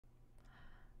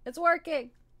It's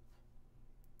working.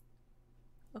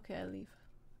 Okay, I leave.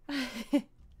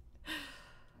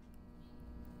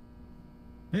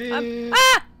 Hey!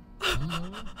 Ah!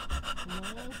 Hello?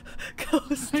 Hello?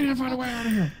 Ghost. I need to find a way out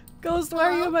of here. Ghost, why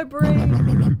are you in my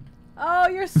brain? Oh,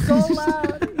 you're so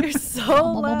loud. You're so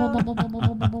loud.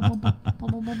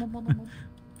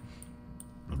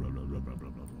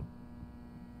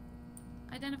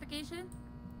 Identification?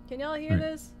 Can y'all hear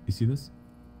this? You see this?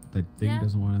 That thing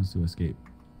doesn't want us to escape.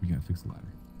 We gotta fix the ladder.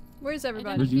 Where's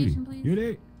everybody? Where's Yudi? Please.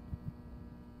 Yudi!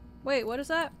 Wait, what is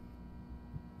that?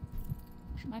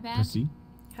 My bad. Press C.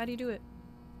 How do you do it?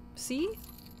 C?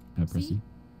 Press C. C.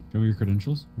 Show me your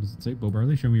credentials. What does it say? Bo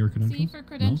Barley, show me your credentials. C for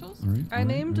credentials? No? All right. I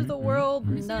named the world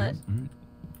all right, Nut. all right.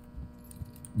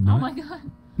 Oh my god.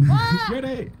 Ah!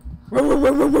 Yudi!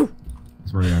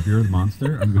 Sorry, if you're the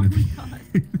monster, I'm gonna be. I'm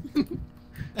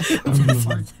gonna be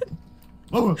like.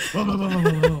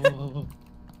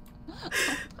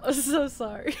 I'm so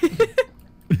sorry.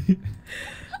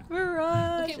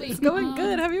 Mirage, Okay, wait, it's going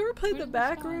good. Have you ever played where the did this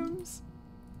Backrooms?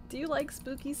 Do you like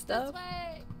spooky This stuff?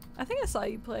 way. I think I saw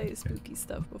you play spooky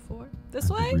stuff before. I This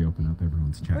have to way? reopen up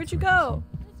everyone's chat. Where'd you so I can go?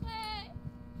 This way.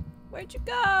 Where'd you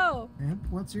go? And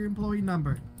what's your employee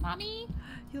number? Mommy?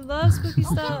 You love spooky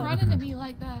Oh, don't stuff. run into me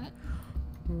like that.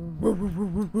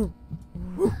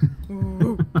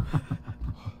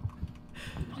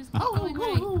 Just keep going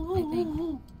right, I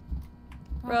think.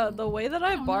 Bro, the way that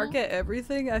I don't bark know. at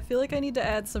everything, I feel like I need to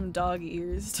add some dog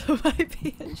ears to my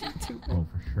PNG2. Oh,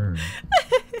 for sure.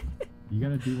 You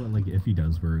gotta do what like Iffy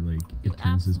does, where like You it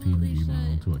turns his absolutely PNG model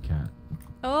should. into a cat.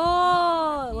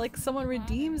 Oh, like someone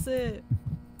redeems it.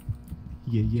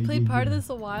 Yeah, yeah. You played yeah, part yeah. of this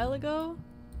a while ago?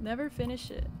 Never finish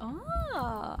it.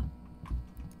 Ah.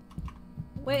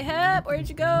 Wait, Hep, where'd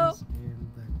you go?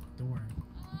 And the door.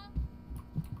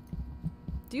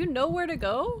 Do you know where to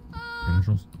go?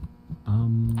 Credentials.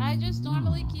 I just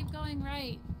normally no. keep going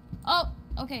right. Oh,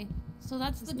 okay. So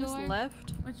that's the Isn't this door,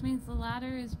 left? which means the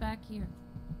ladder is back here.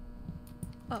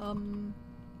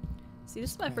 See,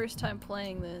 this is my first time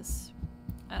playing this,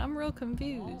 and I'm real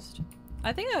confused.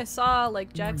 I think I saw,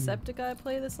 like, Jacksepticeye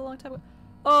play this a long time ago.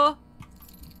 Oh!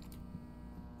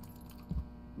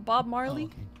 Bob Marley?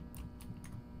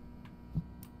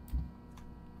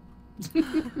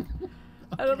 Oh,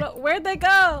 I don't know. Where'd they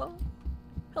go?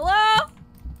 Hello?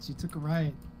 She took a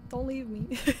right. Don't leave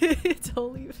me.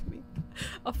 Don't leave me.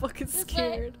 I'm fucking This way.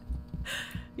 scared.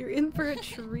 You're in for a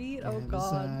treat? Yeah, Oh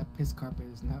god. This piss carpet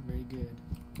is not very good.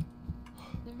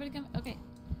 Everybody come. Okay.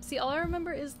 See, all I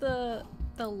remember is the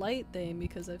light thing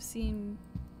because I've seen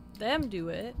them do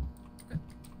it.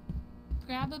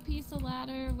 Grab a piece of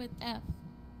ladder with F.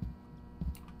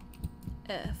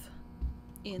 F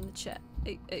in the chat.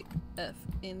 F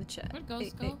in the chat. Where'd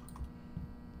Ghost go?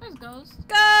 Where's Ghost?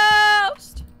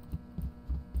 Ghost!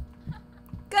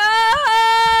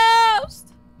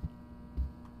 Ghost!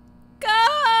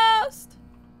 Ghost!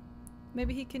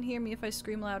 Maybe he can hear me if I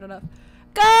scream loud enough.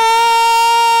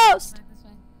 Ghost! Back this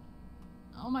way.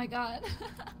 Oh my god.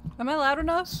 Am I loud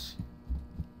enough?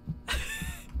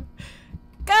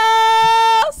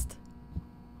 Ghost!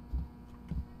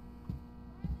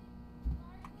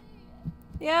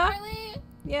 Yeah? Charlie,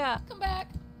 Yeah. come back.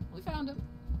 We found him.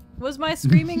 Was my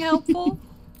screaming helpful?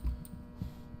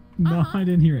 No, I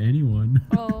didn't hear anyone.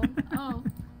 Oh. Oh,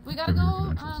 we gotta Give me your go.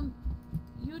 credentials.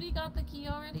 Yudi got the key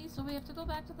already, so we have to go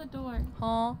back to the door.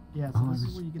 Huh? Yeah, so Oh, this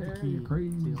is where you get the key you're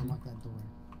crazy. to unlock that door.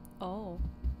 Oh.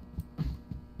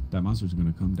 That monster's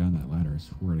gonna come down that ladder. I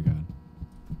swear to God.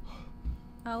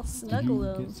 I'll Did snuggle you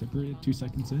him. get separated 2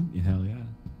 seconds in? Yeah, hell yeah.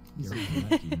 You're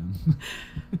right, lucky, man.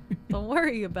 Don't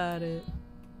worry about it.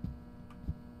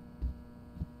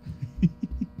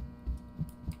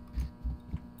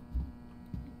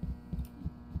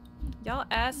 Y'all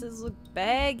asses look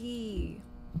baggy.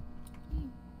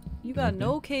 You got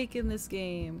no cake in this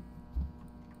game.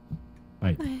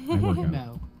 Right, I work out.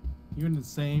 No. You're in the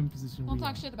same position Don't we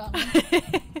talk are. shit about me.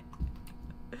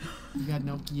 You got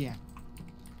no. Yeah.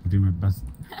 I do my best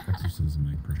exorcism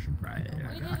impression. Right.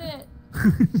 We did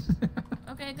it.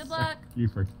 Okay, good luck. You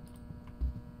for. What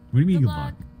do you mean Good good luck.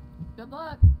 luck? Good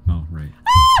luck. Oh, right.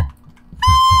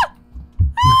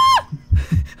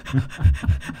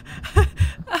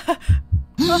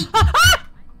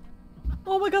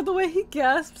 Oh my god, the way he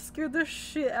gasped scared the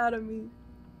shit out of me.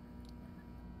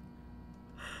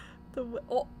 The way,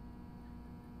 oh.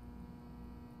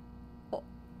 Oh.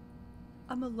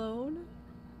 I'm alone?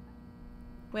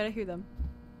 Wait, I hear them.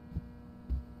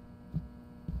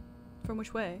 From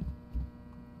which way?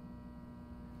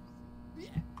 Get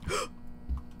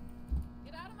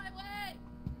out of my way.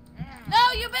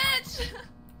 No, you bitch.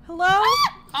 Hello?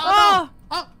 Oh,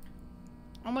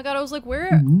 Oh my my god, I was like,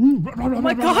 where? Oh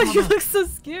my god, you look so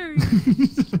scary.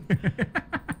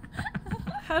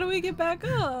 How do we get back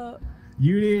up?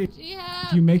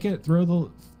 If you make it, throw the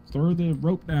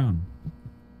rope down.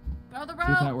 Throw the See if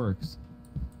that rope. works.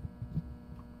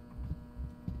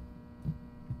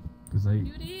 Because I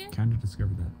Beauty. kind of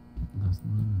discovered that.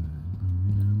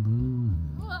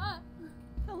 What?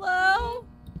 Hello?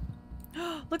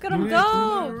 Look at him Beauty,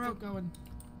 go! Keep going.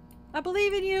 I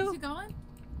believe in Is you. he going?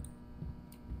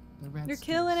 The red You're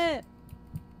skills. killing it.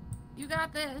 You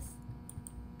got this.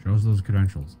 Show us those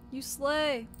credentials. You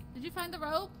slay. Did you find the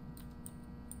rope?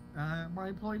 My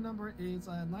employee number is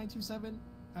 927-2523.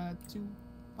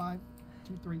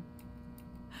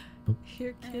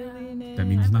 You're killing it. That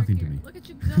means I work nothing to here. me. Look at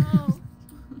you go.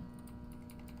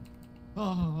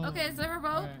 Oh. Okay, is there a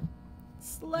rope? Alright.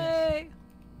 Slay.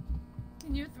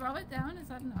 Can you throw it down? Is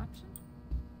that an option?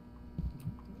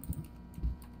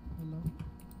 Hello.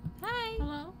 Hi.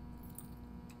 Hello?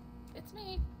 It's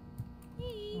me.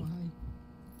 Oh, hi.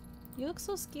 You look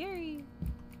so scary.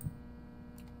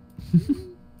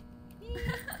 Can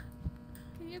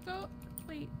you go?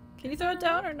 Wait. Can you throw it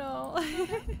down or no?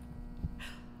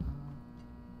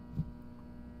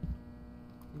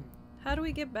 How do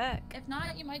we get back? If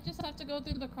not, you might just have to go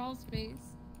through the crawl space.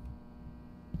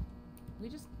 We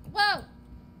just. Whoa!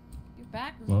 Your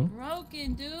back was Whoa?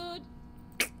 broken, dude.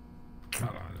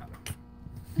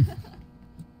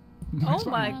 Oh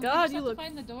my We god, just you have to look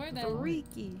find the door then.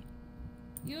 freaky.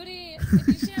 Yuri,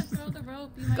 if you can't throw the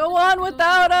rope, you might Go just have on to go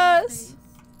without through the crawl us. space.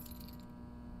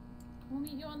 We'll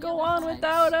meet you on the Go other on side.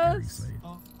 without Scary us. sight.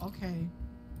 Oh, okay.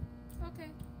 Okay.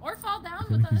 Or fall down I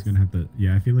feel with like he's us. gonna have to.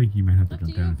 Yeah, I feel like you might have to Up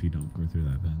jump to down you. if you don't go through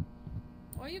that vent.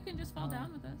 Or you can just fall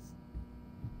down with us.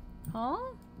 Huh?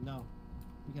 No.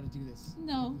 We gotta do this. We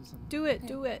No. gotta do something. Do it, Okay.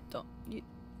 do it. Don't you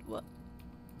what?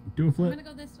 Do a I'm flip. gonna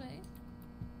go this way.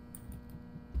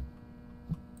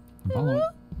 Follow.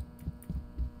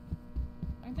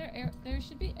 Aren't there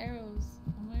should be arrows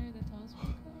on where the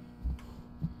telescope go.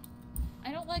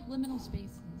 I don't like liminal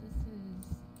spaces. This is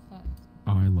fucked.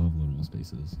 Oh, I love little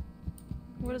spaces.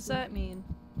 What does that mean?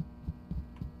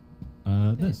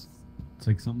 This. It's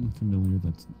like something familiar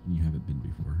that's you haven't been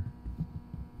before.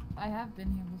 I have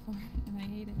been here before and I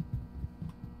hate it.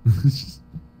 It's just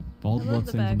bald I blood love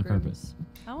the stains on the carpet. Backrooms.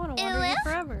 I want to wander here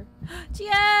forever.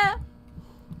 Yeah.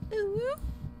 Ooh.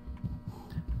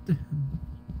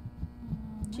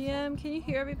 GM, can you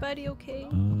hear everybody okay?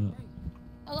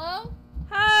 Hello?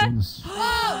 Hi. in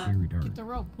the very dark. Get the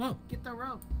rope. Whoa! Get the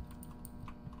rope.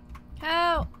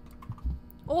 How?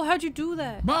 Oh, how'd you do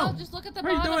that? Whoa! Oh, just look at the Why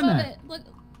are you bottom doing of that? it.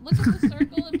 Look at the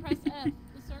circle and press F.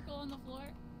 The circle on the floor.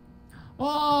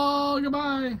 Oh,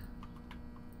 goodbye!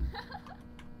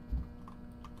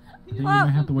 I think we Oh. might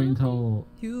have to wait until.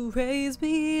 You raise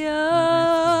me My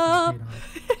up. red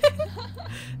skills are paid off.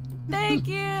 Thank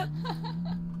you. I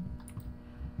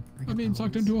I'm got being the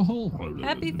sucked hose. into a hole.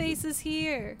 Happy face is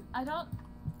here. I don't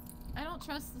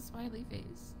trust the smiley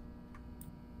face.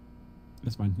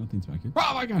 That's fine. Nothing's back here.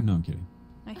 Oh my god! No, I'm kidding.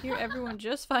 I hear everyone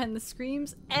just fine. The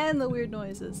screams and the weird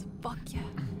noises. Fuck yeah.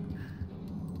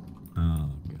 Oh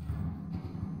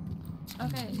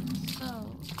god. Okay, so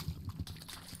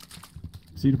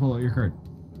See to pull out your card. I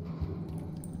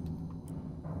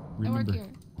work Remember. here.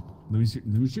 Let me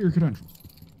see your credentials.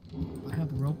 I have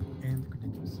the rope and the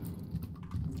credentials.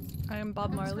 I am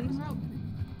Bob Where's the Marley. fucking rope?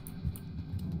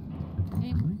 Oh,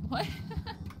 Name- really? What?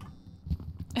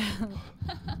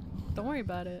 Don't worry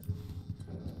about it.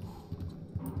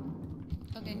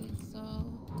 Okay, so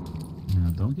Now,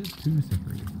 don't get too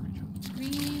separated from each other.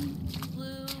 green,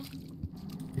 blue,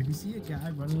 If you see a guy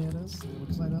running at us, that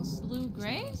looks like us. blue,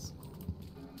 gray?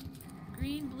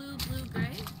 Green, blue, blue,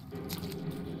 gray?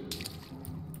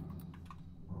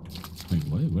 Wait,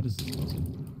 what? What is this puzzle?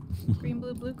 Green,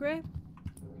 blue, blue, gray.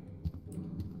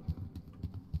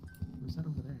 Who's that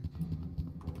over there?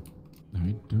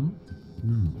 I don't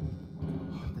know.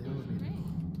 At the elevator. Gray.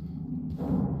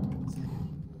 Is that him?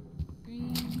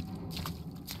 Green.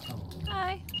 Oh.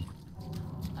 Hi.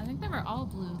 I think they were all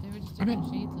blue. They were just I'm different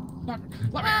in. shades of blue.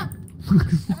 Let Ah! me.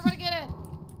 Everybody get it!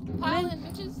 Pile in,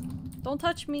 bitches! Don't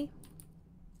touch me.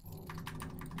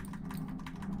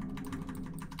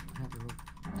 I have the rope.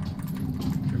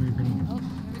 Show me your credentials. Oh,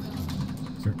 there we go.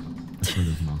 Sir, I swear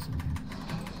there's a mouse in here.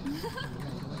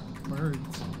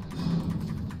 Birds.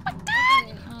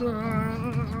 Okay,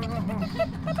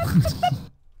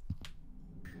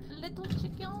 little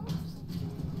chickens.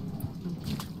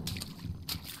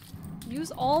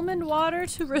 Use almond water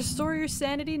to restore your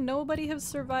sanity. Nobody has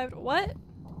survived. What?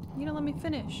 You don't let me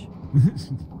finish.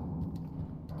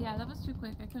 Yeah, that was too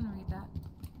quick. I couldn't read that.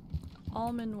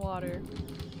 Almond water.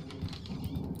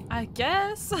 I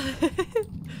guess.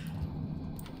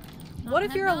 What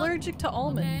if you're allergic to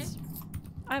almonds?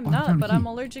 I'm not, but I'm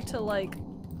allergic to like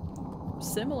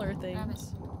similar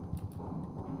things.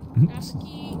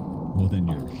 Well then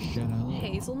you're shut up.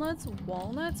 Hazelnuts,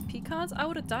 walnuts, pecans? I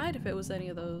would have died if it was any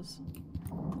of those.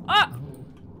 Ah!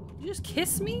 You just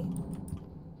kiss me?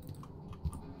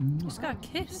 You just got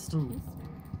kissed.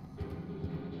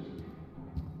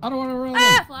 I don't want to run.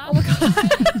 Ah! Oh my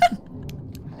god.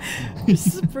 You're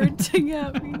sprinting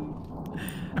at me.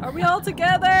 Are we all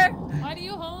together? Why do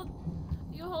you hold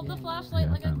the flashlight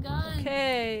like a gun?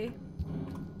 Okay.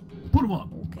 Put him up.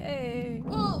 Okay.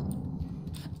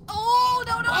 Oh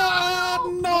no no!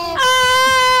 No!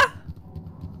 Ah!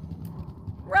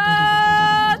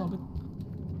 Run!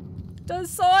 Does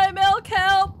soy milk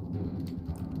help?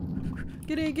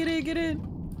 Get in, get in, get in.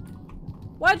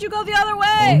 Why'd you go the other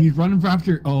way? Oh, he's running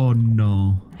after. Oh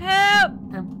no. Help!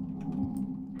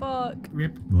 Fuck.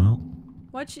 Rip. Well.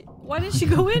 Why did she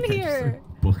go in here?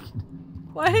 Booking.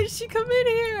 Why did she come in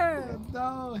here?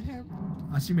 No, him.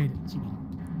 Oh, she made it. She made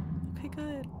it. Okay,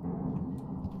 good.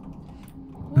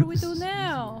 What do we do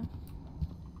now?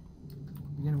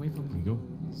 We're gonna wait for Here you go.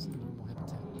 It's the normal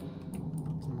habitat.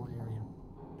 It's the normal area.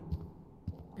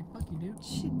 Hey, fuck you, dude.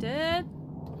 She dead?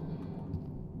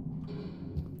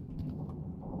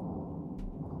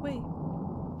 Wait.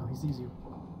 Oh, he sees you.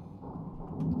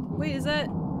 Wait, is that?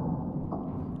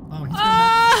 Oh, he's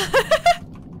Ah!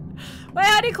 Wait,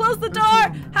 how do you close the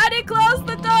door? How do you close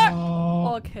the door?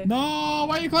 Oh, Okay. No,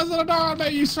 why are you closing the door on me?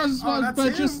 You stress that's but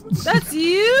him. just. That's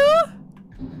you?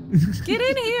 Get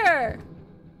in here.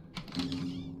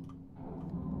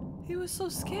 He was so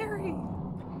scary.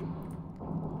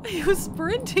 He was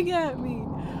sprinting at me.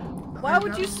 Why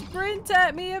would you sprint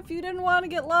at me if you didn't want to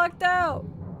get locked out?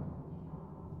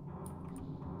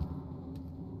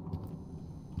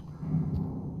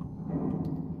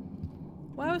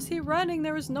 Why was he running?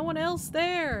 There was no one else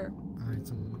there. Alright,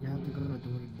 so we have to go to the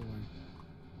door.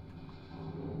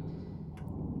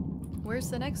 Where's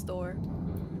the next door?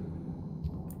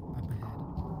 Up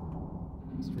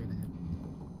ahead. Straight ahead.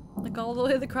 Like all the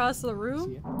way across the See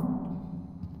room? it?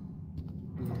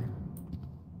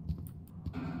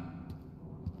 Yeah.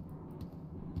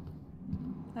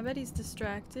 I bet he's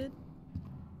distracted.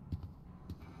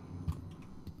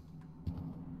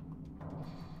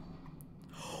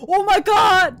 Oh my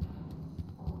god!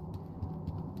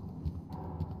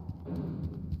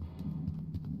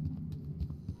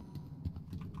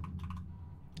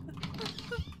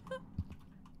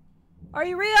 Are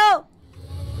you real?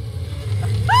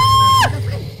 Ah!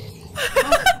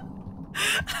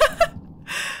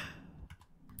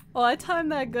 Oh, I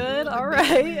timed that good. All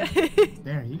right.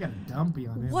 There, you got a dumpy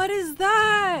on him. What is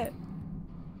that?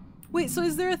 Wait, so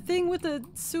is there a thing with a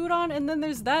suit on and then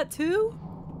there's that too?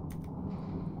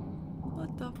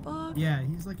 What the fuck? Yeah,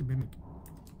 he's like a mimic.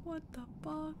 What the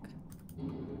fuck?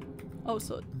 Oh,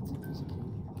 so Let's see if there's a key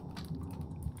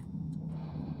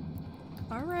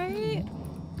here. alright.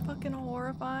 Fucking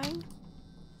horrifying.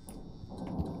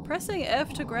 Pressing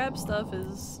F to grab stuff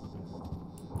is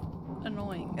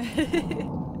annoying.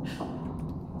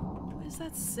 What is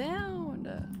that sound?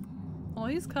 Oh,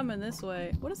 he's coming this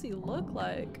way. What does he look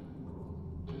like?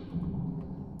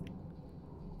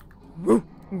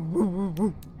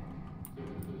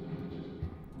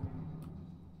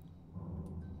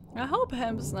 I hope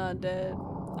Hemp's not dead.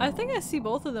 I think I see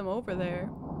both of them over there.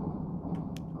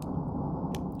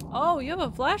 Oh, you have a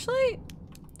flashlight?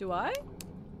 Do I?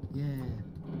 Yeah.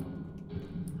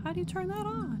 How do you turn that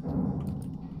on?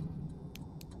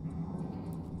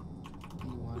 Do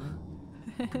you want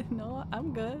it? No,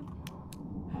 I'm good.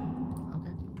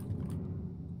 Okay.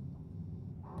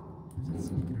 Who's that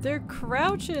sneaking They're around?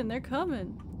 crouching. They're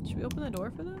coming. Should we open the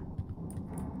door for them?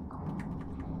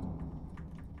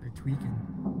 They're tweaking.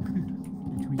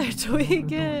 They're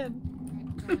tweaking.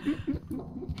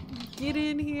 Get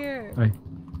in here. Hey,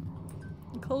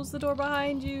 Close the door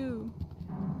behind you.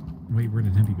 wait, where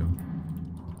did Hempy go?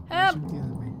 Hemp! Shoot the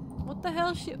other way. What the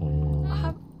hell?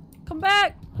 Oh. Come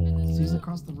back! She's Oh.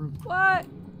 across the room. What?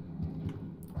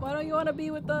 Why don't you want to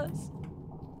be with us?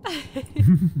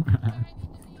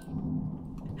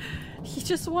 He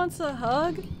just wants a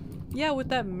hug? Yeah, with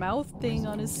that mouth thing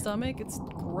on his stomach. It's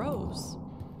gross.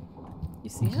 You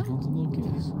see He just him? wants a little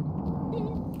kiss.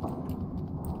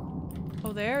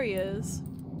 Oh, there he is.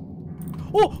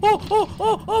 Oh, oh, oh,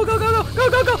 oh, oh, go, go, go, go,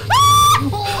 go, go!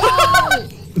 Ah!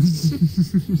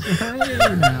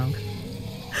 Hey now.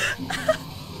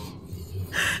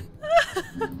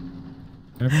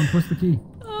 Everyone push the key.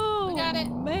 Oh, We got it.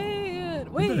 man.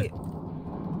 did Wait. it.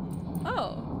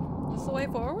 Oh, this is the way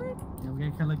forward? Yeah, we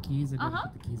gotta collect keys. I gotta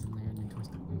put the keys in there and then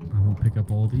twist them. I won't pick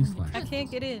up all these flashes. I can't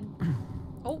get in.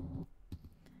 Oh.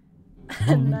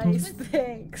 Oh, Nice, don't-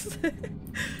 thanks.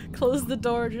 Close the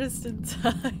door just in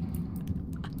time.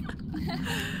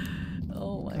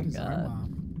 Oh my Cut his arm god. off.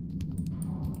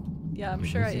 Yeah, I'm Wait,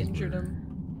 sure I this is injured where-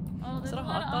 him. Oh, Is there's it a a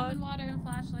lot hot of dog? almond water and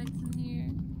flashlights in here.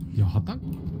 Yo, hot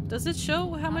dog? Does it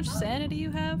show how much sanity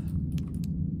you have?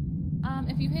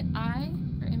 If you hit I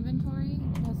for inventory,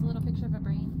 it has a little picture of a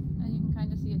brain, and you can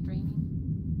kind of see it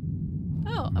draining.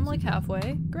 Oh, I'm like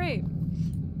halfway. Great.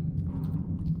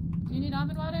 Do you need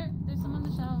almond water? There's some on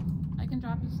the shelf. I can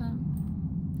drop you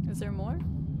some. Is there more?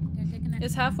 Here, take an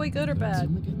Is halfway good or That's bad?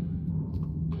 him again?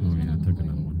 Oh yeah, I took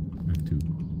another one. I have 2.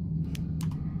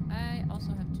 I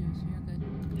also have 2, so you're good.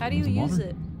 How do you Want some use water?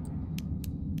 it?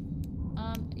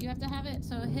 You have to have it,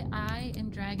 so hit I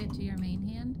and drag it to your main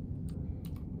hand.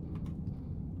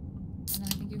 And then I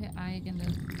think you hit I again to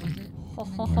close it. Ho,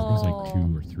 and ho, then Oh, you it was like ho.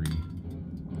 2 or 3.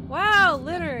 Wow, click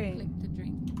littering. to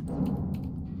drink.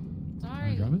 Can I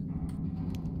Sorry. grab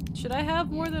it? Should I have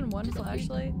more Yeah, than one just a few.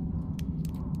 flashlight?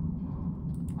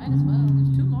 Might as well.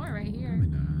 There's 2 more right here. Probably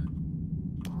not.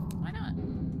 Why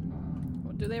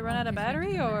not? Do they run out of Okay, so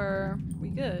battery it's or we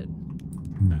good?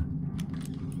 Nah.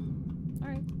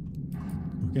 Alright.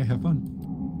 Okay, have fun.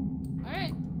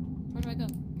 Alright. Where do I go?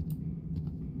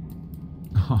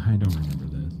 Oh, I don't remember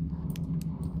this.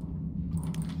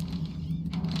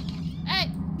 Hey!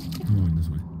 I'm going this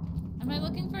way. Am I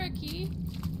looking for a key?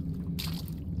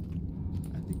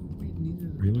 I think we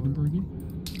needed. Are you looking for a key?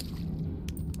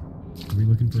 Are we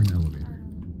looking for an elevator?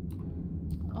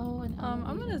 Oh, an I'm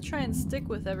elevator. gonna try and stick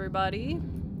with everybody.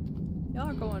 Y'all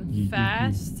are going Ye- ye- ye.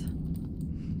 fast.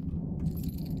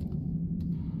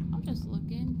 I'm just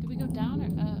looking. Do we go down or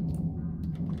up?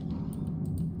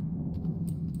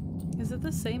 Is it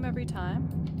the same every time?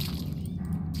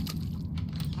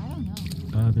 I don't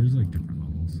know. There's like different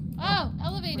levels. Oh,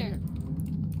 elevator.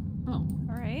 Oh.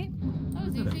 Alright. That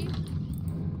was easy.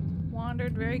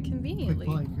 Wandered very Quick, conveniently.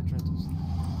 pull out your credentials.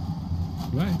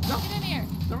 Right. Get in here.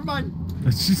 Never mind.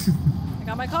 That's just. I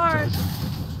got my card.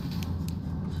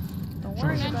 Don't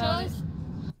worry about it. Credentials.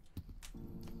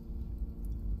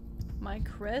 My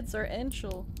creds are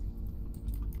Enchel.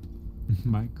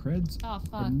 My creds Oh, are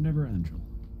fuck. never angel.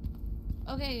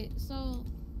 Okay, so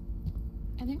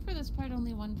I think for this part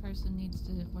only one person needs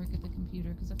to work at the computer,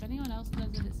 because if anyone else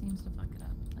does it, it seems to fuck it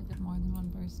up. Like if more than one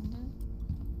person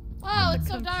does. Wow, The it's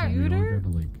so dark. computer? We all got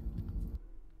a lake.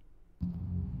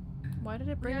 Why did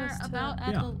it We bring are us to about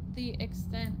at Yeah. the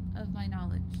extent of my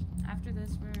knowledge. After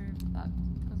this, we're fucked,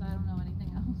 because I don't know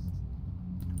anything else.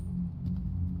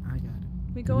 I got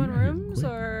it. we go We in got here rooms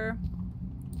quick. or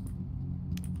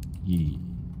Yeah.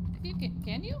 If you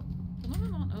can you? Some of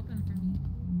them won't open for me.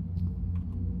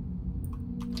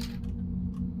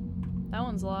 that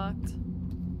one's locked.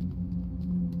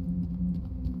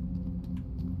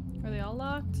 Are they all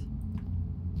locked?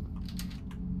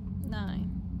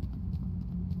 9.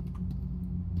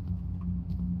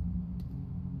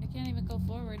 I can't even go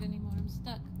forward anymore. I'm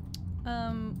stuck.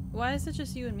 Why is it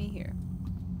just you and me here?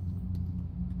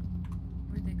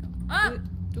 Where'd they go? Ah!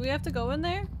 Do we have to go in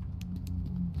there?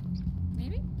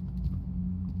 Maybe?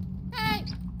 Hey!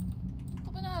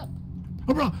 Open up!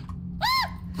 Oh, bro.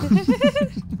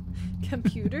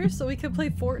 Computer, so we could play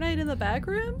Fortnite in the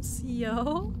backrooms?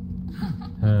 Yo,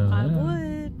 I yeah.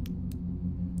 would.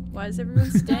 Why is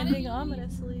everyone standing Daddy.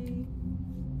 ominously?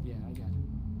 Yeah, I got it.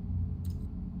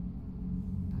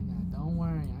 I got it. Don't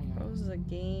worry, I got it. Bro's a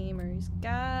gamer, he's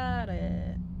got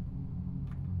it.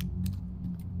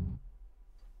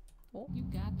 Oh, You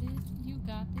got this. You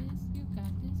got this. You got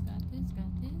this. Got this.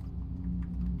 Got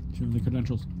this. Show me the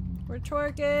credentials. we're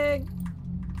twerking!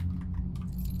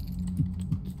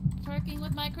 Twerking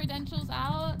with my credentials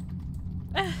out.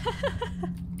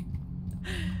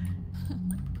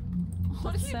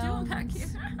 What are you doing back here?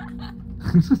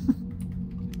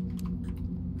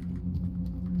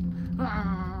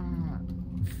 Ah!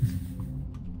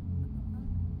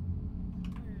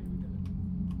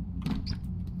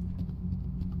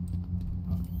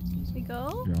 Oh, excuse we me.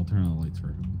 go? Here, I'll turn on the lights for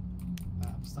him.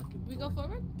 I'm stuck in the We door. go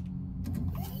forward?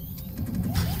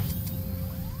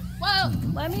 Whoa!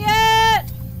 Let me in!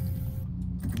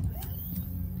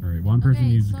 Alright, one person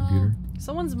Okay, uses the so- computer.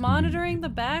 Someone's monitoring the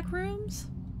backrooms?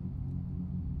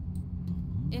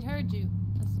 It heard you.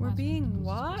 That's the We're last being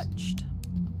one. watched?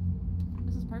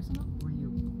 This is personal? Who are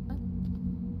you?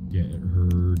 Yeah, it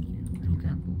heard you. No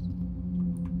capitals.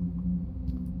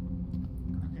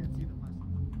 I can't see the plastic.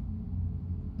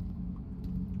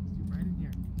 It's right in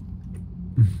here.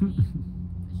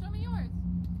 Show me yours.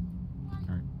 Why?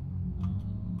 Alright.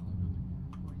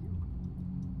 Who are you?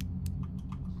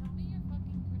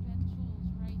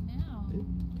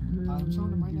 I'm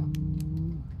showing him right now.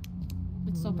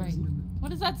 It's so bright. What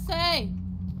does that say?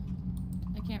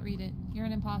 I can't read it. You're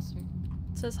an imposter.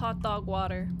 It says hot dog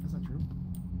water. Is that true?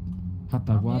 Hot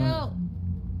dog water. Ew.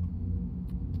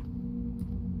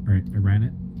 Alright, I ran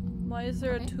it. Why is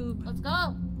there Okay, a tube? Let's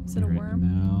go. Is it a Alright, worm?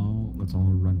 Now let's all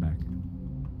run back.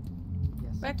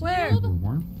 Yes. Back where? Tube? Over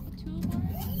worm? Two more.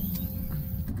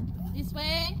 This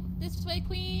way. This way,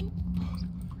 queen.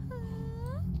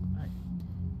 Hi.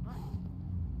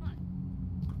 Hi.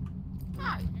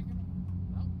 Hi.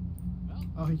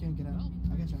 Oh, he can't get out.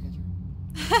 I got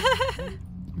you.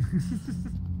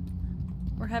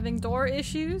 We're having door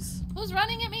issues. Who's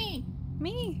running at me?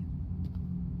 Me.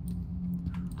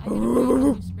 I did a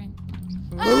really sprint.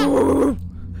 Ah!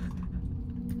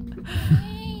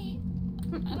 Hey,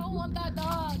 I don't want that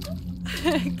dog.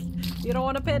 You don't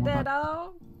want to pet that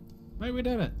dog? Wait, we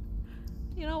did it.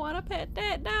 You don't want to pet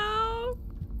that dog?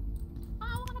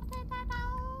 I want to pet that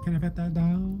dog. Can I pet that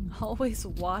dog? Always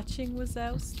watching,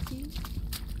 Wazowski.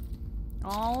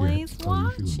 Always Yeah,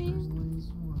 oh, you should. watching.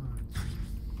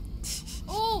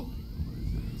 Oh,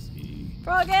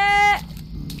 Froggy!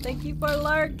 Thank you for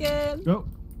lurking. Go.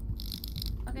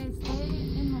 okay, stay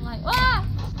in the light. Ah!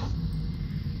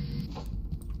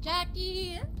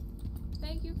 Jackie,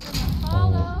 thank you for the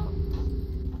follow.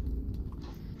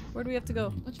 Where do we have to go?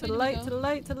 Which To way the do we light, go? to the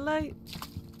light, to the light.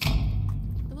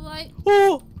 To the light.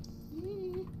 Oh!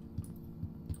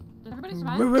 Did everybody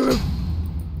survive? Ooh,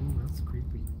 that's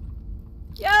creepy.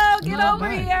 Yo, get not over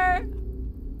bad. here!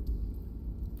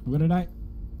 What did I?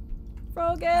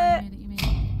 Froggy! You made it.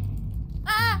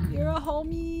 Ah! You're a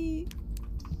homie.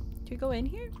 Can we go in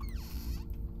here?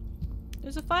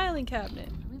 There's a filing cabinet.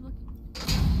 Are we looking?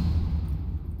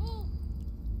 Ooh.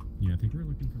 Yeah, I think we're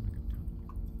looking for like a tunnel.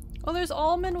 Oh, there's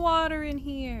almond water in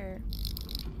here.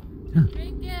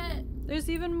 Drink it. There's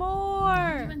even Are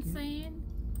more. you insane?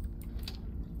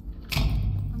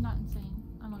 I'm not insane.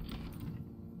 I'm okay.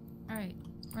 Alright.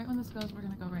 Right when this goes, we're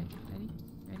gonna go right. Ready?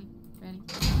 Ready? Ready?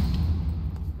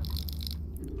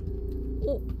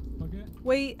 Oh, Okay.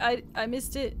 wait, I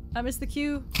missed it. I missed the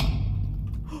cue.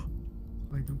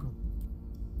 Wait, don't go.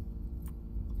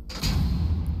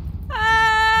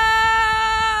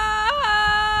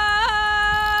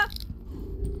 Ah!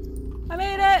 I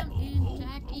made it. Welcome in,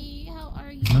 Jackie. How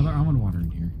are you? Another almond water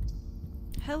in here.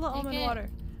 Hella Take almond it. water.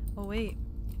 Oh wait.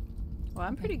 Well,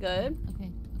 I'm pretty good. Okay,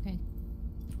 okay.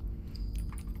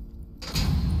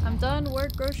 I'm done.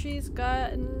 Work, groceries,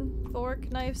 gotten fork,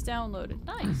 knives downloaded.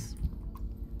 Nice.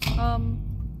 Oh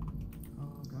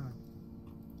god.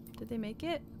 Did they make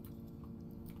it?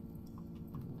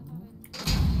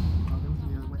 Oh, they went to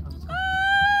the other way. Oh, this way. Ah!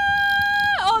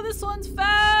 Oh, this one's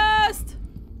fast.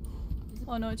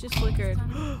 Oh no, it just flickered.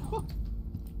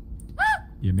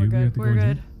 Yeah, We're maybe we have good. to We're go in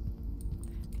good.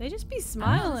 They just be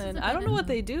smiling. I don't know what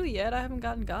they do yet. I haven't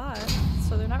gotten got,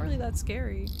 so they're not really that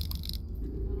scary.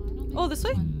 Oh, this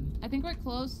way? I think we're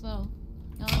close though.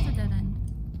 No, that's a dead end.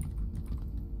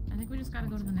 I think we just gotta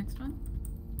go to the next one.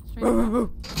 Straight to the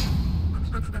left.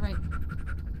 Straight to the right.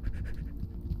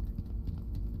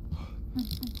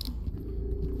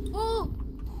 Oh!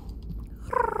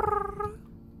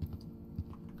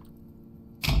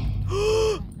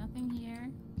 Alright, nothing here.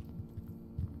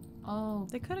 Oh.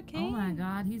 They could have came. Oh my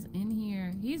god, he's in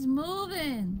here. He's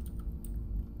moving!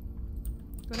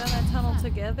 Go down that tunnel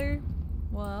together.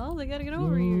 Well, they gotta get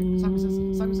over here. Simon says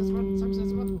run. Simon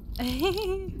says run.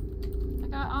 I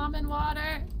got almond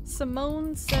water!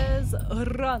 Simone says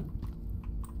run.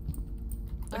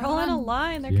 They're all in a Run.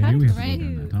 line. They're Yeah, I kind knew we of have to go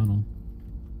down that cute. tunnel.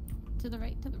 To the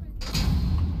right, to the right.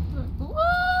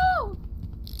 Woo!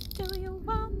 Do you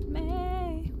want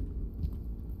me?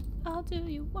 Or do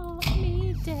you want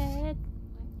me dead?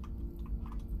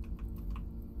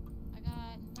 I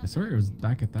got. I swear it was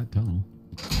back at that tunnel.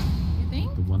 You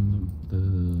think? The one,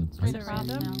 the Is it pipes.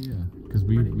 random? Yeah, because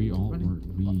we all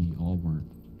Running. weren't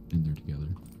in there together.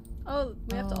 Oh,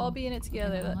 we have to all Oh. be in it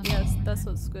together. Okay, That, well, yes, let's that's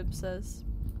go what Squib says.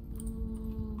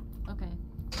 Ooh, okay.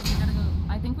 So we gotta go.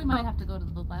 I think we might have to go to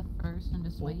the left first and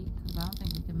just wait, because I don't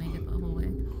think we can make it the whole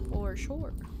way. For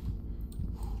sure.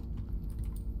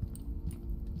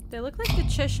 They look like the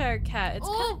Cheshire Cat. It's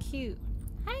kind Oh! of cute.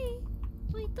 Hi.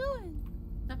 What are you doing?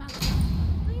 Step out.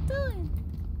 What are you doing?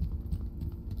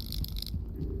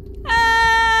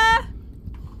 Ah!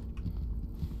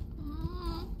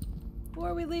 Mm, Who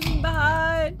are we leaving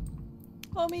behind?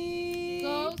 Homie!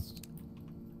 Ghost.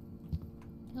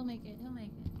 He'll make it. He'll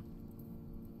make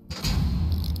it.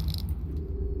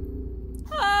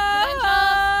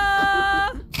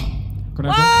 Ah! Could I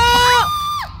Ah!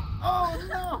 Oh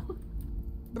no!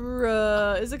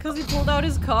 Bruh, is it because he pulled out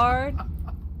his card?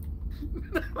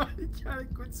 No, I Try to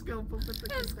quick scope up at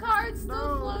the His card's still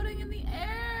No. floating in the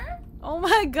air. Oh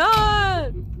my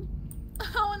god!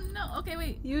 Oh no. Okay,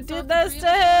 wait. You So did if the this three to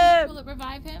of us go in, him! Will it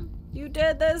revive him? You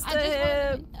did this to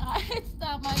him! It's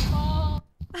not my fault.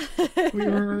 We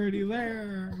were already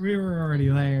there. We were already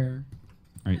there.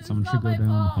 All right, It's someone not should go my down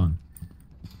fault. fun.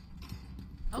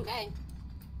 Okay.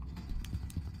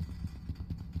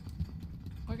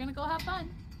 We're gonna go have fun.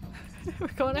 We're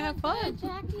going to have Good, fun.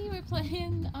 Jackie. We're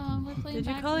playing. Did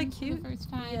you call it Backrooms for cute? the first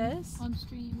time Yes. on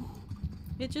stream.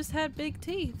 It just had big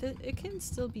teeth. It can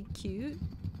still be cute.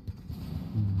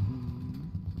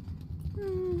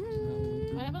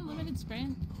 Do I have unlimited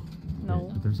sprint? No.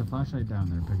 Wait, there's a flashlight down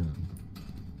there. Pick it up.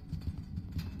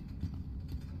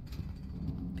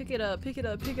 Pick it up, pick it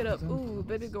up, pick it up. Ooh,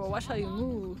 baby girl, watch how you long is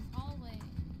move. this hallway?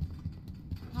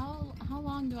 How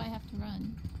long do I have to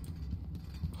run?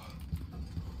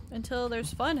 Until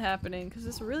there's fun happening, because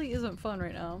this really isn't fun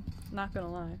right now. Not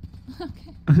gonna lie.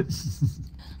 Okay.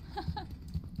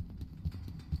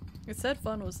 It said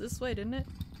fun was this way, didn't it?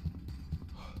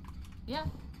 Yeah.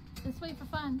 This way for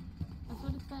fun. That's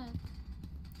what it said.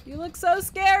 You look so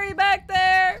scary back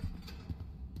there!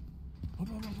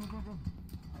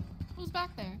 Who's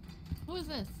back there? Who is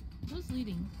this? Who's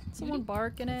leading? Someone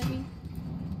barking at me.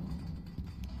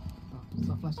 Oh,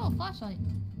 stop flashing. Oh, flashlight.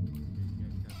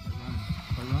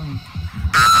 Start running.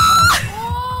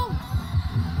 Oh!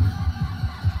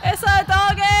 It's a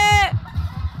doggy!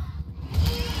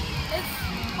 It's.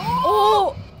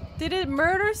 Oh! Did it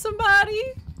murder somebody?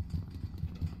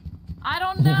 I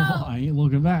don't know. I ain't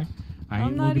looking back. I I'm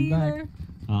ain't not looking either.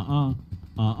 back.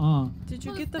 Did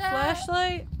you Who's get the that?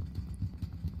 flashlight?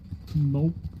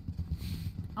 Nope.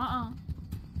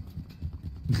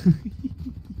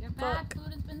 Your back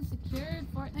food has been secured.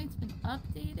 Fortnite's been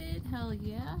updated. Hell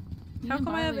yeah. Me How and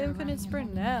come I have Barley are infinite running and sprint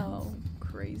holding now? hands.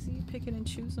 Crazy. Picking and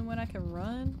choosing when I can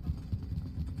run?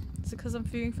 Is it because I'm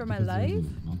fearing for my Because there's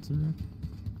life? a monster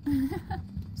at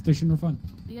Station for fun.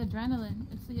 The adrenaline.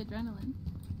 It's the adrenaline.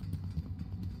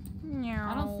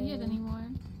 I don't see it anymore.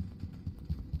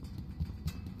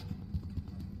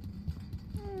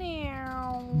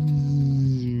 Meow.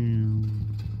 You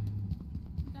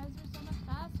guys are so much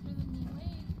faster than me.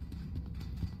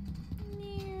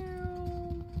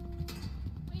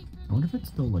 Wait for I wonder if me. it's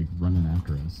still like running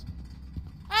after us.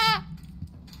 Ah!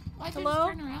 Why'd you Hello?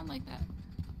 just turn around like that?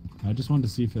 I just wanted to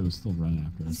see if it was still running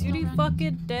after us. Is Judy Alright.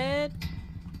 fucking dead?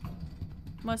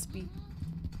 Must be.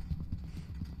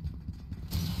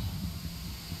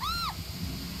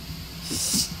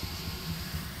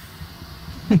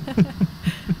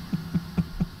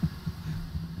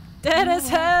 Dead as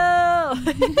hell!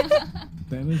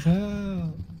 That is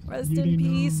hell. Rest Judy, in no.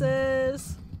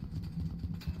 pieces.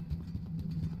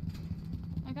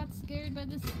 I got scared by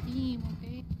this steam,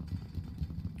 okay?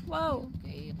 Whoa,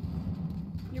 Okay.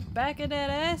 you're backing that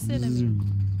ass into me.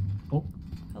 Zoom. Oh,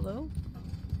 Hello?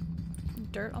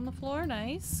 Dirt on the floor,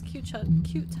 nice. Cute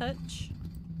cute touch.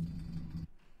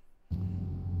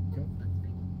 Oh,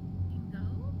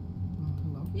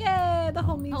 hello. Yay, the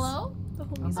homies. Hello? The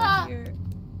homies Ah. are here.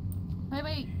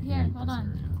 Wait, here, hold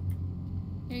on.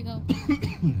 Here you go.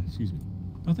 Excuse me.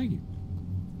 Oh, thank you.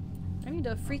 I need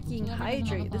to freaking Whoever doesn't have a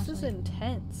hydrate. This is flashlight.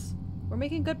 intense. We're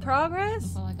making good progress?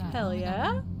 That's all I got. Hell I only got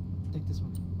yeah. one. Take this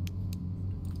one.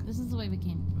 This is the way we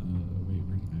came. Wait,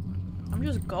 where's my flashlight? I'm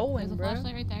just There's going, a bro.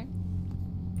 flashlight right there.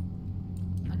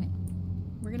 Okay.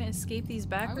 We're gonna escape these Are we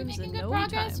back rooms making in good no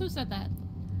progress? time. Who said that?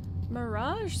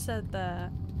 Mirage said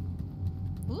that.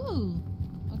 Ooh.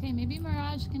 Okay, maybe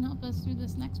Mirage can help us through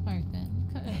this next part then.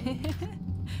 'Cause-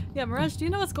 Yeah, Mirage, do you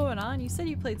know what's going on? You said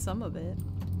you played some of it.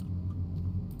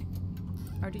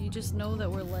 Or do you just know that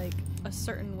we're like a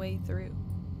certain way through?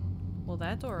 Well,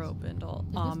 that door opened all Did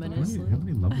this door- How many, ominously. how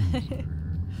many levels are there?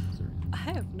 I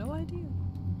have no idea.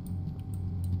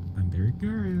 I'm very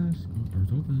curious. Oh,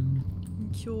 door's open. I'm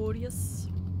curious.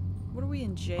 What are we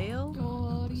in jail?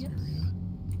 Not this Glorious. area.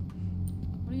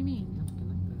 What do you mean? You have to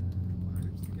connect the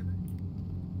wires together.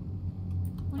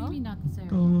 What do Huh? you mean not this area?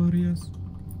 Glorious.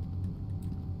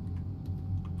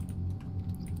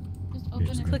 Just open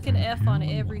Just it. Click an F on Panel on the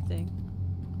wall. everything.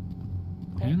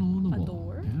 Panel on the a wall.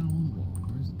 door? Panel on the wall.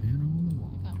 Where's the panel on the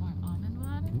wall? Got more almond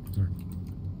water? Oh, sorry.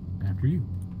 After you.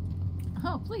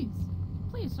 Oh, please.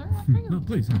 Please, sir, after you. No,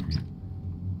 please, after you.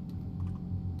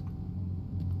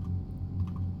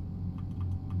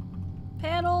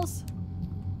 Panels!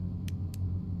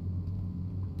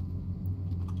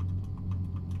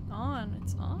 On,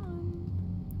 it's on.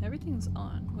 Everything's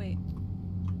on. Wait.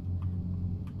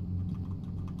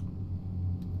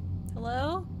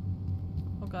 Hello?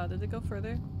 Oh god, did it go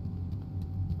further?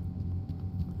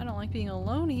 I don't like being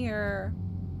alone here.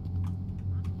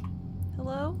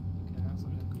 Hello? Okay, I also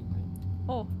have green light.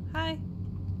 Oh, hi.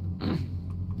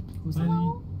 Who's Bye. that?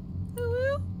 Ooh,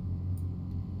 ooh.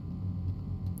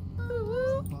 Ooh,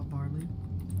 ooh. Bob Marley.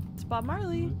 It's Bob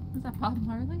Marley. Is that Bob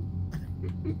Marley?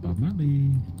 Bob Marley.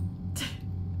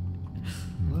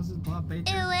 Was it Bob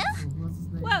Baker? What was his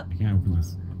name? Whoa. I can't open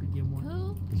this. I'll begin one.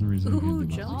 Who? There's no reason. I can't Ooh, do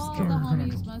this. jump All the scare.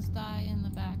 homies must die in the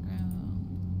back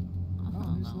room. All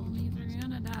there's the no homies are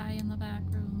gonna die in the back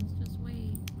rooms. Just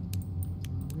wait.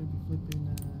 I'm gonna be flipping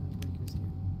Bakers here.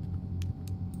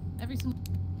 Every single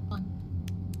one.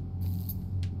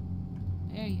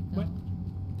 There you go. What?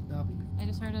 W. I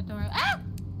just heard a door. Ah!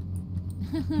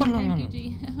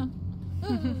 RPG.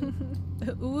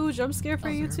 Ooh. Ooh, jump scare for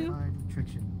you too? Certified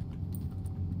Restriction.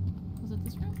 Was it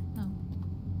this room? No.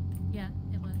 Yeah,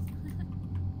 it was.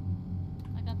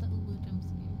 I got the ooh jump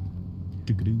scare.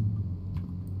 Tickadoo.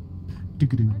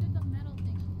 Tickadoo. Where did the metal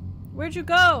thing? Where'd you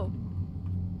go?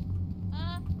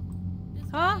 This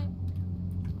Huh? way.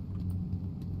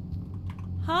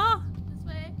 Huh? This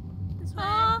way. This way.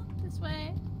 Huh? This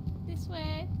way. This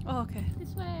way. Oh, okay.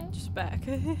 This way. Just back.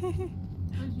 Where'd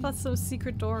you- Thought some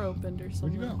secret door opened or Where'd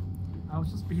something. you go? I was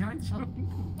just behind you.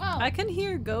 Oh. I can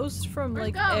hear ghosts from Where's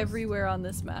like Ghost? everywhere on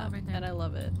this map, right there. and I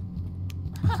love it.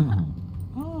 Oh.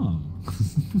 Oh.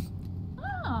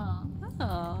 Oh.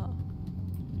 Oh.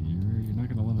 You're not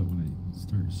gonna love it when I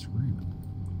start screaming.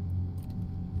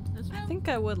 This room? I think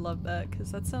I would love that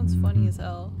because that sounds funny Mhm. as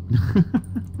hell.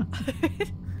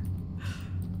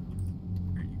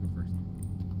 Alright, you go first.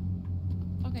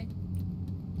 Okay.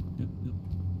 Yep, yep.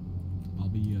 I'll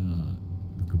be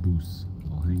the caboose.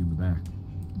 I'll hang in the back.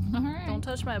 Alright. Don't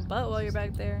touch my butt while you're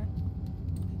back there.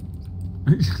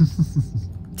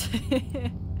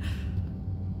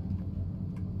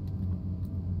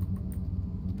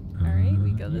 Alright,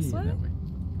 we go this way? That way.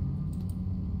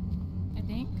 I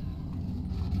think.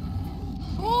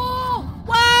 Oh!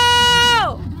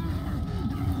 Whoa!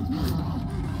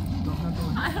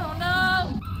 I don't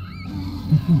know.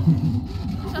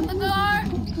 Shut the door.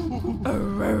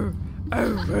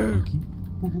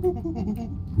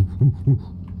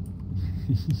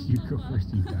 You go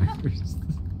first, you die first.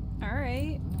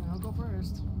 Alright. I'll go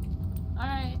first. All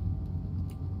right.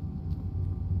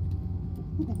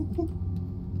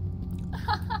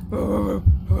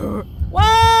 Whoa!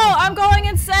 I'm going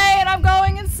insane! I'm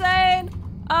going insane!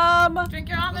 Drink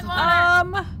your almond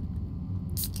water.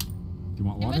 Do you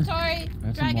want water? Inventory. I have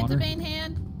some Drag into water. main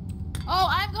hand. Oh,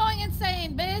 I'm going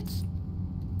insane, bitch.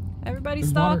 Everybody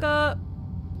There's stock water. up.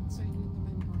 Say in the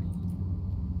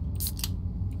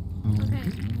Oh, Okay.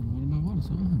 what am I water? So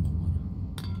I don't have my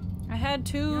water. I had You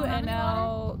two don't have and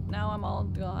any now I'm all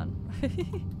gone.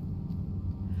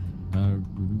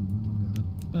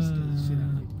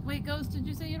 Wait, Ghost, did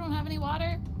you say you don't have any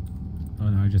water? Oh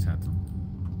no, I just had some.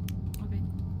 Okay.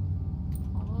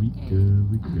 We Okay.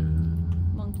 good, we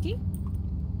good. Monkey?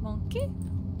 Monkey?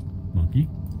 Monkey?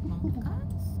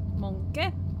 Monkas?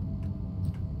 Monkey?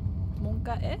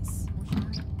 Monka S?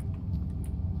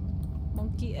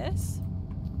 Monkey S?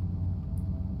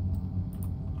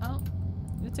 Oh.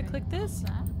 You have to click this?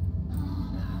 That.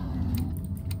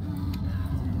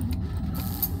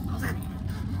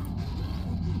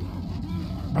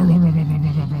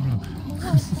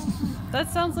 That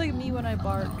sounds like me when I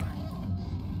bark.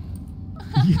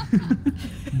 Yeah.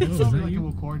 No, It is sounds that like you? a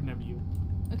recording of you.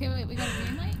 Okay, wait, we got a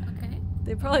green light? Okay.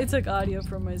 They probably took audio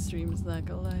from my streams, not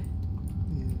gonna lie.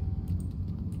 Yeah.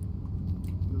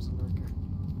 He was a lurker.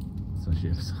 So she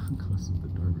has someone close to the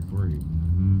door before you.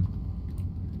 Mm-hmm.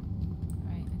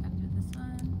 Alright, I gotta do this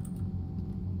one.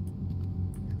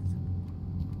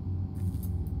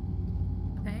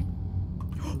 Okay.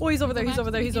 Oh, he's over there, Go he's back over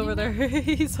to there, the he's over there,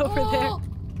 beginning he's over there. Oh!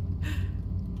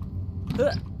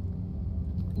 Ugh.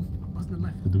 Wasn't it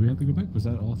left? Do we have to go back? Was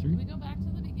that all three? Did we go back to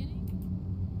the beginning?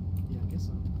 Yeah, I guess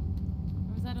so.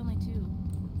 Or was that only two?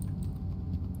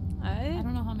 I I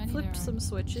don't know how many there flipped are. some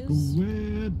switches.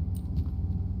 Squid!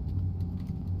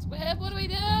 Squib, what do we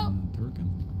do? Turkin.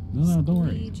 No, don't worry.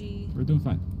 Squeegee. We're doing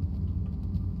fine.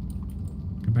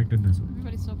 Come back to this way.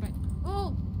 Everybody's so bright.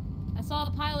 Oh! I saw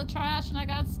a pile of trash and I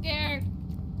got scared.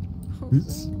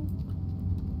 Oops.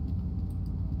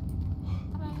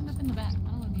 How did I end up in the back?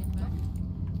 I don't want to be in the back.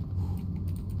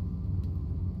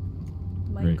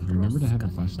 Right, remember to have a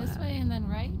Microscope. flashlight. This way and then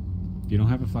right? If you don't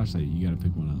have a flashlight, you gotta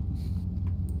pick one up.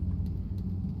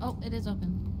 Oh, it is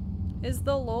open. Is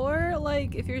the lore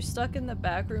like if you're stuck in the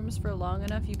back rooms for long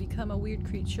enough, you become a weird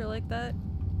creature like that?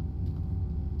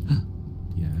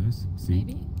 Yes. See?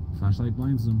 Maybe? Flashlight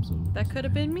blinds them, so. That could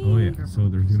have been me. Oh yeah. So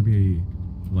there's gonna be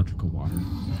electrical water.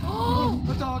 Oh!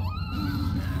 A dog!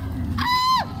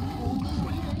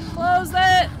 Close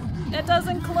it! It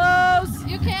doesn't close.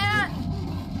 You can't.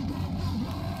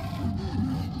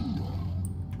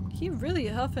 He really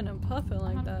huffing and puffing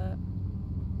like that.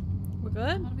 We're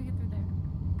good? How do we get through there?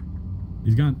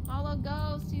 He's gone. Follow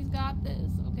Ghost. He's got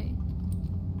this. Okay.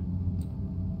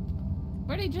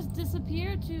 Where'd he just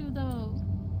disappear to, though?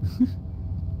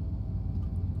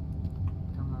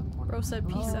 Bro said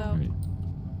peace out. Right.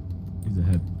 He's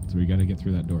ahead. So we gotta get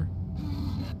through that door.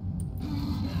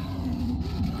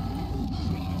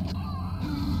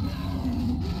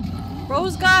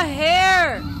 Bro's got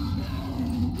hair!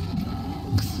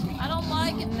 I don't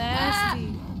like it.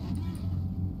 Nasty.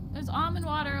 There's almond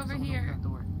water over here.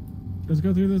 Let's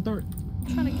go through this door.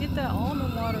 I'm trying to get that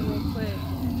almond water real quick.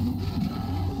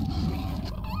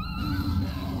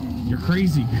 You're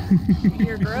crazy.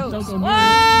 You're gross. Don't go near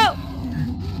Whoa!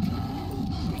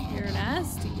 You're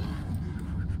nasty.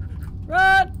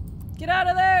 Run! Get out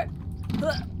of there!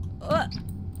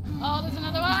 Oh, there's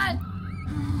another one.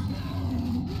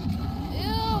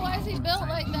 Ew, why is he built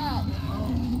like that?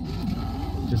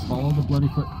 Just follow the bloody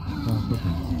footprints.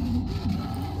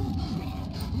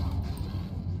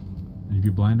 And if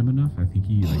you blind him enough, I think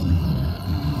he like.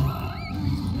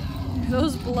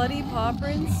 Those bloody paw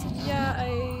prints? Yeah,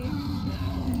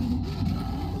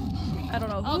 I don't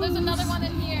know. Oh, there's another one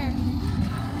in here.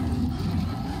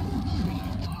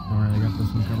 Alright, I got this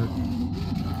one covered.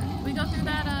 We go through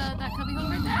that that cubby hole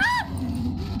right there. Ah!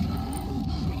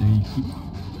 And you keep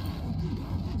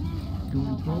going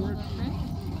I'll follow forward. the prints.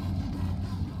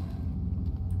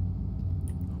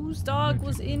 Whose dog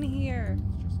was in here?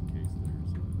 Just in case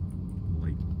there's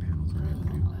light panels around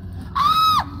you.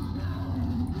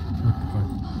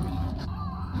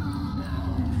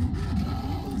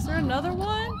 What Is there another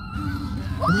one?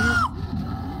 the fuck?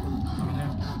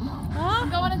 I'm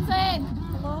Huh? going insane.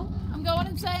 Hello? I'm going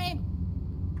insane.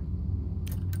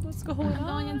 What's going I'm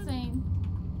on? going insane.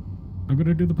 I'm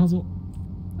gonna do the puzzle.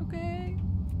 Okay.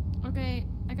 Okay,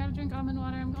 I gotta drink almond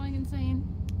water. I'm going insane.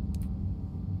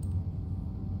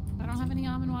 I don't have any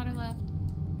almond water left.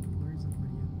 Where is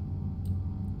everybody at?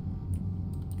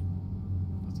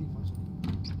 Let's see if I should.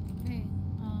 Okay,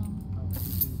 Oh, let's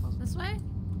see the puzzle. this way?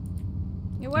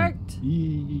 It worked.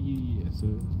 Yeah. So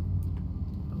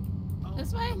Oh,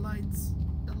 This way? The lights.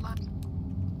 The lights.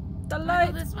 The I go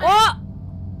lights. this way? Oh!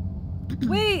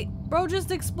 Wait, bro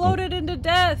just exploded into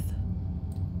death.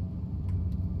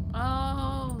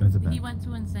 Oh, That's a bad- he went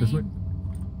to insane. this way.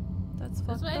 That's This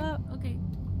fucked way? up. Okay.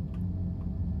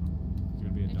 There's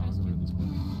gonna be a I dog trust over you. in this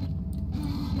corner.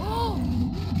 Oh!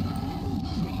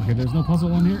 Okay, there's no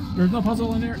puzzle in here. There's no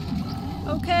puzzle in here.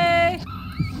 Okay.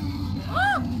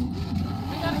 Oh!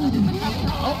 We gotta go through the cubby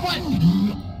hole. Oh, what?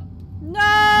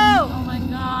 No! Oh my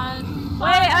god.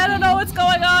 Wait, I don't know what's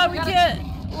going on. We gotta- can't.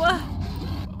 What?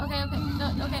 Okay, okay.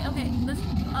 No, okay. Let's,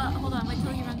 hold on. Wait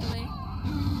till he runs away.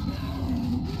 Give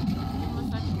him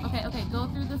a second. Okay. Go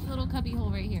through this little cubby hole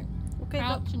right here. Okay,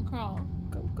 Crouch and crawl.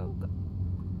 go.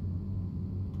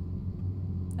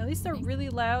 At least they're really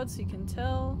loud so you can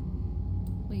tell.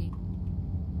 Wait.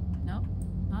 No?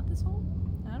 Not this hole?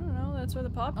 I don't know. That's where the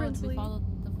paw Oh, prints do we lead. follow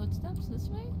the footsteps this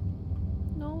way?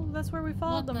 No, that's where we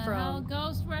followed What them the hell? from.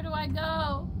 Ghost, where do I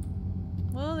go?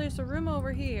 Well, there's a room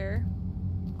over here.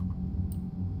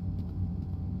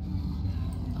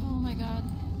 Oh my god.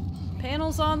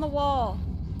 Panels on the wall.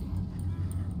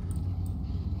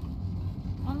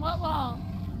 On what wall?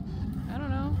 I don't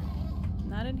know.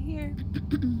 Not in here.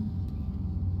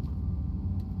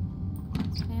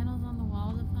 Panels on the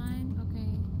wall to find?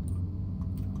 Okay.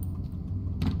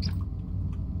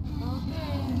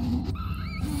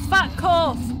 Okay. Fuck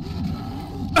cough!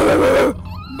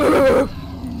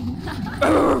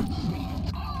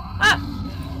 Ah!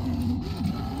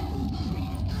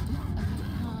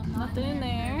 Nothing in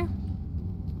there.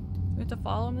 We have to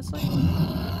follow him this way?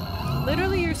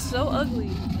 Literally, you're so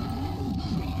ugly.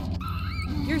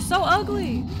 You're so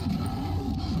ugly!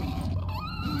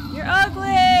 You're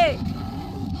ugly!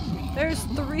 There's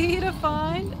 3 to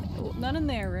find. None in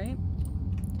there, right?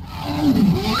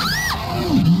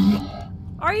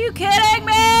 Are you kidding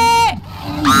me?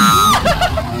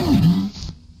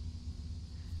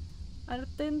 I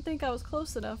didn't think I was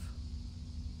close enough.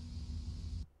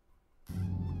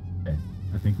 Okay,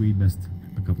 I think we missed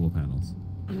a couple of panels.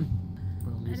 I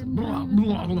didn't know he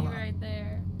was gonna be right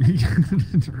there. I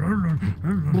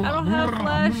don't have a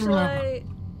flashlight.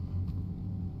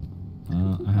 I have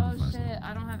a Oh flashlight. shit,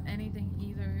 I don't have anything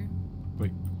either.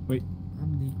 Wait.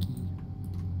 I'm Nikki.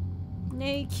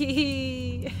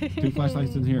 Naked. 2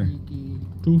 flashlights in here. Nikki.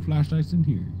 2 flashlights in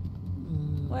here.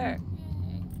 Where?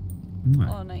 Okay.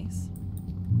 Mwah. Oh, nice.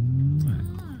 Mwah.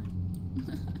 Come on.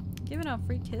 Giving out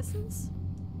free kisses?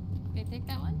 Okay, take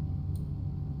that one.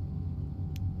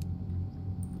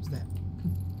 that?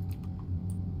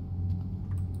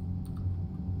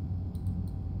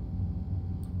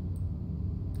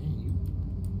 Dang,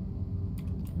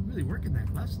 you're really working that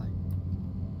flashlight.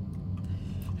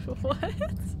 What?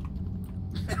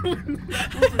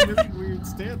 That was a really weird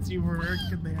stance you were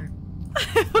working there.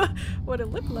 What it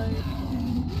looked like.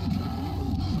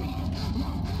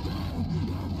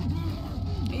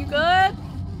 Are you good?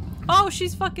 Oh,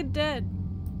 she's fucking dead.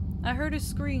 I heard her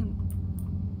scream.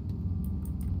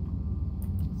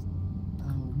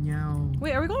 Oh, no.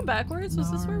 Wait, are we going backwards?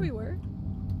 Was this where we were?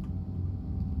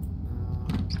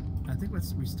 I think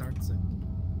let's restart it.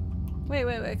 Wait,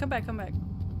 wait, wait. Come back, come back.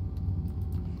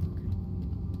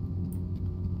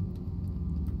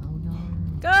 Oh, no.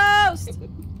 Ghost!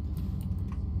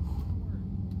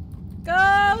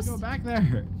 Ghost! Go back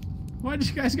there. Why did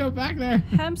you guys go back there?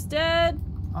 Hemp's dead.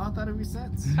 Oh, I thought it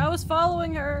resets. I was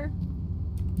following her.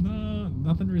 No,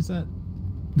 nothing reset.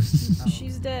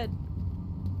 She's dead.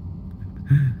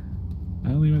 I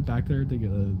only went back there to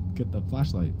get the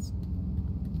flashlights.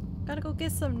 Gotta go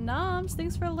get some noms.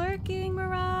 Thanks for lurking,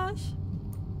 Mirage.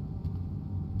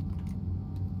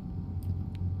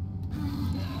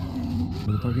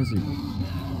 Where the fuck is he?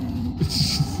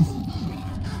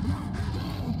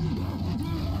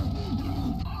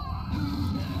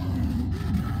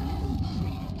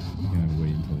 You gotta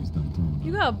wait until he's done throwing.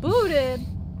 You got booted.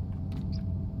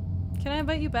 Can I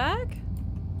invite you back?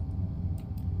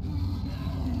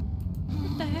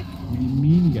 What the heck? What do you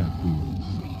mean you got booted?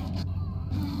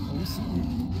 Oh, see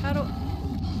you. How do...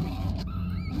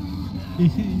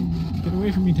 Get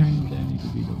away from me, Tiny Danny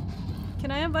DeVito.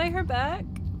 Can I invite her back?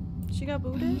 She got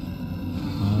booted? Maybe.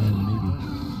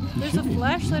 You There's should a be.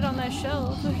 flashlight on that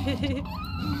shelf.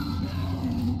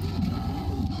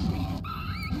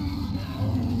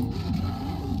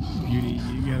 Beauty,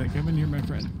 you gotta come in here, my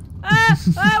friend. Ah!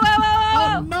 Whoa, whoa, whoa,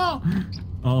 Oh whoa! no!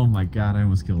 Oh my god, I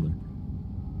almost killed her.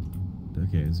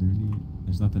 Okay, is there any...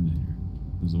 There's nothing in here.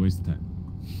 It was a waste of time.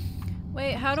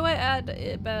 Wait, how do I add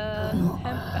hemp back?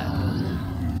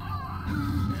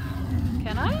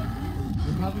 Can I?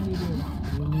 We'll probably need to.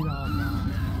 We'll need all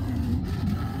that.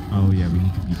 Oh yeah, we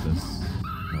need to beat this.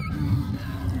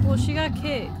 Well, she got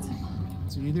kicked.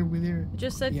 So either with your. It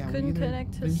just said Yeah, we couldn't either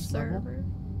connect to finish level. server.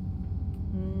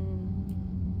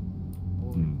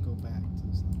 Or Hmm. go back to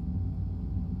this level.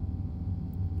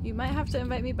 You might have to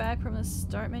invite me back from the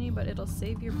start menu, but it'll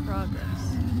save your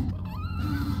progress.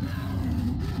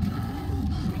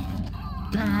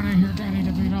 Get out of here, Danny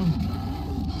DeVito!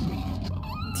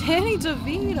 Danny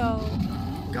DeVito!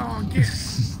 Go on, get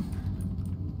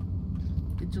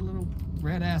your little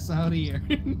red ass out of here.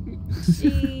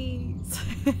 Jeez.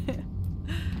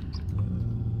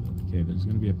 Okay, there's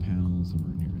gonna be a panel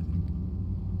somewhere in here, I think.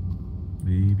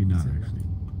 Maybe not, actually.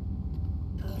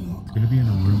 It's gonna be in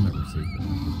a room that we're safe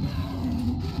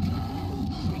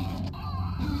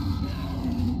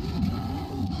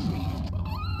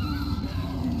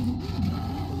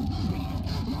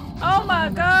Oh my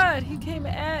god, he came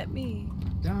at me.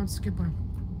 Down, Skipper.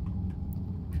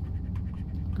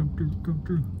 Come through, come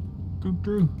through, come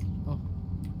through. Oh.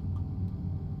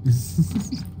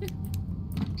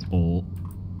 Oh.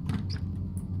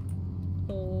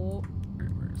 Oh.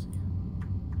 Where is he?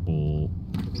 Oh.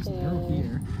 There's an arrow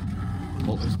here.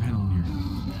 Oh, there's a panel in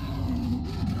here.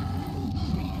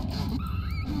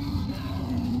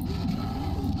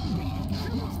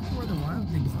 What's more the wild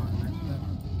things on that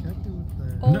character with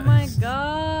the. Oh my Nice.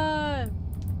 god.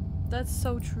 That's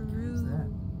so true. What's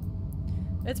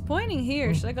that? It's pointing here.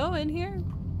 Oh. Should I go in here?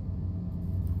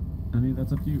 I mean,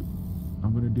 that's up to you.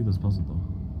 I'm gonna do this puzzle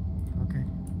though. Okay.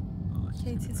 Oh, that's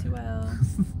just gonna be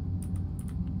KTTL.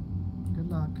 Good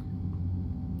luck.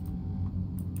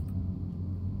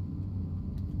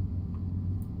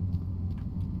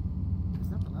 Is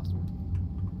that the last one?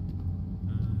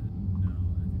 no,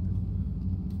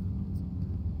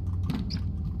 I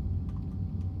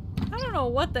think I don't know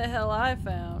what the hell I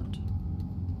found.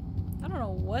 I don't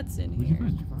know what's in What'd you here.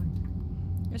 find? Did you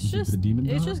find? It's Is it just the demon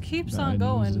it dog just keeps that I on knew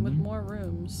was going in with there? more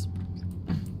rooms.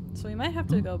 So we might have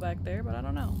to Oh. go back there, but I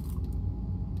don't know.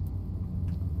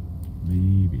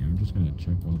 Maybe. I'm just gonna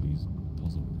check all these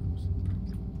puzzle rooms.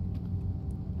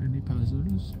 Any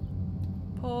puzzles?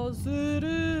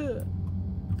 Positive.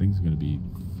 The thing's gonna be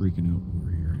freaking out over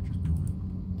here. I just know it.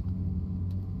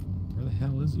 Where the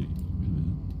hell is he? Wait a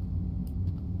minute.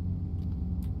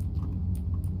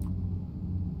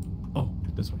 Oh,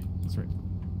 this way. That's right.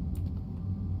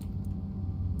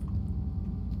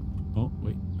 Oh,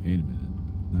 wait a minute.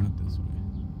 Not this way.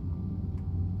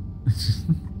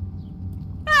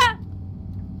 Ah!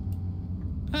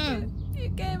 Ah! You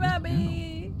came at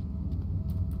me.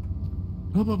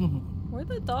 Up, up, up, up. Where'd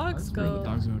the dogs Where the go?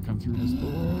 dog's gonna come through this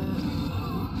door.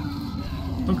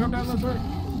 Don't come down this way.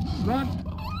 Run.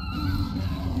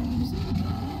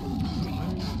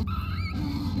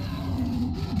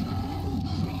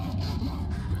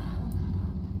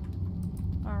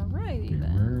 Alrighty Okay,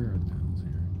 then. where are the panels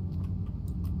here?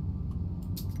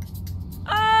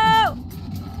 Oh!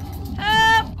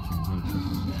 Help!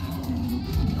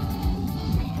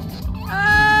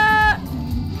 Ah!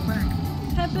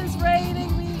 Hemp is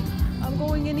raiding me. I'm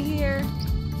going in here.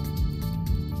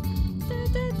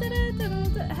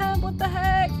 Hemp, what the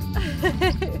heck?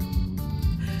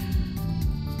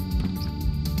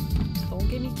 Don't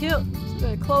get me killed. Just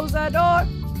gonna close that door.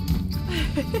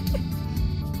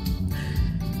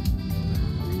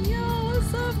 Yo,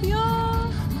 what's up,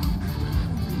 y'all?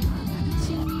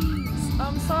 Jeez.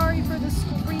 I'm sorry for the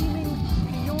screaming,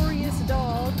 furious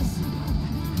dogs.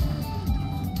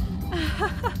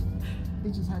 They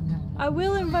just hadn't had. I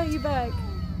will invite you back.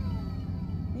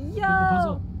 Yo!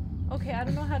 puzzle. Okay, I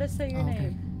don't know how to say your Oh, okay.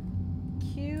 name.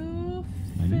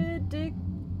 Cufidixie.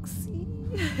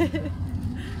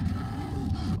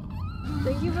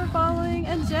 Thank you for following.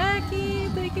 And Jackie,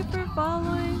 thank you for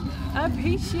following. I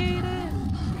appreciate it.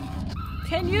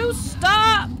 Can you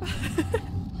stop?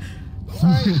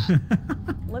 Sorry.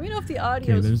 Let me know if the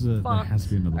audio Okay, is there fucked. has to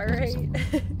be another puzzle Alright.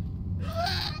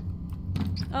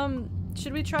 somewhere.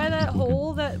 Should we try that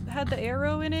hole that had the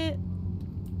arrow in it?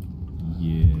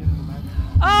 Yeah.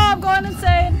 Oh, I'm going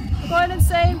insane! I'm going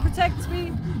insane! Protect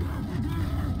me!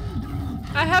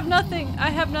 I have nothing!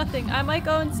 I have nothing! I might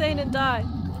go insane and die.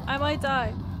 I might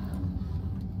die.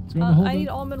 Let's go in the hole. I need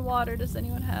then. almond water. Does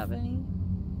anyone have any?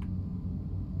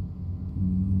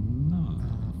 No.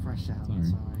 Fresh out. Sorry.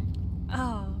 Sorry.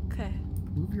 Oh, okay.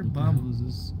 Move your What the hell bum. is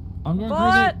this? I'm going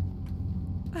But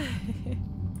crazy.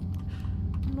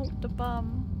 not the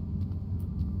bum.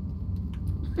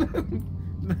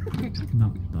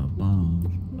 Not the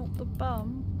bomb. Not the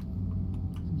bum.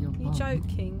 Your You bum.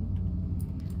 joking?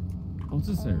 What's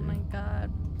this Oh area? my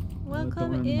god. don't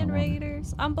Welcome run in in, my water.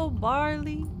 Raiders. I'm Bo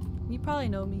Barley. You probably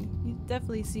know me. You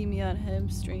definitely see me on him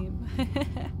stream.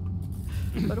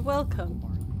 But welcome.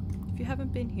 If you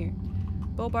haven't been here.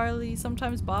 Bo Barley,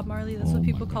 sometimes Bob Marley. That's Oh what my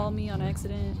people God. call me on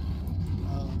accident.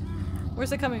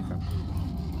 Where's it coming from?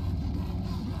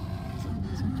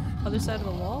 Other side of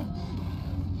the wall?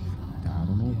 I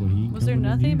don't know, but he. Was there coming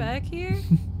in nothing here. back here?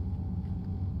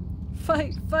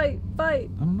 Fight, fight, fight!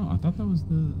 I don't know. I thought that was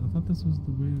the. I thought this was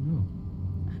the way to go.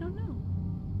 I don't know.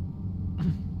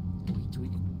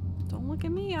 Tweak. Don't look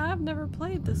at me. I've never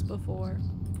played this before.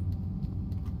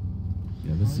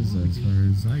 Yeah, this is as far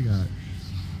as I got.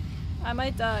 I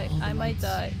might die. Oh, the I might lights.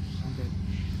 die. I'm good.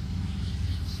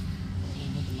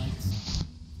 Oh, with the lights.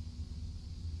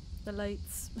 The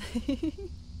lights.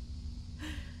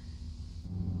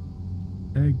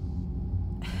 Egg.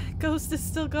 Ghost is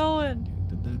still going. Okay,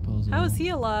 did that puzzle. How is he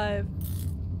alive?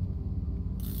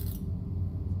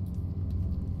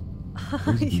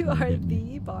 Crazy You people are are getting me.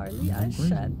 the Barley. I'm I going crazy.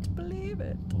 shan't believe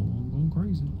it. Oh, I'm going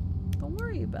crazy. Don't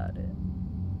worry about it.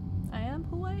 I am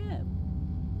who I am.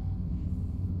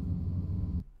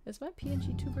 Is my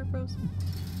PNG tuber frozen?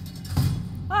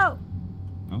 Oh!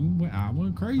 I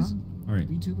went crazy. All right,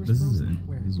 VTubers this is frozen? it.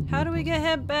 Where? This is a How weird do we puzzle. get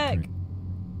him back? Right.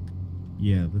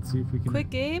 Yeah, let's see if we can Quick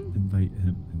game? invite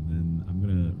him, and then I'm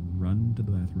gonna run to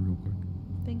the bathroom real quick.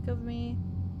 Think of me.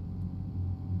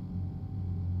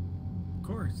 Of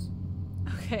course.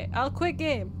 Okay, I'll quit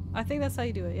game. I think that's how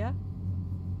you do it, yeah?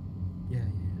 Yeah. I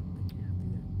think you have to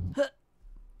do that.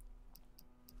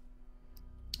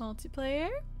 Multiplayer.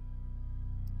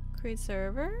 Create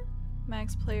server.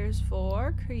 Max players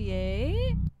 4.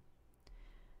 Create.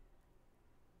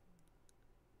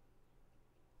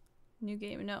 New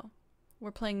game. No.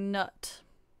 We're playing Nut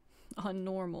on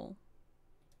normal.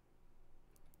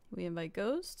 We invite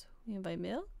Ghost. We invite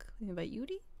Milk. We invite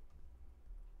Yudi.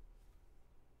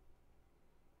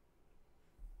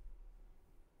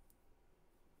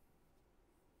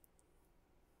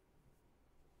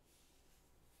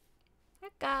 I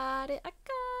got it. I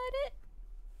got it.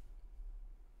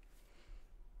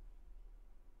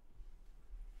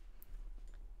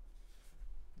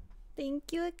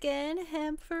 Thank you again,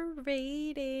 Hemp, for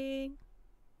raiding.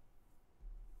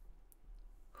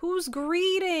 Whose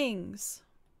greetings?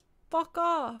 Fuck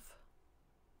off.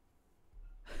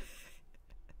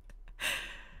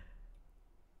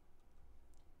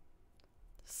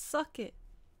 Suck it.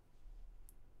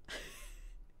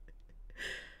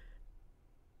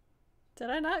 Did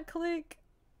I not click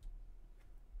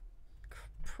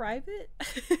private?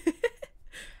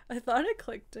 I thought I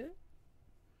clicked it.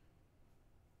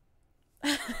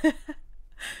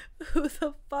 Who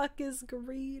the fuck is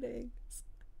greetings?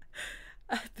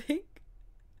 I think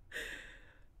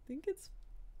it's...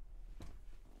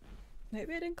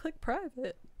 Maybe I didn't click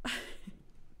private.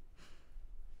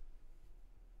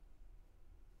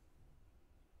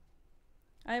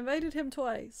 I invited him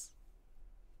twice.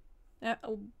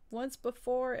 Once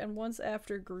before and once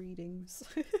after greetings.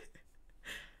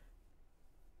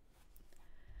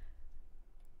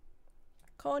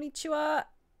 Konnichiwa.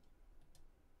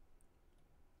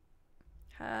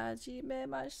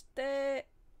 Hajimemashite.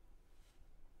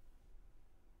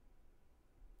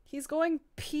 He's going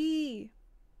pee.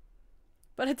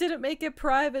 But I didn't make it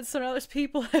private, so now there's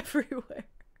people everywhere.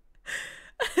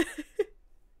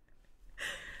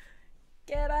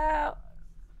 Get out.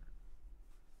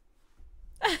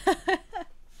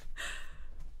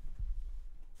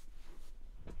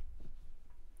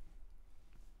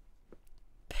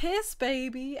 Piss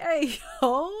baby. Hey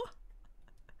yo.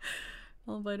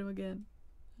 I'll invite him again.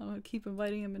 I'm gonna keep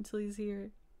inviting him until he's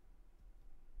here.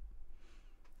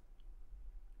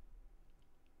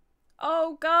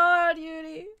 Oh god,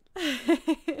 Yuri.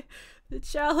 The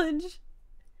challenge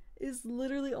is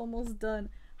literally almost done.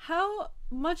 How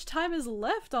much time is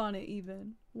left on it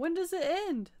even? When does it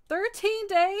end? 13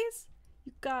 days?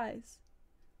 You guys.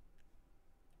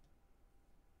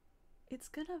 It's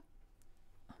gonna...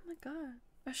 Oh my god.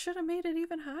 I should have made it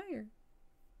even higher.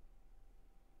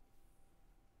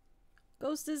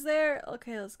 Ghost is there.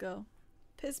 Okay, let's go.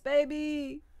 Piss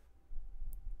baby.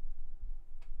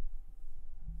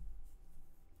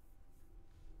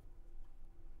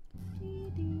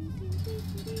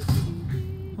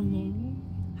 Hello.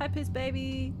 Hi, piss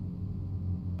baby.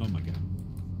 Oh my god.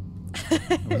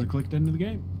 I wasn't clicked into the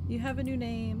game. You have a new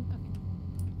name.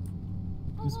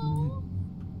 This one.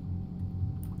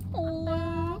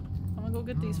 Hello. I'm gonna go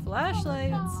get these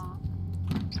flashlights.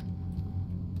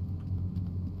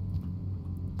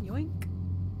 Yoink.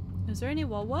 Is there any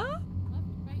Wawa? Left,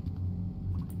 right.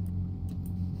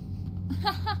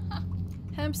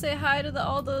 Hem, say hi to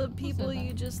all the people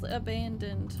you just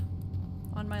abandoned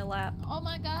on my lap. Oh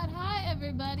my god, hi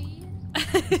everybody. Are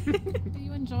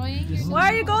you enjoying your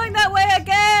Why are you going that way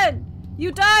again?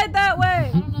 You died that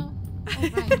way! I don't know. Oh,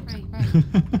 right.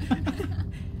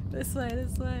 This way,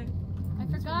 this way. I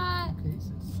forgot.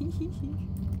 Cases. I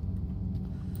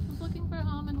was looking for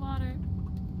almond water.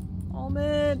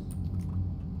 Almond!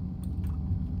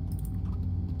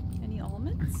 Any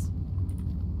almonds?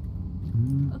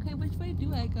 Okay, which way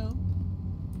do I go?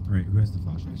 Alright, who has the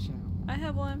flashlight? I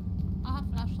have one. I'll have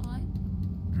flashlight.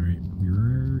 Alright,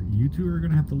 you two are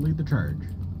gonna have to lead the charge.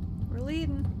 We're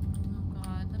leading. Oh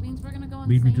god, that means we're gonna go insane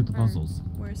Lead me to the first. puzzles.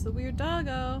 Where's the weird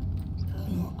doggo?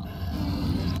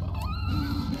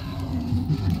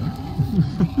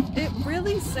 It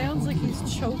really sounds like he's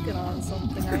choking on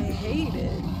something. I hate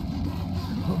it.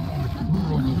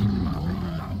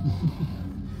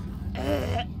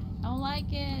 I don't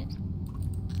like it.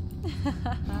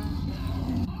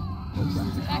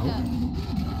 Back up.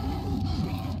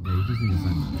 Yeah, you just need to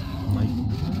find light.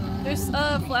 There's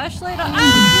a flashlight on.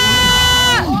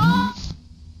 Ah!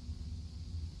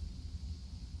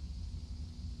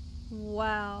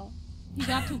 Wow. He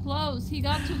got too close. He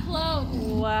got too close.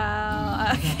 Wow.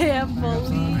 I can't I need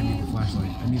believe the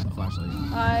flashlight. I need the flashlight.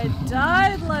 I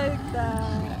died like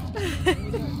that.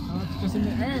 Oh, it's just in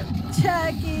the air.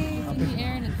 Jackie. It's in the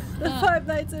air and it's The stuck. Five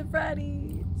Nights at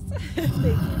Freddy's. Thank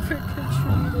you for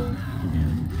contributing.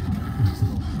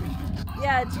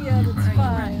 Yeah, Gia, it's Alright,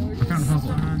 fine. We're I found a just...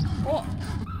 puzzle. Oh,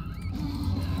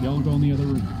 Y'all go in the other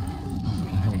room. What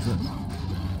the hell is this? I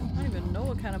don't even know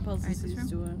what kind of puzzles Alright, this he's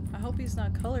room? doing. I hope he's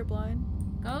not colorblind.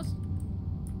 Ghost?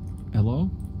 Hello?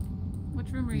 Which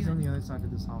room are you He's on in? the other side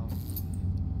of this hall.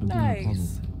 I'm doing a Nice.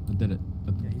 puzzle. I did it.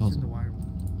 A Yeah, he's in the puzzle. wire one.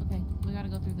 Okay, we gotta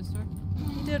go through this door.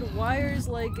 He did wires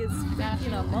like it's Gotcha.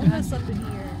 freaking Among Us up in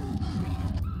here.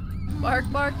 Bark,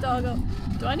 bark, doggo.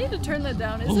 Do I need to turn that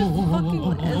down? Is it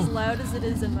fucking as loud as it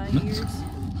is in my ears?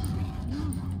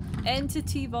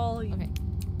 Entity volume. Okay.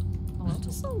 Hello?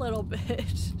 Just a little bit.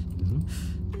 This one?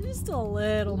 Just a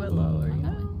little bit lower, you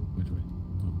know? Which way?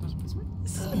 Oh, this way.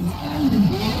 No!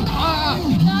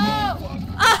 Oh!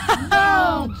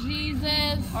 Oh,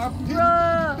 Jesus!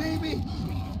 Bruh! Baby!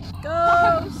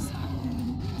 Ghost!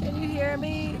 Can you hear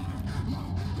me?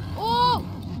 Oh!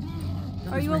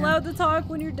 Are you allowed to talk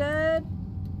when you're dead?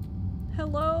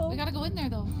 Hello? We gotta go in there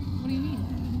though. What do you mean?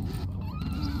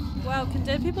 Wow, can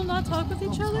dead people not talk with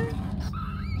each other?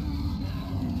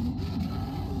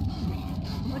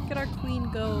 Look at our queen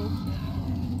go.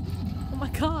 Oh my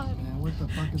god. Man, what the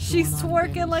fuck is She's going on,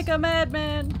 twerking like Dennis? a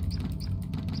madman.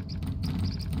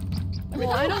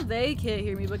 Well, I know they can't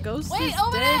hear me, but Ghost Wait, is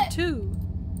open dead it! too.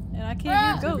 And I can't hear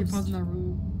There's gonna be ghosts. puzzle in that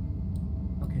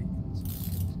room. Okay.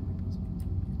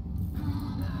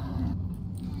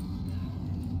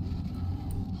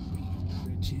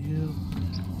 Chill.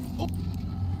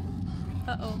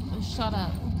 Uh-oh. Shut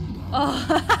up.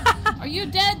 Oh. Are you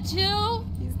dead too?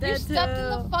 He's You dead stepped in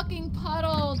the too. fucking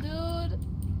puddle, dude.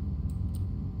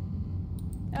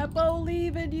 I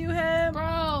believe in you, him.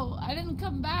 Bro, I didn't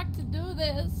come back to do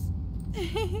this.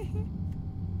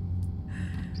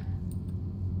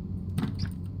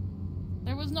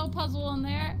 There was no puzzle in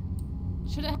there.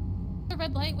 Should it have a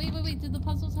red light? Wait, wait, wait. Did the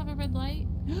puzzles have a red light?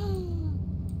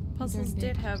 Puzzles dirty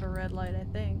did bitch. have a red light, I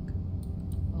think.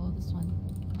 Oh, this one.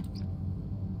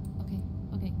 Okay,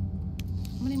 okay.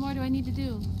 How many more do I need to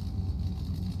do?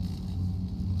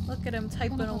 Look at him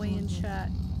typing puzzle away in is this? chat.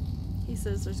 He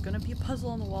says there's gonna be a puzzle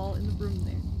on the wall in the room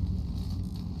there.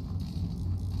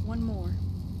 One more.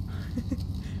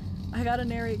 I gotta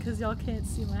narrate because y'all can't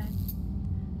see Like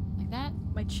that?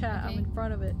 my chat. I'm Okay. in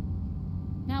front of it.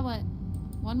 Now what?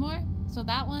 One more? So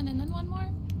that one and then one more?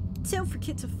 Don't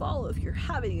forget to follow if you're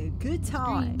having a good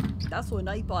time. That's what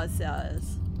Nightbot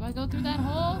says. Do I go through that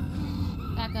hole?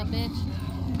 Back up, bitch.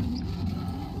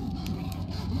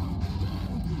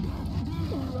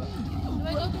 Do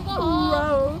I go through the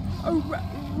hole?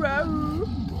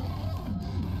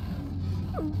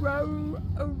 Row,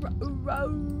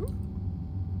 row.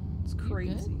 It's You good?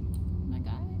 crazy. My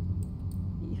guy?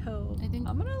 Yo, I think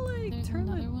I'm gonna like There's turn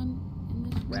another the one in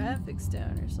this room. graphics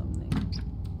down or something.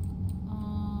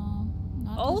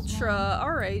 Not this Ultra, one.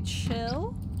 alright,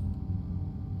 chill.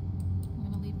 I'm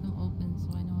gonna leave them open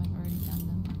so I know I've already done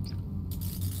them.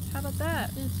 How about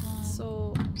that? This one.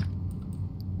 So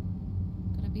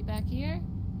Could it be back here?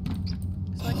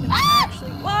 I can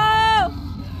actually. Whoa!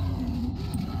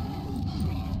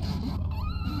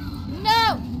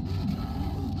 No!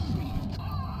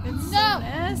 It's so No!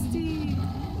 nasty.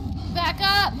 Back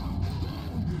up!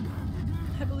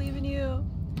 I believe in you.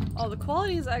 Oh, the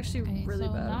quality is actually Okay, really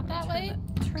so bad. not I'm gonna that way?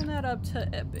 Turn that up to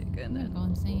epic, and I'm then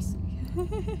gonna go we'll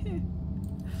see.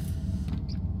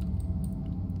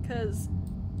 Because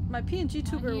my PNG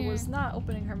tuber was here. not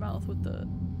opening her mouth with the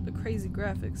crazy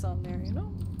graphics on there. You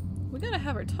know, we gotta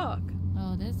have her talk.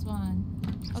 Oh, this one.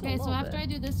 Just a Okay, so little after bit. I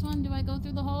do this one, do I go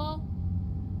through the hole?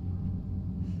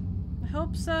 I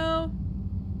hope so.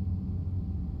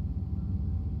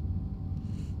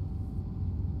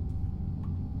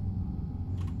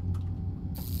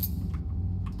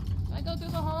 Do I go through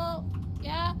the hole?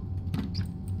 Yeah?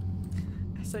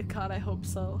 I said, God, I hope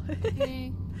so.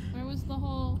 Okay. Where was the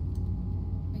hole?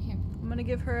 Right here. I'm gonna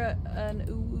give her an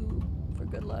ooh for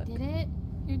good luck. Did it?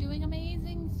 You're doing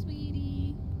amazing,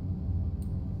 sweetie.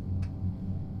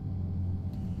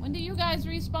 When do you guys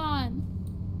respawn?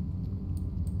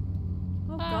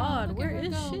 Oh Wow, God, look where at her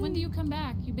is go. she? When do you come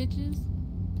back, you bitches?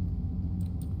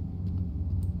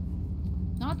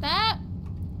 Not that!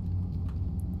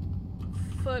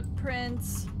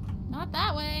 Footprints. Not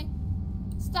that way!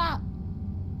 Stop!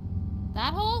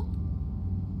 That hole?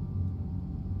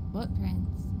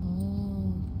 Footprints.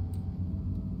 Oh.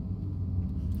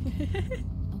 Okay, look at it.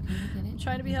 I'm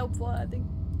trying to be helpful. I think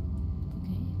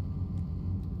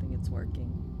it's working.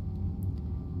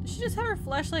 Did she just have her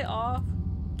flashlight off?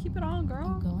 Keep it on, I'm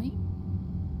girl. going.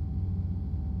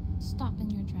 Stop in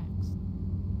your tracks.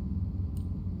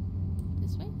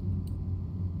 This way?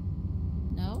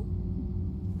 No?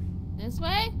 This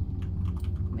way?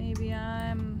 Maybe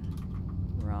I'm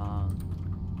wrong.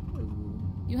 Ooh.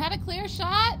 You had a clear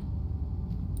shot?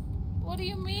 What do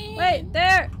you mean? Wait,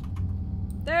 there!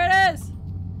 There it is!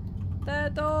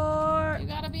 The door! You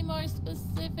gotta be more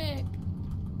specific.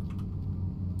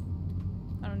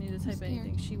 I don't need to type scared.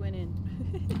 anything. She went in.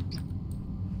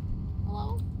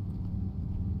 Hello?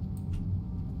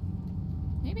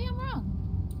 Maybe I'm wrong.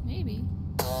 Maybe.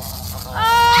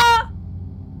 Ah!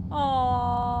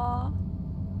 Aww.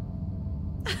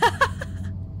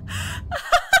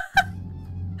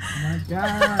 Oh my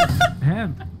God.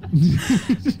 Hemp.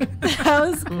 That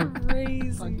was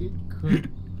crazy. Fucking cook.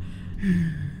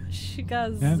 She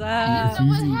got Hemp. zapped. know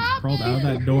what Susie crawled out of that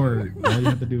happened. door. All you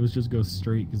had to do was just go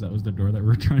straight because that was the door that we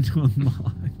were trying to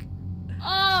unlock.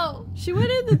 Oh! She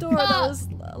went in the door that was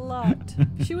locked.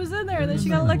 She was in there and then she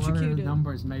got What are the electrocuted.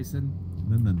 numbers, Mason?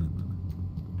 No.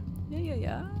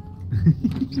 Yeah.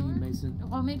 You, Mason.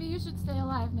 Well, maybe you should stay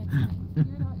alive next time.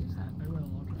 Figure it out yourself. I will.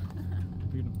 I'll try. I'm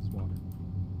picking up this water.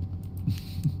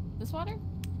 This water?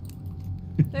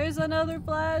 There's another You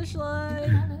flashlight.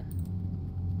 can have it.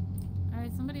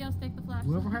 Alright, somebody else take the flashlight.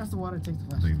 Whoever has the water takes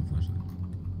the I'm flashlight. taking the flashlight.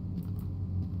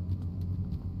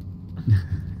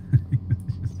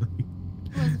 Just like-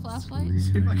 Where's the flashlight?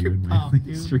 Seemed like your pop,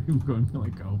 dude. Stream going to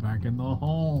like go back in the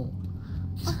hole.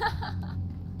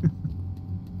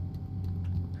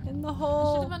 In the I should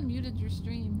hole. have unmuted your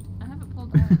stream. I have it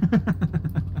pulled up.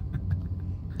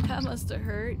 That must have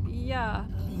hurt. Yeah.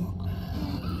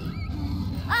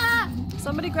 Ah!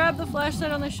 Somebody grab the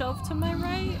flashlight on the shelf to my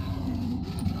right.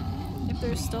 If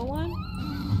there's still one.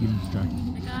 I'll keep him distracted.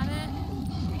 I got it.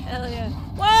 Hell yeah.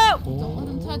 Whoa! Don't let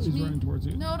him touch he's me. running towards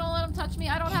you. No, don't let him touch me.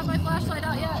 I don't have my flashlight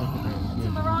out yet. It's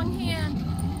in the wrong hand.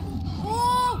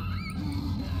 Oh!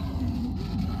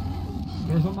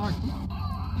 Door's unlocked.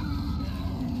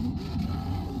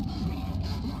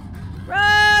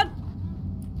 Run!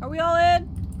 Are we all in?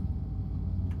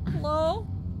 Hello?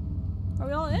 Are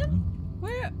we all in?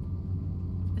 Where?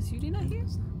 Is Yudi not here?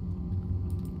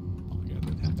 Oh my god,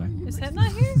 that head back. Is Head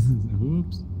not here?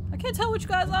 Whoops. I can't tell which you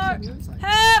guys are. On the other side.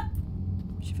 Help!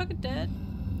 Is she fucking dead?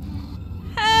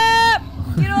 Help!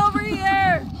 Get over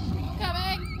here!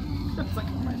 Coming! It's like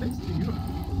I'm right next to you.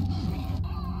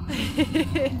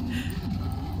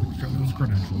 Show me those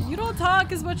credentials. You don't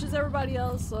talk as much as everybody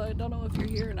else, so I don't know if you're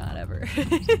here or not ever.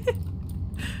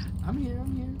 I'm here.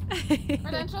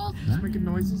 Credentials? Just making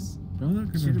noises. Show me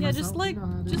those Shoot credentials. Yeah, myself, just like, you know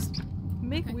how it is. just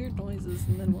make Okay. weird noises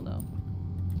and then we'll know.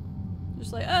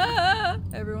 Just like, ah,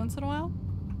 every once in a while.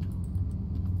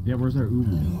 Yeah, where's our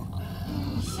Ulu?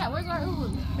 Yeah, where's our Ulu?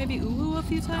 Maybe Ulu a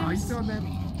few Oh, you times. still on that?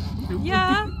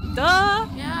 Yeah, duh.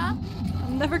 Yeah?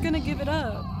 I'm never gonna give it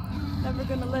up. Never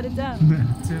gonna let it down.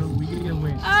 Until we get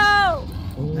away. Oh!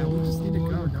 Now we just need to go,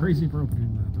 you're don't crazy for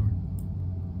opening that door.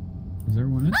 Is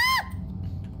everyone in?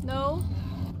 No.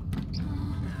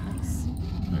 Nice.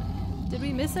 Right. Did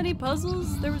we miss any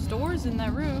puzzles? There was doors in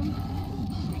that room.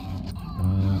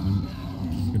 I'm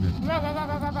just gonna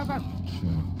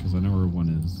check, because I know where one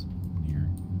is in here.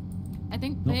 I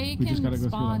think Nope, they we just can gotta go through that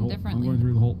spawn hole. I'm differently. going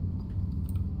through the hole.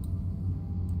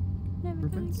 Never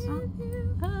gonna Ribbons. give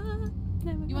you up,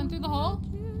 never You went through the gonna hole?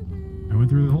 let you down. I went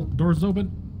through the hole. Door's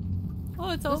open. Oh,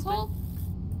 it's This open. hole?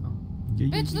 Yeah, yeah,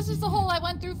 Bitch, yeah, this yeah, is the yeah. hole I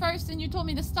went through first and you told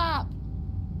me to stop.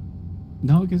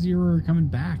 No, because you were coming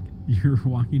back. You were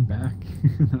walking back.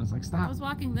 And I was like, I stop. was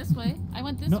walking this way. I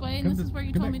went this No, way and come this to- is where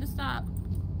you come told back. me to stop.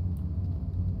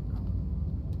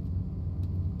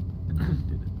 And I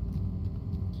did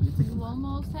it. You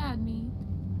almost had me.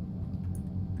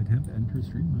 Did Hemp enter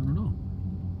stream? I don't know.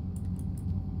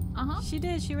 Uh-huh. She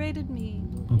did. She raided me.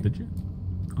 Oh, did you?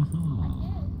 I Uh-huh.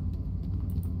 did.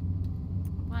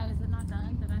 Why, is it not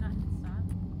done? Did I not hit stop?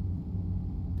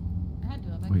 I had to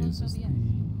have. I Wait, is closed this the... OBS.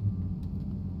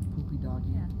 Poopy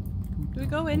doggy. Yeah. Poop Do we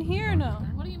dog. go in here or no?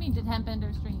 What do you mean, did Hemp end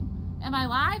her stream? Am I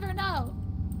live or no?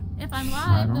 If I'm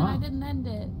I live, don't then I know. didn't end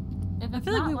it. If I it's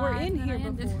feel like not we were live, in then here I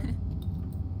ended before. it.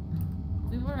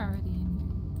 We were already in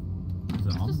Is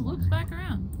it here. on It just the loops water? back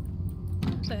around.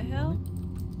 What the hell?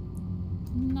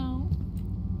 No. You know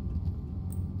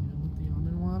what the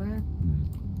almond water? Hmm.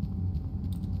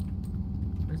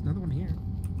 There's another one here.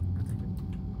 I think it.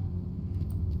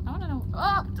 I wanna know.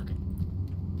 Oh! It's okay.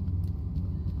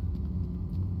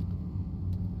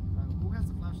 Who has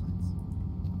the flashlights?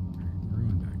 We're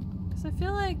going back. Because I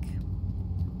feel like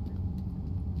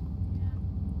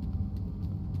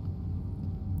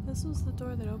this was the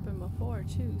door that opened before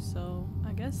too, so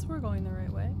I guess we're going the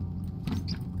right way.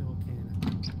 The whole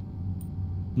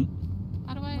can.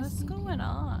 How do I What's escape going here?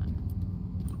 on?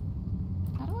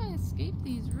 How do I escape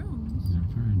these rooms? Yeah,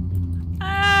 trying to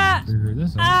Ah! figure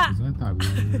this Ah! out, because I thought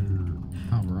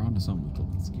we were onto something with the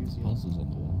Excuse you. pulses on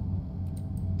the wall.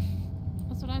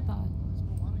 That's what I thought. There's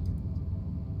more water here.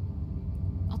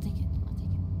 I'll take it. I'll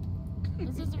take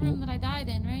it. This is the room that I died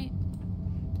in, right?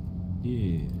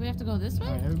 Yeah. Do we have to go this way?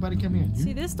 Alright, everybody come here.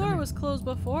 See, this door was closed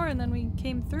before and then we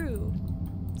came through.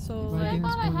 So, Everybody I get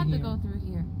thought I this had one to here. go through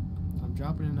here. I'm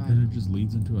dropping an Then item. it just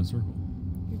leads into a circle.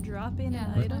 you drop in Yeah,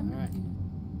 an that's what item. I'm Alright.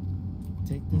 confused.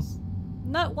 Take this.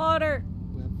 Nut water!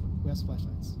 Who has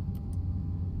flashlights?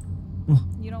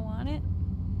 You don't want it?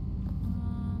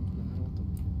 Um, No, I don't want them.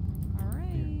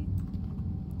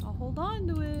 Alright. I'll hold on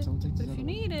to it. Someone take But this if other you one.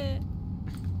 need it.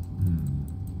 Hmm.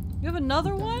 You have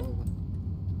another Take that one? other one.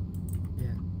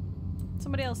 Yeah.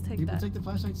 Somebody else take People that. take the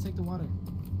flashlights, take the water.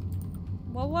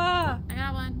 Wah! I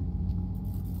got one.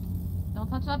 Don't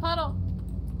touch that puddle.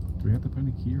 Do we have to find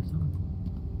a key or something?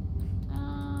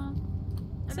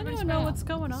 Does Everybody anyone know spread what's out.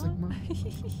 going on? Sigma?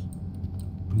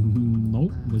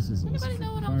 Nope. This is Does as anybody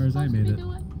know what far I'm as I supposed to made be it.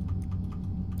 doing?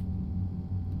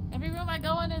 Every room I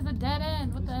go in is a dead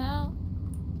end. What the hell?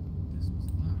 This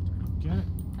was locked. I don't get it.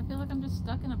 I feel like I'm just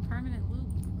stuck in a permanent loop.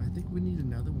 I think we need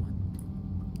another one.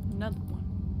 Another one.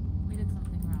 We did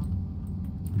something wrong.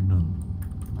 No.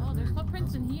 Oh, there's Another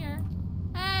footprints in puzzle. here.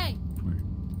 Hey! Wait.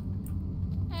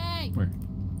 Hey.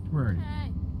 Where are you?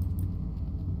 Hey.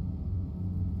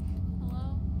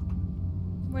 Hello?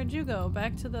 Where'd you go?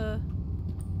 Back to the...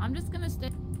 I'm just gonna stay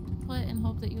put and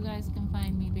hope that you guys can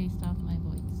find me based off my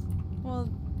voice. Well,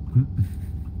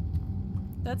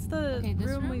 that's the Okay, this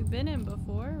room room? we've been in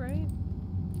before, right?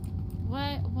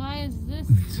 Why is this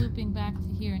looping back to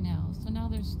here now? So now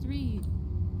there's 3.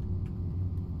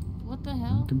 What the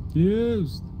hell? I'm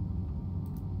confused.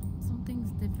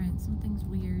 Something's different. Something's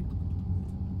weird.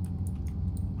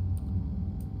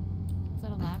 Is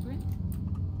that a labyrinth?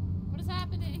 What is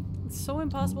happening? It's so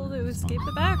impossible to it's escape fine.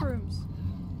 the back rooms.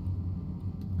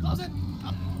 Close it.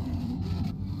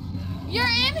 You're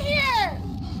in here!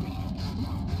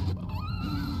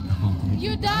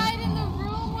 You died in the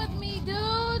room with me,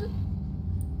 dude!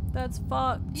 That's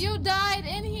fucked. You died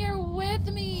in here with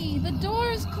me! The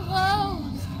door's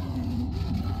closed!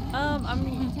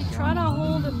 I'm trying to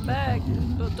hold him back,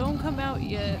 but don't come out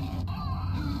yet.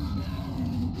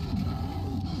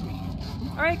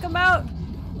 Alright, come out!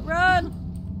 Run!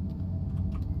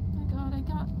 Oh my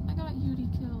god, I got Yuri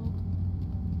killed.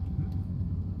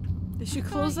 Did you I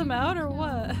close thought him you out were or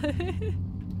what?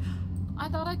 I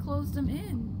thought I closed him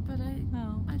in, but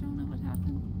No. I don't know what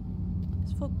happened.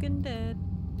 He's fucking dead.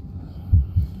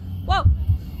 Whoa!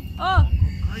 Oh!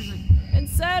 Crazy.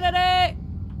 Insanity!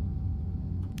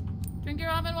 Drink your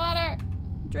almond water!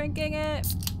 Drinking it.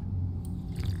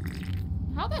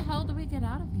 How the hell do we get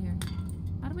out of here?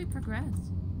 How do we progress?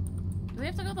 Do we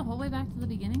have to go the whole way back to the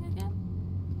beginning again?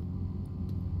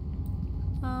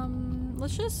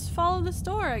 Let's just follow this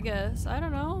door, I guess. I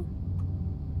don't know.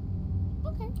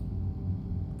 Okay.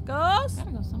 Ghost?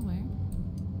 Gotta go somewhere.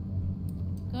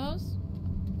 Ghost?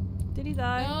 Did he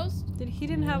die? Ghost? He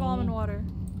didn't have almond water.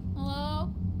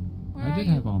 Hello? Where I are did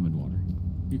you? have almond water.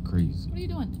 You're crazy. What are you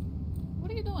doing?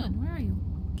 What are you doing? Where are you?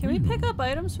 Can we pick up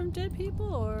items from dead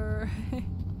people or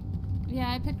Yeah,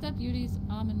 I picked up Yudi's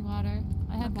almond water.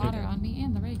 I had Okay. water on me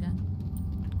and the ray gun.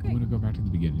 I'm Great. gonna go back to the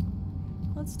beginning.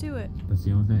 Let's do it. That's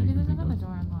the only thing Maybe I can there's think another of.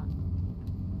 door unlocked.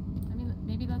 I mean,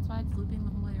 maybe that's why it's looping the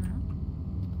whole way around.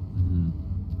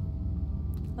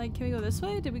 Like, can we go this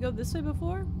way? Did we go this way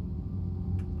before?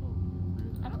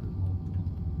 I don't.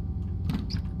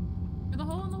 Through the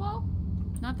hole in the wall?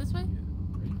 Not this way?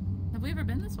 Have we ever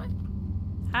been this way?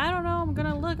 I don't know. I'm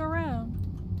gonna look around.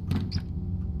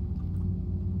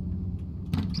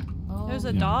 Oh, There's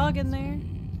a Yeah, dog in it's there.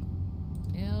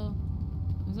 ew.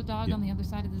 There's a dog Yeah. on the other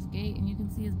side of this gate, and you can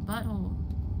see his butthole.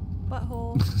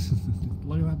 Butthole.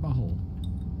 Look at that butthole.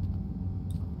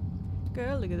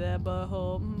 Girl, look at that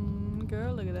butthole.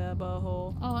 Girl, look at that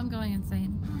butthole. Oh, I'm going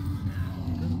insane.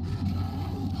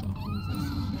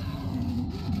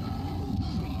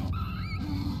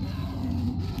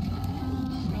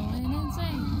 I'm going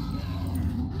insane.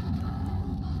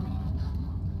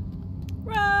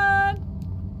 Run!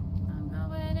 I'm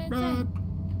going insane. Run!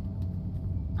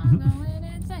 I'm going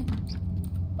insane.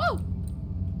 Woo!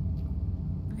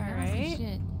 Okay, that was some Alright.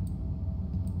 shit.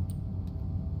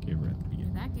 Okay, we're at the Okay,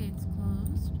 beginning. that gate's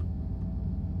closed.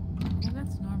 I think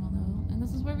that's normal though. And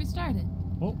this is where we started.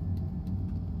 Oh!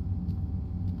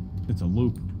 It's a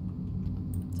loop.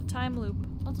 It's a time loop.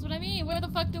 That's what I mean. Where the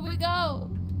fuck do we go?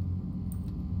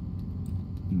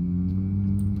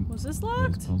 Was this This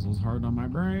locked? puzzle's hard on my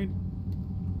brain.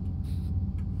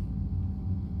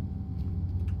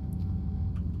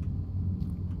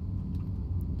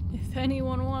 If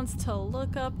anyone wants to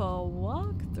look up a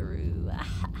walkthrough,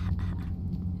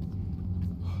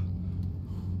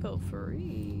 feel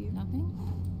free. Nothing?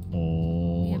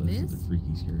 Oh, The this is abyss? the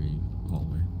freaky, scary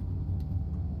hallway.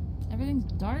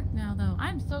 Everything's dark now though.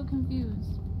 I'm so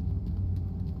confused.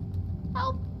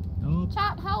 Help! Nope.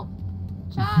 Chat, help!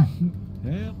 Chat!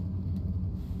 Help.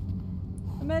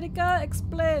 America,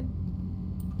 explain.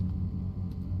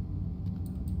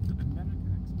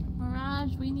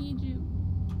 Mirage, we need you.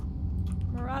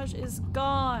 Mirage is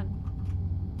gone.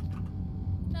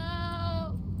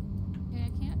 No! Okay,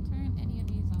 I can't turn any of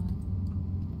these on.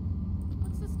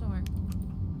 What's this door?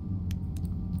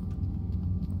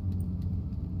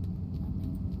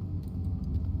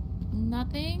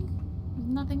 Nothing? There's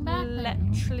nothing back there.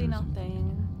 Literally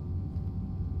nothing.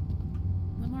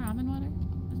 Is there more almond water?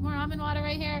 There's more almond water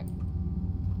right here.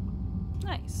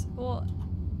 Nice. Well,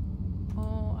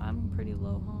 oh, I'm pretty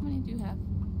low, How huh? many do you have?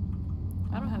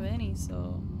 I don't have any,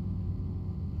 so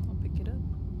I'll pick it up.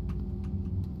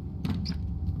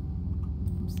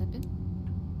 I'm sipping.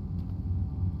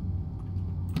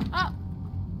 Ah!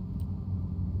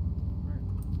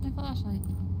 My flashlight.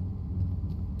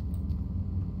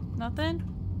 Nothing?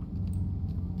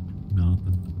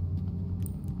 Nothing.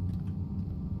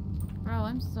 Bro,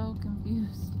 I'm so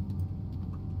confused.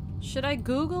 Should I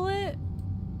Google it?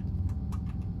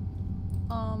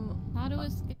 How to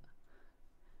escape?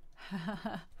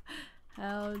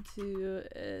 How to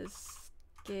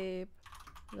escape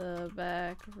the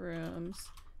Backrooms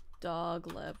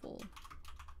dog level.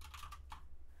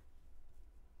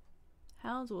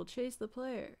 Hounds will chase the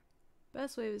player.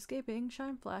 Best way of escaping,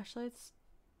 shine flashlights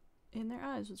in their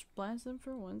eyes, which blinds them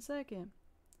for 1 second.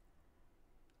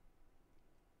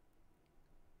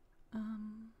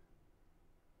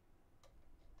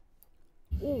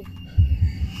 Ooh.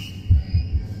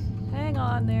 Hang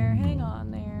on there, hang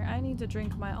on there. I need to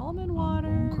drink my almond water.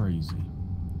 I'm going crazy.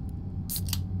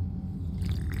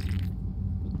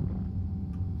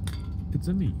 It's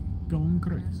a me going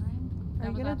crazy. Are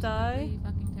you That was gonna die? absolutely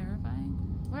fucking terrifying.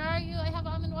 Where are you? I have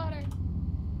almond water.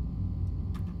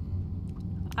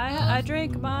 I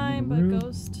drank mine, but room.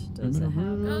 Ghost doesn't have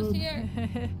Ghost here.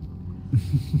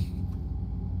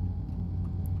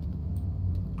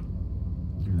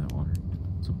 Give me that water.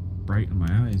 It's so bright in my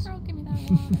eyes. Girl, give me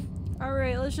that water.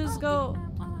 Alright, let's just Girl, go. give me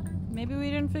that water. Maybe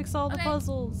we didn't fix all the Okay.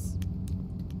 puzzles.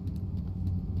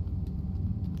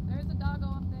 There's a doggo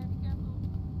up there. Be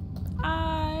careful.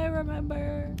 I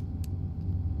remember.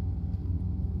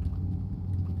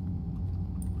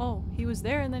 Oh, he was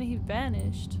there and then he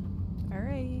vanished.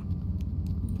 Alright. Here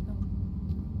you go.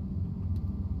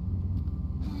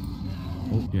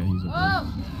 Oh, yeah, he's up Whoa!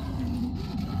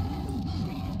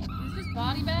 Is this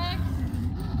body bags?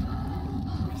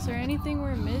 Is there anything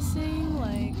we're missing?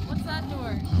 Like, What's that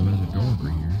door? there. Oh, there's a door over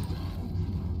here.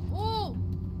 Ooh!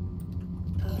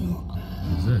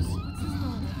 What's this? What's this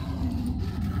door?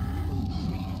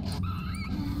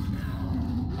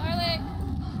 Harley!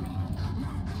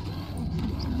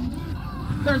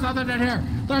 There's nothing in here!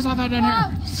 There's nothing in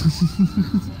Whoa!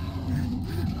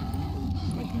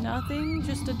 like nothing?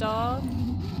 Just a dog?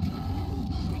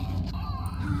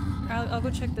 I'll go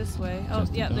check this way. Oh,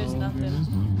 Just a yeah, there's dog in his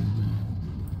nothing.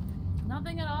 mind.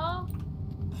 Nothing at all?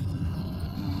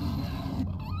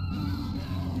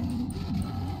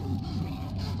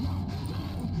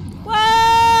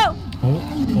 Whoa! Oh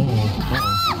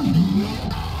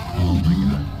my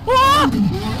god. Ah!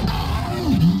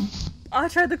 I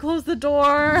tried to close the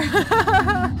door. Oh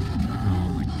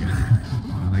my god.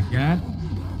 Oh my god.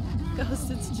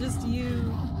 Ghost, it's just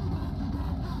you.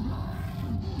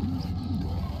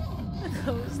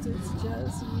 Ghost, it's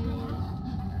just you.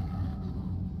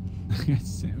 I got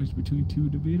sandwiched between two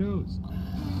DeVitos.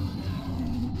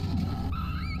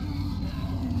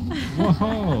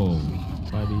 Whoa!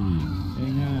 Buddy.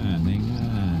 Hang on.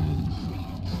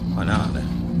 Oh no,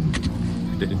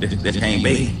 this can't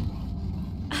be.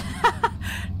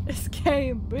 This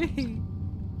can't be.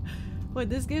 Wait,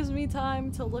 this gives me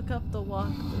time to look up the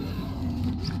walkthrough.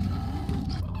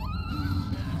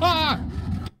 Ah!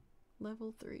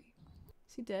 Level 3.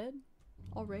 Is he dead?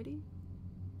 Already?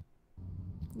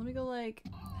 Let me go like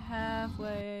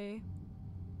halfway.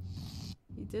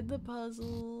 He did the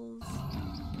puzzles.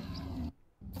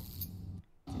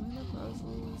 Doing the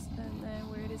puzzles, and then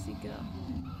where does he go?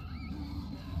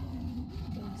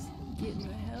 Oh, he's getting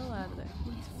the hell out of there.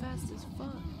 Oh, he's fast as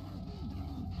fuck.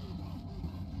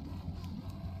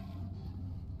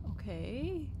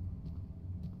 Okay.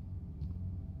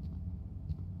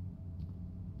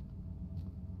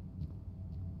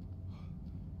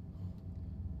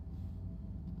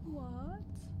 What?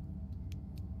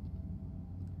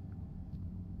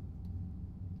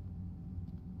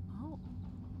 Oh.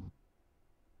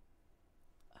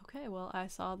 Okay, well, I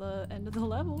saw the end of the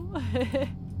level.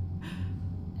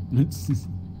 Was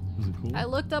it cool? I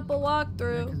looked up a Yeah,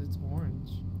 walkthrough. because it's orange.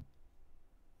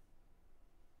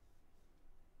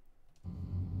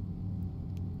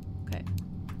 Okay.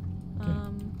 I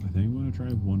think I'm gonna try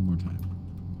one more time.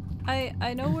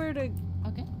 I know where Okay.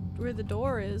 the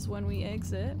door is when we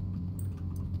exit.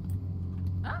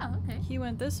 Oh, okay. He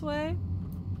went this way.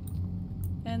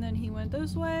 And then he went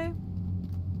this way.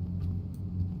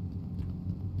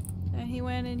 And he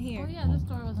went in Oh here. yeah, this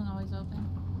door wasn't always open.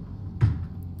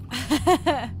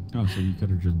 Oh, so you could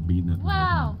have just beaten it. the whole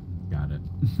Wow. time. Got it.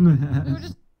 We were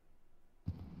just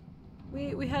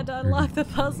we had to unlock the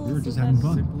puzzles. we were just and having then-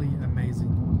 fun. Simply amazing.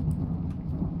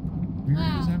 We were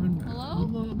Wow. just having Hello? a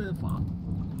little bit of fun.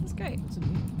 It's great. What's it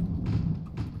mean?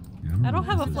 Yeah, I don't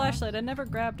have a This is flashlight. I never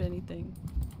grabbed anything.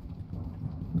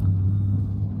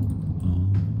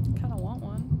 Kind of want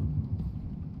one.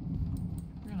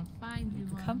 we're gonna find you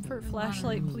one. Comfort There's water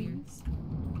flashlight, in here. please.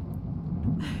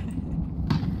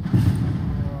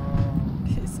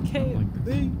 This can't like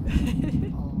be.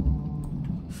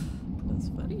 That's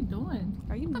What are funny. you doing?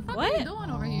 Are you What the fuck are what? you doing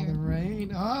over The here?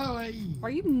 rain. Oh, hey. Are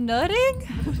you nutting?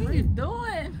 What are you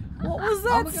doing? What was Oh,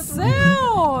 that look at the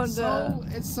sound?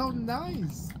 It's so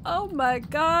nice. Oh my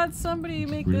god, somebody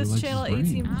make Really this likes channel his brain.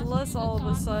 18 Ask plus me to all of a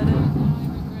talk sudden. about it, now I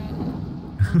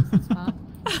regret it. Stop.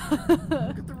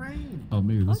 Look at the rain. Oh,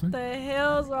 maybe this What way? the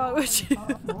hell's wrong with you?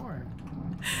 Top floor.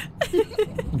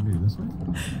 Oh, maybe this way?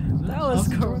 Or is it? That was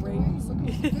Also, enjoy the rain. Look at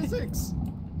the crazy. physics.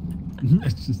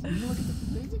 It's just. You look at the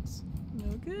physics.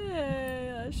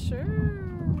 Okay, sure.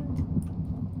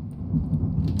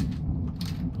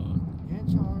 Gantt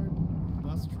chart.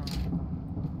 Bus try.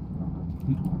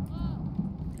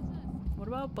 What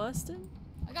about busting?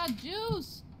 I got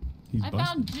juice. He's I busted.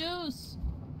 found juice.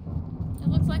 It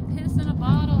looks like piss in a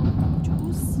bottle.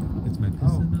 Juice? It's my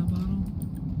piss Oh. in a bottle.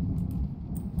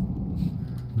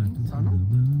 My piss in a Tunnel?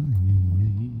 bottle.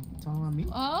 It's all on me.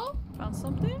 Oh? Found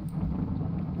something?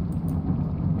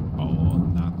 Oh,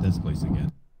 not this place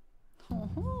again.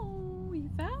 Oh, you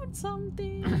found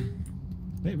something.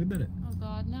 Hey, we did it. Oh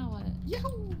god, now what?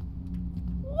 Yahoo!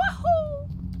 Wahoo!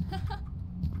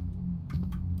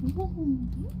 We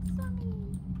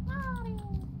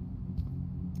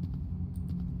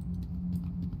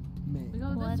Man. go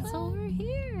this What's way? over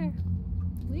here?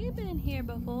 We've been here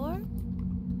before.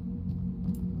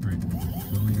 Alright.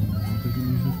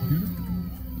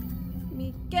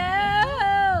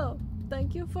 Miguel!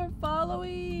 Thank you for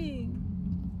following.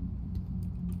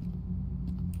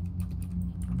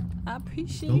 I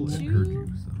appreciate Still heard you. you,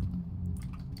 so.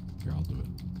 Here, I'll do it.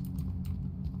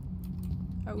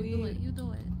 Are You do it, we? you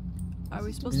do it. Are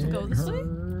we supposed to go this way?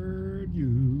 Heard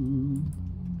you.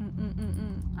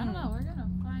 I don't know, we're gonna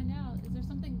find out. Is there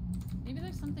something, maybe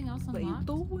there's something else What you unlocked?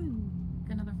 doing?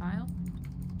 Like another file?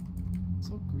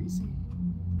 So greasy.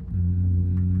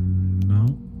 No.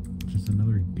 Just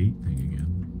another gate thing again.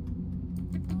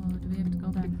 Oh, do we have to go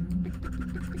back?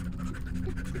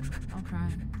 I'll try.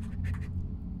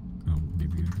 Oh,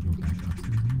 maybe we have to go back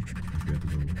upstairs. Maybe we have to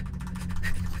go.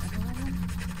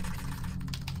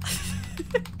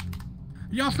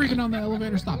 Y'all freaking on the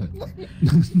elevator, stop it.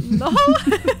 No.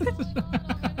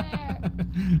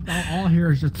 all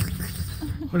here is just.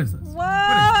 What is this?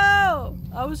 Whoa!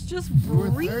 I was just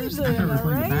were breathing, thirsty. I thought we were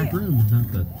playing the back alright? room,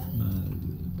 not the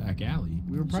back alley.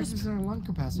 We were practicing our lung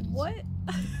capacities. What?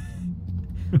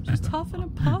 Just huffing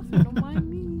and puffing, don't mind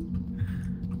me.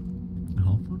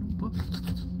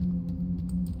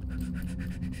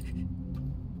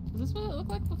 Is this what it looked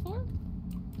like before?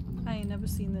 I ain't never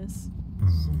seen this.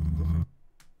 So different.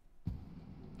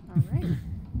 Alright.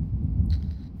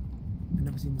 I've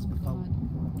never seen this Oh my before. god.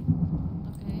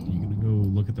 Okay. You gonna go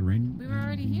look at the rain? We were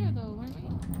already here though, weren't we?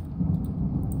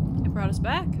 It brought us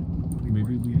back. Maybe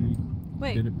we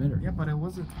Wait, did it better. Yeah, but it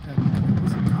wasn't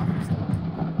obvious.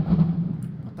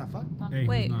 What the fuck? Hey, who's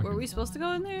wait, knocking? were we supposed to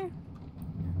go in there?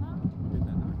 Did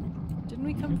that knocking? Didn't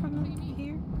we come from What do you mean?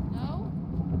 here? No?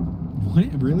 What?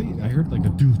 Really? I heard like a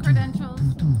doo. Credentials.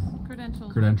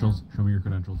 Credentials. Credentials. Show me your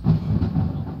credentials.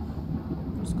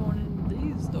 I'm just going into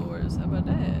these doors. How about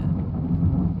that?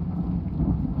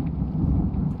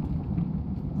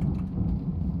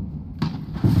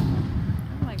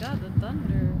 Oh my god, the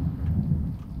thunder.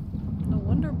 No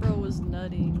wonder bro was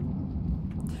nutting.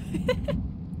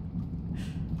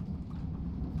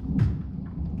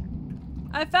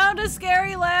 I found a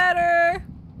scary ladder!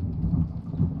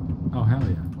 Oh hell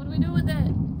yeah! What do we do with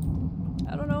it?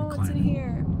 I don't know what's in Climb it.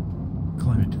 here.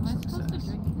 Climb it Am I to supposed to success.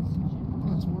 drink this juice?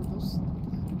 Oh, it's more of those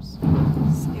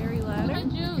ladders. Scary Look ladder? at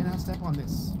my You juice. cannot step on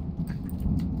this.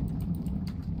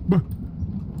 Look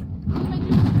at my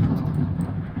juice.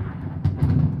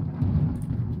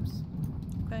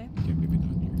 Okay. Okay, maybe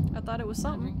not here. I thought it was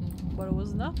I'm gonna something, drink it. but it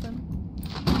was nothing.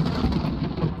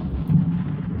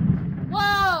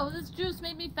 Whoa! This juice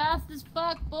made me fast as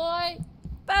fuck, boy!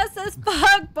 Fast as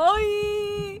fuck,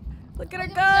 boy! Look at her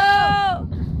Look go! at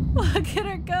Look at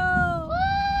her go!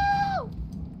 Woo!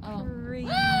 Oh. Crazy.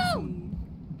 Woo!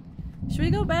 Should we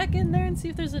go back in there and see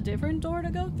if there's a different door to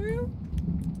go through?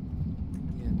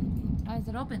 Yeah, maybe. Why is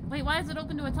it open? Wait, why is it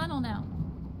open to a tunnel now?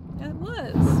 It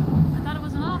was. I thought it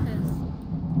was an office.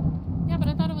 Yeah, but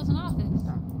I thought it was an office.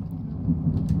 Stop.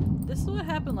 This is what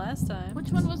happened last time. Which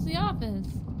one was the office?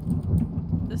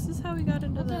 This is how we got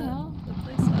into What the hell? the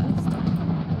place last time.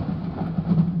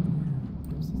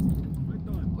 We're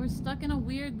done. We're stuck in a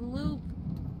weird loop.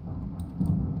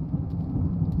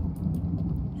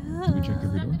 we check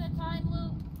every Stuck door? in a time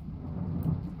loop.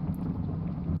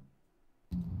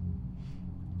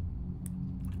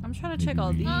 I'm trying to check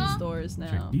all Maybe these we- doors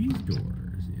Check now. these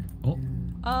doors. Yeah. Oh,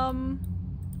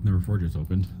 number 4 just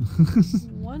opened.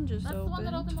 One just That's the one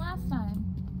that opened last time.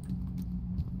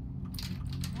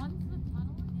 One's the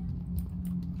tunnel again?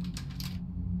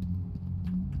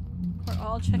 We're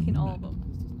all checking all of them.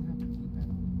 This doesn't have a keypad.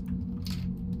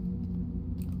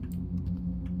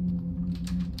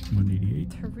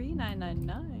 88.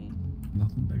 3999.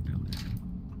 Nothing back down there.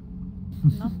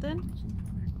 Nothing?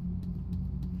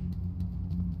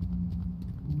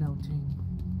 Noting.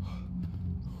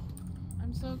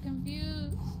 I'm so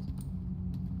confused.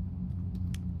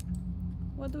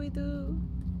 What do we do?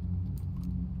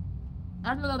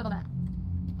 Blah, blah, blah, blah.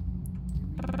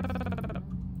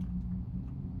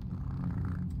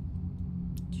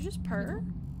 Did you just purr?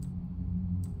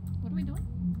 What are we doing?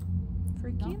 No?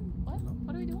 Freaking? What?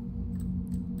 What are we doing?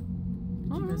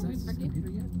 Did you guys we access the forget? computer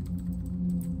yet?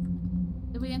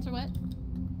 Did we answer what?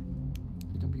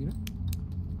 The computer?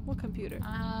 What computer?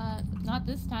 Not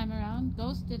this time around.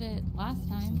 Ghost did it last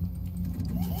time.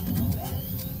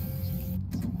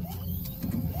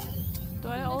 Do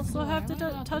I also have to I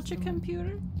wanna touch a go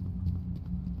computer?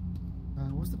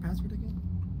 What's the password again?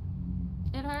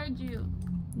 It heard you.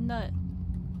 Nut.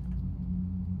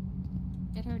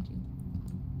 It heard you.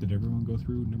 Did everyone go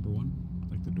through number 1?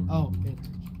 Like the door? Oh, number it.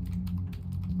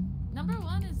 Number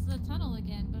 1 is the tunnel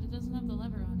again, but it doesn't have the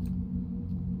lever on it.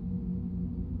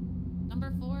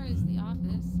 Number 4 is the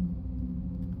office.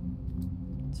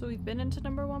 So we've been into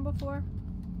number 1 before?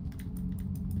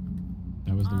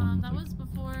 That was the one with That like, was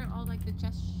before all like the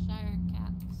Cheshire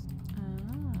cats.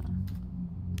 Ah.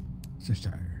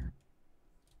 Cheshire.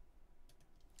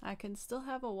 I can still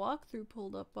have a walkthrough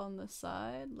pulled up on the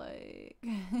side, like...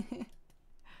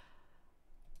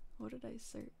 What did I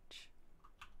search?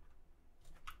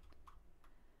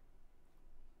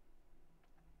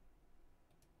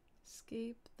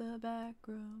 Escape the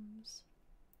backrooms.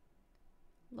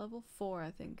 Level 4,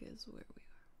 I think, is where we are.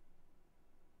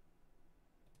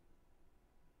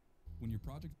 When your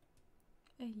project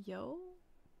Hey, yo?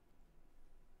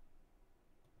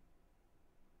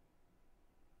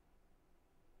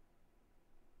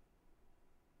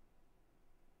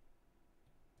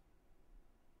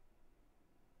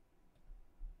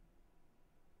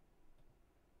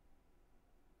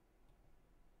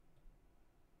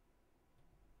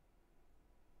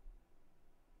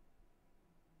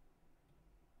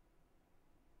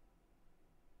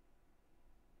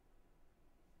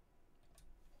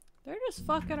 They're just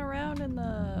fucking around in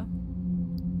the...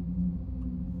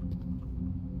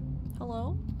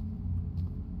 Hello?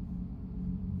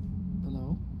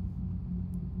 Hello?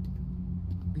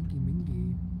 Binky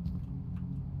Mingy.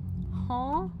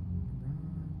 Huh?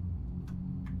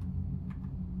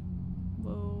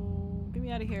 Whoa. Get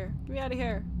me out of here. Get me out of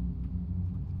here.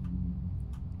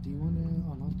 Do you want to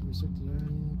unlock the restricted area?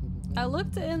 Blah, blah, blah. I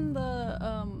looked in the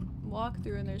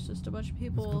walkthrough and there's just a bunch of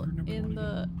people through number in 1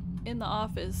 again. in the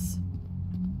office.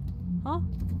 Huh?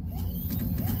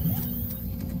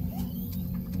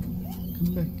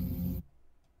 Come back.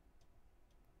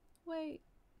 Wait.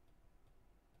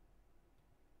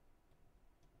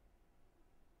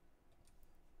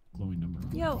 glowing number on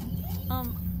it. Yo,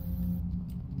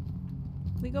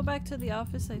 we go back to the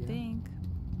office, I Yeah. think.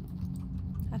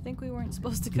 I think we weren't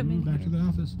supposed to Can come we in move back here. to the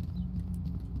office?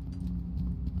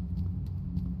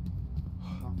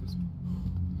 Office.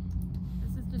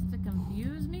 This is just to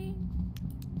confuse me?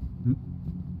 Hmm.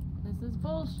 This is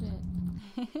bullshit.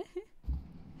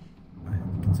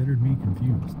 Considered me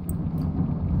confused.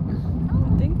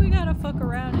 I think we gotta fuck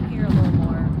around in here a little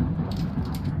more.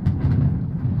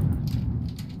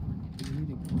 Do you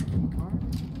need a key card?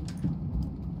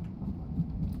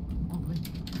 Oh, wait.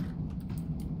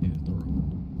 Yeah, the door open.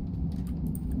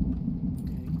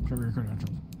 Okay. Cover your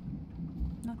credentials.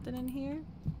 Nothing in here?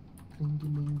 Clingy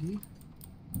mingy.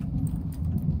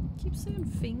 Keep saying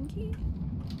fingy?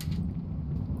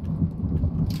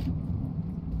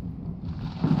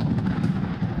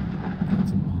 Got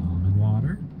some almond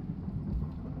water.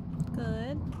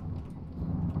 Good.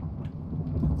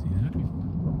 Didn't see that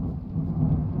before.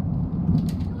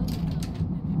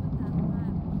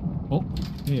 Oh,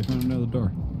 hey, I found another door.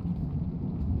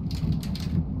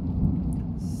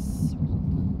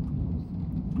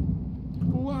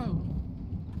 Whoa!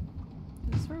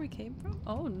 Is this where we came from?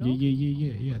 Oh no.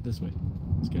 Yeah, this way.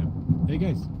 Let's go. Hey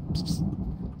guys. Psst, psst.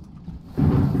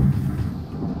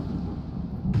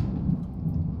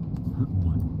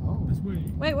 One. Oh. This way.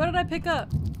 Wait, what did I pick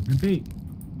up? And bait.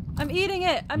 I'm eating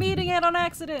it! I'm eating it on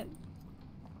accident!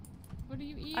 What are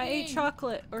you eating? I ate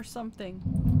chocolate or something.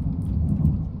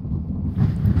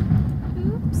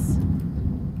 Oops.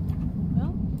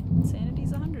 Well,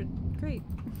 sanity's 100. Great.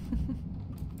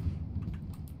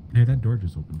 Hey, that door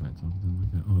just opened by itself. Didn't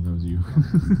like that. Oh, that was you.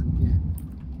 Yeah.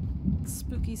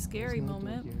 Spooky, scary There's another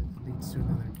door moment. here that leads to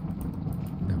another.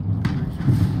 That was a picture.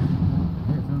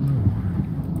 Hey, I found another water.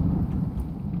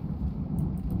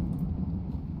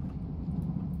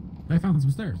 I found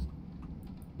some stairs.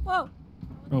 Whoa!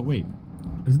 Oh, wait.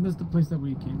 Isn't this the place that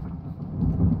we came from?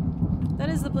 That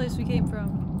is the place we came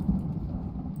from.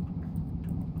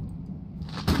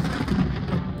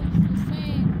 It's the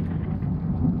same.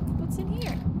 What's in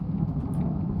here?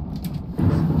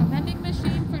 A vending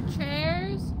machine for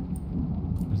chairs?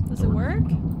 There's a Does it door. work?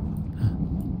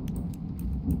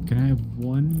 Can I have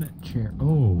one chair?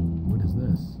 Oh, what is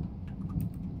this?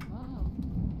 Whoa.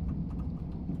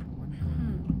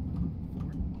 Hmm.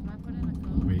 Can I put in a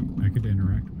code? Wait, I could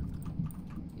interact with it.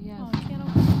 Yes. Oh, I can't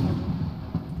open it.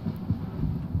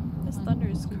 This thunder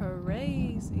is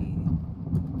crazy.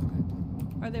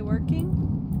 Are they working?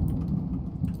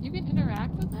 You can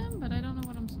interact with them, but I don't know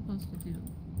what I'm supposed to do.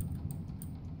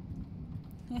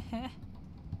 Yeah, I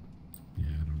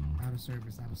don't know. Out of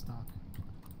service, out of stock.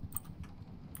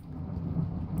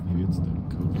 Maybe it's the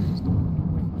code for this door.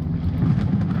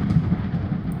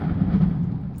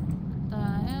 The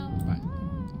hell? 5,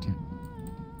 10,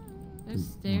 There's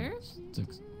stairs?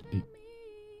 6, 8.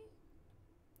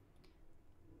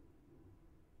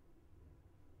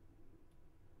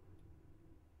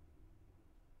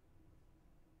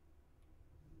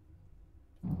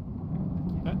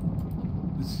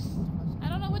 I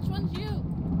don't know which one's you.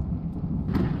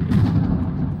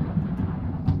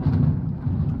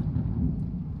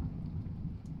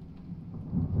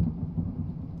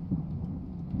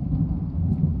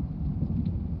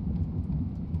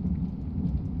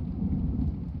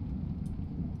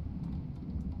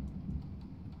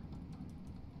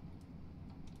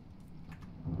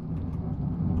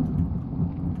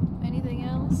 Anything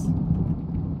else?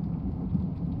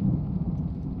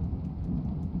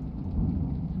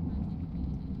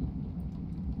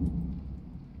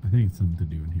 I think it's something to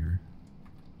do in here.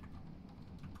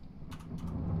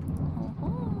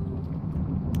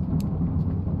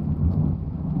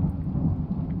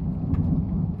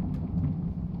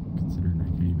 Considering I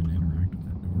can't even interact with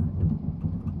that door.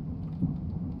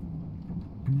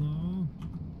 Hello?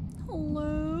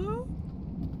 Hello?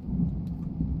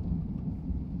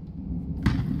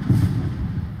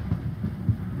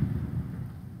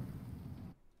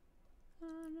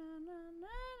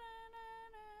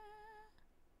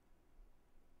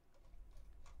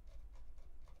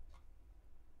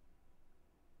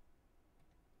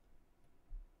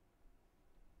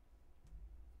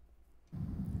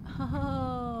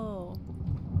 Oh.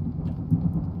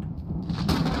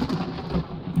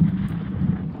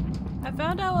 I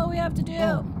found out what we have to do.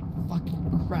 Oh,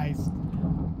 fucking Christ.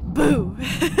 Boo!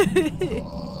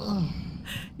 Ugh.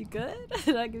 You good?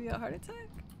 Did I give you a heart attack?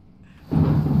 He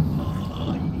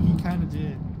kind of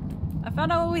did. I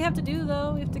found out what we have to do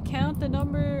though. We have to count the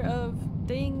number of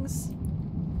things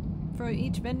for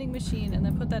each vending machine and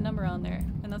then put that number on there.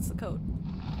 And that's the code.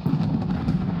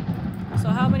 So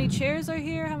how many chairs are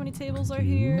here? How many tables are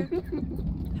here?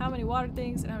 How many water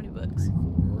things and how many books? 3, 4,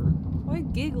 Why are you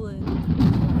giggling?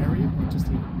 Area? Just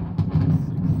here. 6,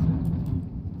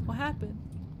 What happened?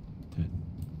 7, 8, 10.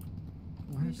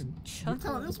 What You just happened? You're chuckled.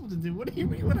 telling us what to do. What do you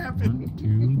mean? What happened?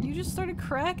 1, 2, You just started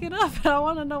cracking up and I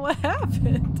want to know what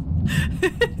happened.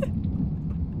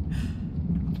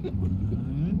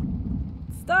 1,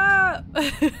 Stop! 1.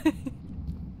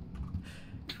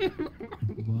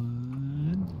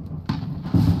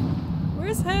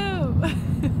 Where's him?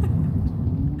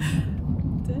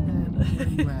 Where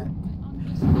Dead. you at?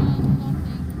 Understand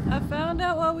nothing. I found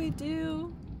out what we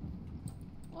do.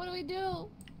 What do we do?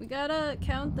 We gotta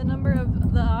count the number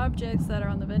of the objects that are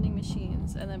on the vending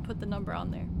machines and then put the number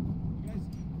on there.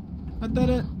 I did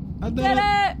it! I did Get it!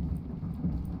 it!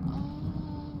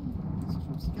 Oh.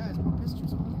 Guys, more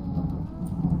pictures.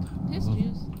 Piss Love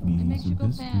juice. me It makes you some go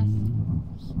piss fast.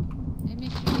 juice. It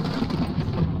makes you go fast.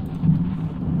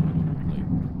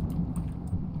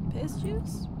 Like, Piss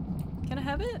juice? Can I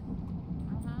have it?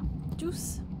 Uh-huh.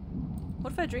 Juice.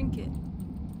 What if I drink it?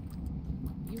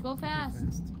 You go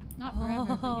fast. Not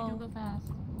forever, but you do go fast.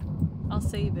 I'll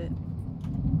save it.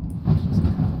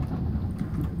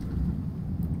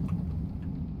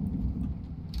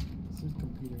 This is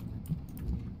computer.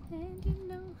 And you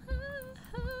know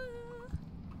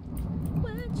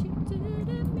what you did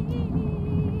to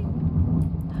me.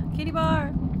 Kitty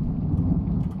bar.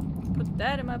 Put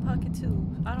that in my pocket too.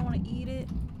 I don't want to eat it.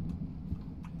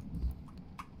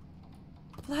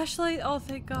 Flashlight. Oh,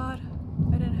 thank God.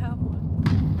 I didn't have one.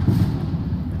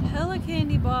 Hella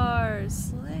candy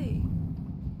bars. Slay.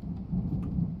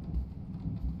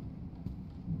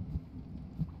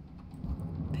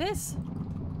 Piss.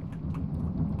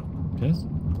 piss?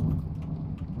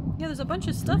 Yeah, there's a bunch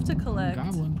of stuff to collect.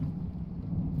 Got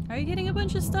one. Are you getting a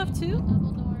bunch of stuff too?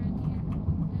 Double door in here.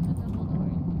 There's a double door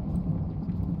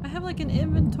in I have like an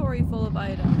inventory full of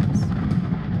items.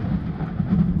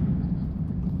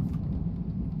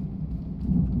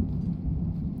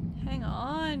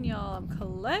 doing, y'all? I'm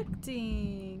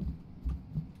collecting.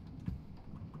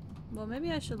 Well,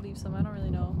 maybe I should leave some. I don't really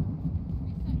know.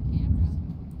 Reset camera.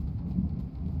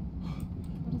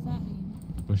 What does that mean?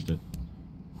 Pushed it.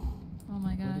 Oh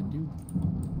my What did god. it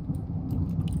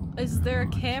do? Is there a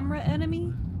camera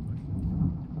enemy?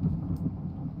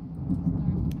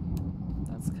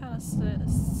 That's kind of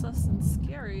sus and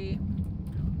scary.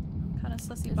 Kind of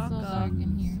sussy It's so baka. dark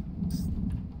in here. It's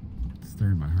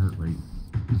stirring my heart rate.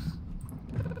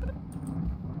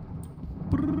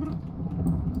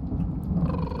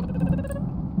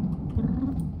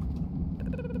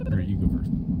 Alright, you go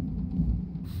first.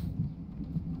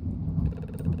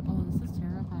 Oh, this is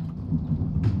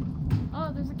terrifying.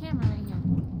 Oh, there's a camera right here.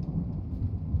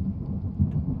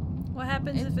 What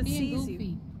happens if it being sees goofy.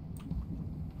 you?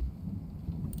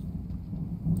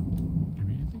 I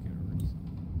mean, I think it already saw.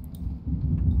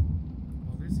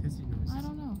 Oh, there's hissy noises. I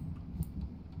don't know.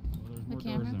 Well, there's The more doors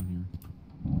camera? down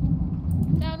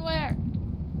here. Down where?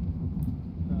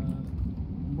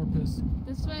 More piss.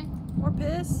 This way? More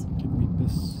piss? Give me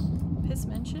piss. Piss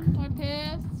mentioned? More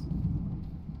piss?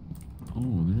 Oh,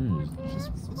 there More is.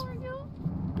 piss for you?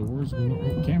 Doors.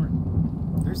 Oh, camera.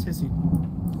 There's hissy.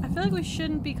 I feel like we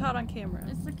shouldn't be caught on camera.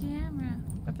 It's the camera.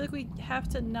 I feel like we have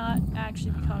to not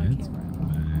actually be caught on It's camera.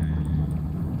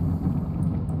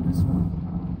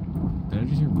 Did I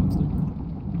just hear monster?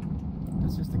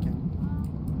 That's just the camera.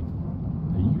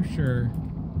 Are you sure?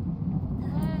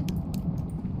 What?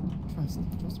 Trust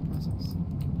the process.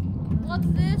 What's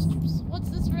this? What's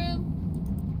this room?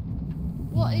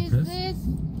 What is Piss? this?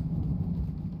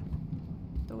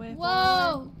 The way forward.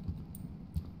 Whoa!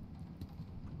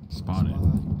 Spotted.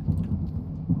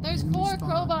 There's Enemy 4 spotted.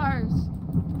 crowbars.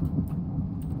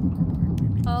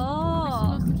 Oh,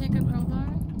 Are we supposed to take a crowbar?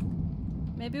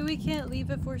 maybe we can't leave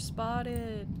if we're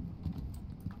spotted.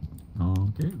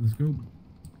 Okay, let's go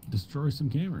destroy some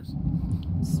cameras.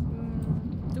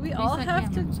 Do we all Reset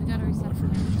have camera. to? We gotta reset the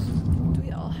camera. Do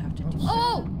we all have to do?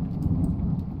 Oh!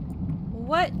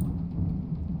 What?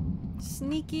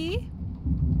 Sneaky?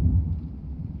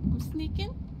 I'm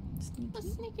sneaking. A Sneaky.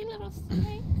 sneaky little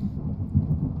snake.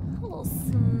 Little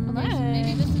Unless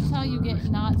maybe this is how you get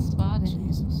not spotted.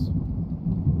 Jesus.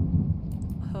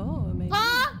 Oh, maybe.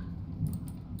 Ah!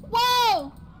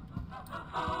 Whoa!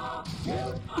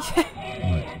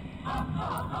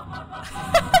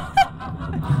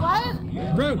 What?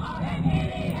 Road!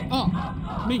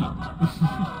 Oh, me!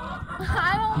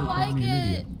 I don't like me an it.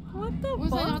 idiot. What the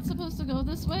Was I fuck? not supposed to go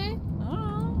this way? I don't know.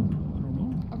 I don't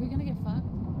know. Are we gonna get fucked?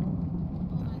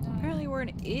 Oh my god. Apparently we're an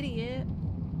idiot.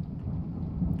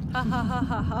 Ha ha ha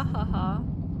ha ha ha ha.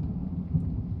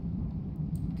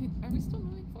 Are we still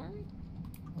moving forward?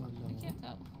 Oh I no. can't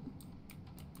tell.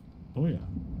 Oh, yeah.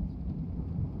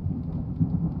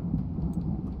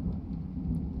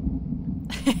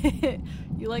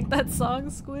 You like that song,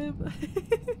 Squib?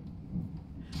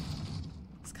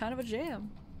 It's kind of a jam.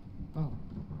 Oh.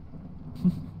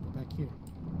 Back here.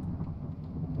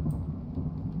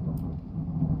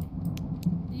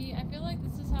 See, I feel like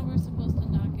this is how we're supposed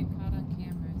to not get caught on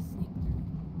camera. Sneak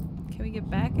through. Can we get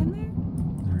back in there?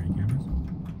 Is there any cameras?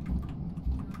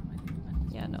 I think we went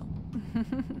this Yeah, way. no.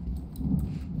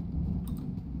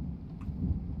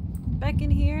 Back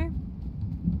in here.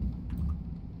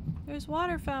 There's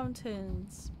water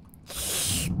fountains.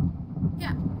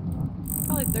 Yeah.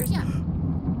 Probably thirsty. Yeah.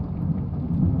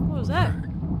 What was that?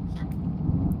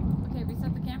 Okay,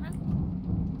 reset the camera.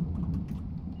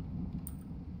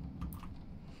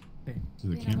 Okay. So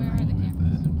the Yeah, camera where are the hallway,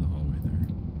 cameras? the hallway there.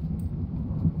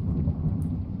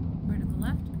 Where to the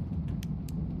left?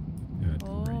 Yeah, to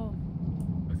the right. Oh.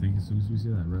 I think as soon as we see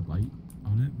that red light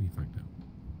on it, we fucked up.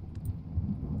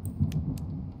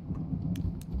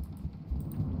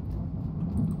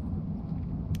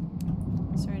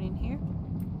 Is there any in here?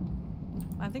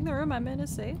 I think the room I'm in is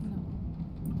safe. No.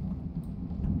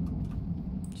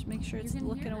 Just make sure it's You can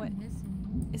looking hear away. them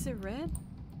hissing. Is it red?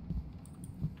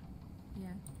 Yeah.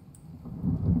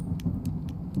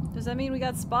 Does that mean we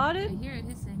got I spotted? hear it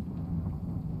hissing.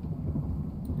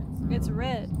 It's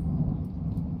red.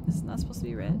 This is not supposed to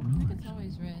be red. I think it's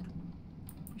always red.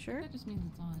 You sure? That just means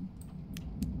it's on.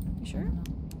 You sure? I don't know.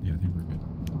 Yeah, I think we're good.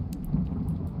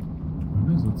 Who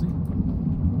knows? Let's see.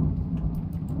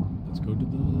 Let's go to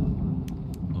the.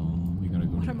 We gotta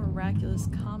go. What to a the- miraculous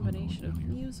combination of down here.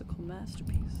 musical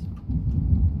masterpiece.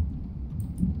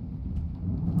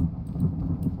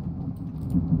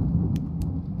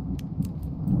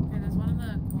 Okay, there's one in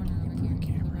the corner over Get here the to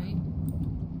the camera. right.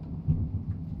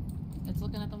 It's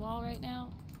looking at the wall right now.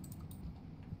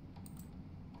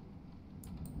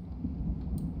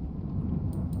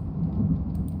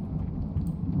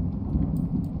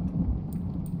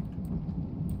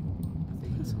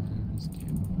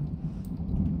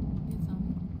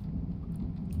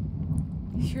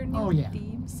 Your new Oh, yeah.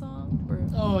 theme song, bro.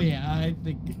 Oh yeah, I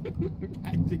think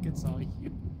I think it's all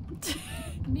you.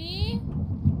 Me?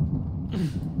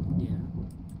 Yeah.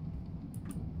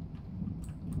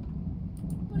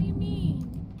 What do you mean?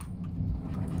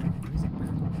 Where is it, man?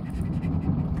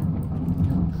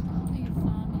 Oh, you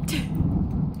saw me.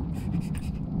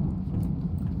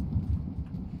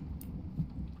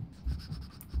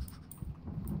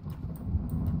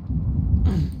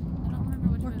 I don't remember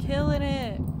which We're way we killing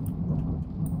it.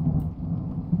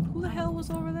 Who the hell was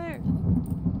over there?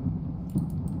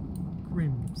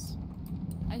 Grims.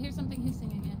 I hear something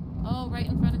hissing again. Oh, right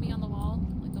in front of me on the wall.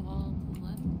 Like the wall to the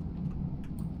left.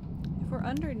 If we're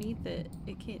underneath it,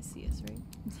 it can't see us, right?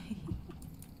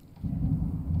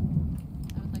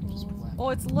 I would like to Just roll. left. Oh,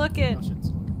 it's Oh, looking. shit, it's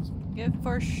looking this way. Yeah,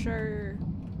 for sure.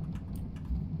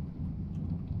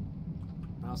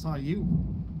 I saw you.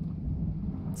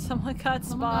 Someone got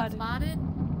Someone got spotted. spotted?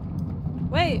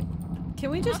 Wait, can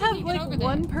we just How did have he get like over there?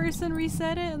 one person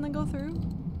reset it and then go through?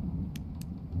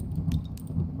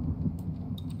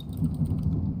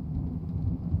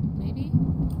 Maybe?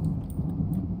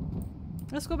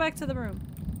 Let's go back to the room.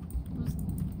 Who's...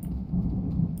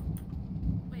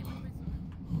 Wait, which way's the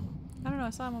room? I don't know, I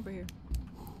saw him over here.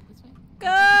 This way?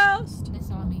 Ghost! They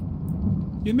saw me.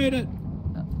 You made it.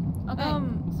 Okay,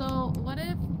 so what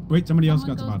if Wait, somebody else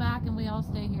someone got goes spotted. back and we all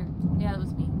stay here? Yeah, that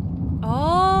was me.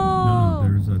 Oh! No,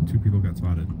 there's 2 people got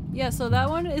spotted. Yeah, so that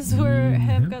one is where Hemp?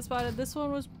 Hemp got spotted. This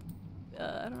one was,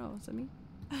 I don't know, was it me?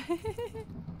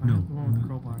 No. The one with the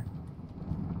crowbar.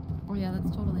 Oh yeah, that's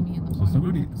totally me in the So corner.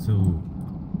 somebody, so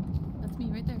That's me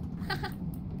right there.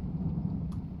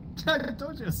 I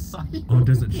told you, I saw you. oh,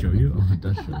 does it show you? Oh, it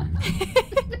does show you.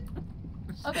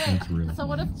 Okay, That's really so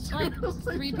what if like It's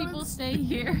like 3 people guns. stay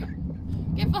here?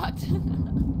 Get fucked.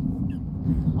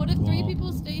 What if 3 Well-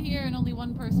 people stay here and only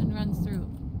 1 person runs through?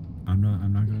 I'm not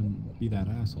gonna be that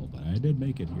asshole, but I did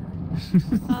make it here.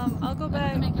 I'll go That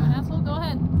back. doesn't make you an asshole? Go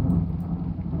ahead.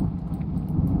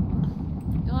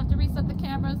 You'll have to reset the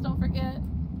cameras, don't forget.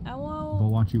 I We'll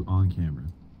won't. watch you on camera.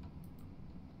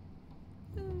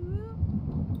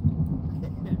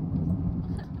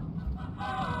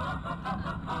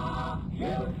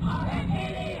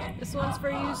 This one's for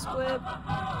you, Squib.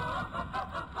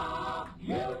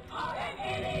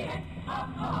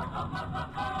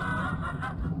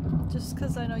 Just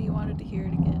because I know you wanted to hear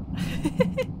it again.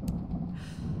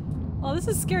 Oh, this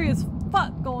is scary as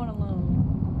fuck going alone.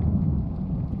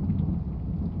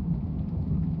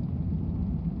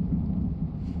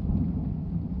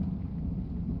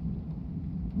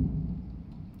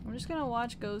 I'm just gonna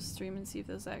watch Ghost stream and see if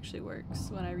this actually works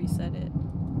when I reset it.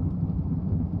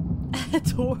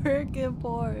 It's working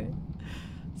for it.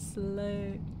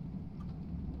 Slay.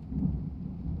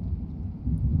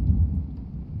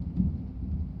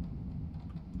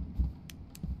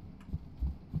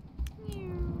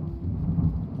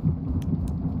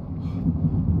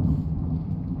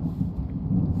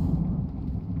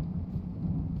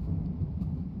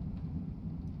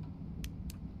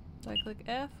 Do I click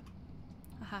F?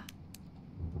 Aha.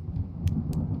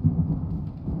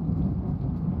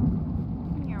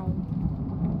 Meow.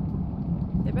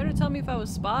 They better tell me if I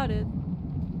was spotted.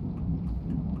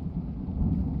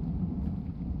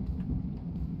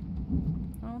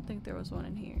 I don't think there was one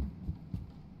in here.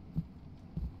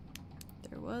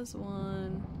 There was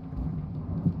one.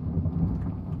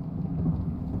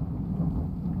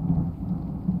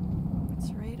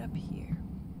 It's right up here.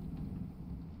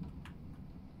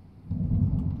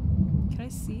 Can I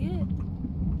see it?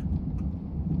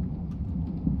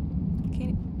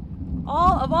 Can't.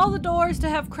 All the doors to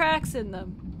have cracks in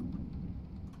them.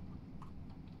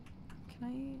 Can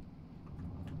I?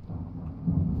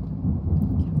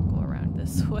 Can't go around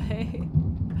this way.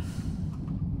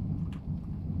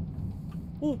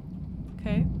 Oh,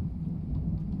 okay.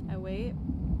 I wait.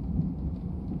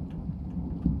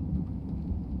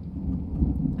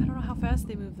 I don't know how fast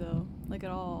they move though, like at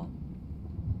all.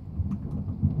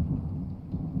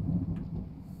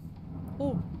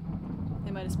 Oh,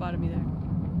 they might have spotted me there.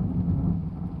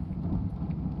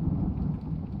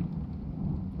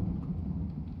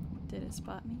 Did it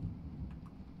spot me?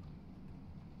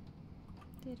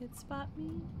 Did it spot me?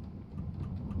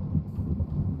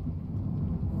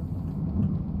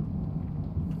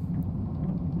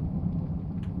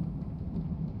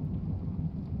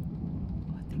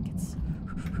 Oh, I think it's...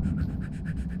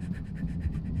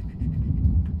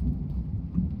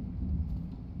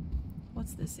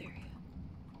 What's this area?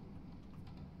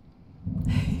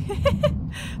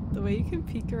 The way you can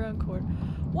peek around corner.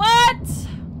 What?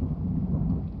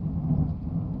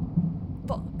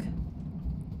 Fuck.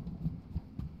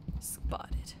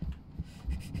 Spotted.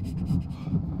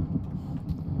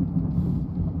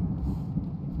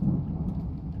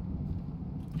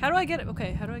 How do I get it?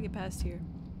 Okay, how do I get past here?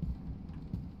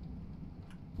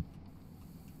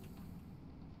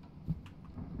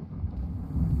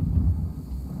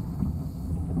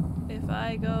 If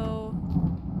I go...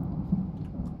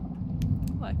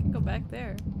 Oh, I can go back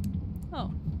there.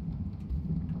 Oh.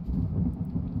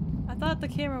 I thought the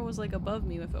camera was like above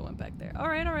me if it went back there.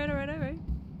 Alright, alright, alright, alright.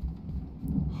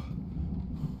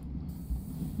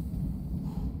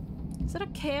 Is that a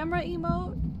camera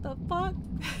emote? The fuck?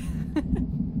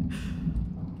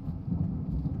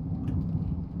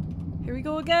 Here we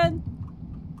go again.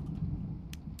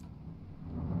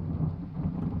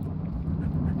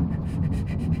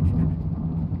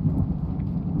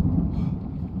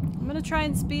 I'm gonna try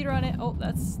and speedrun it. Oh,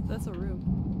 that's a room.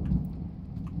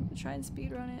 I'm gonna try and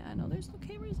speedrun it. I know there's no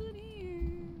cameras in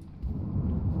here.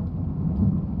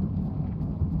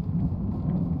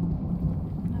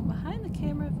 I'm behind the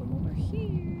camera if I'm over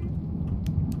here.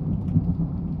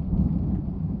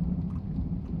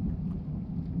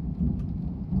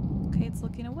 Okay, it's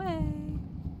looking away.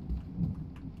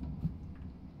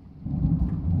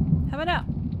 How about now?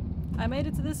 I made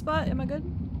it to this spot. Am I good?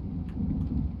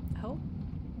 I hope.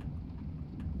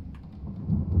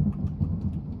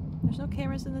 There's no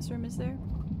cameras in this room, is there?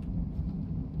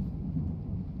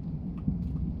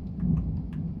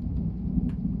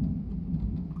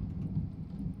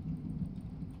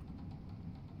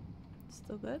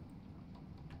 Still good?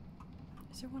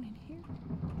 Is there one in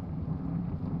here?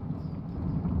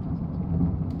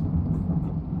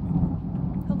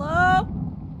 Hello?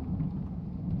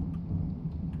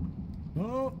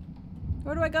 Oh,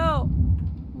 Where do I go?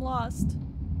 I'm lost.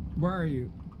 where are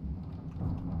you?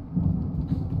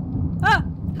 Ah!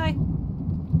 Hi.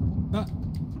 Ah,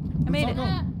 I made it.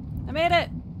 I made it.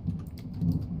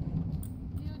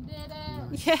 You did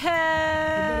it.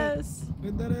 Yes!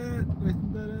 we did it. We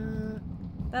did it.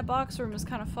 That box room is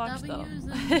kind of fucked though. W's in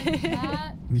the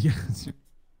chat. Yes.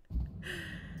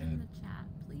 In the chat,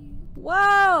 please.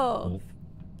 Wow! Oh.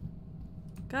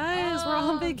 Guys, we're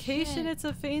on Oh, vacation. shit. It's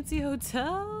a fancy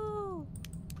hotel.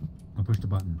 I pushed a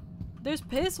button. There's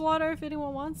piss water if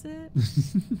anyone wants it.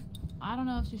 I don't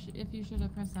know if you should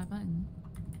have pressed that button.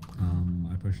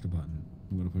 I pushed a button.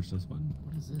 You wanna push this button?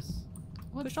 What is this?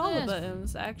 What's Push all the this?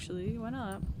 buttons, actually. Why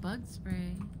not? Bug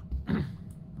spray. I'm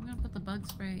gonna put the bug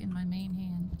spray in my main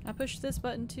hand. I pushed this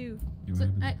button too. Yeah, what So,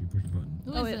 happens I- if you push a button?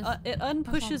 Who Oh, is this? it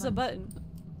unpushes a button.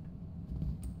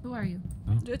 Who are you?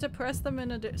 Oh. Do you have to press them in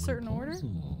a certain order?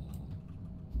 Puzzle.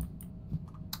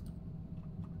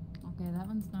 Okay, that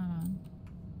one's not on.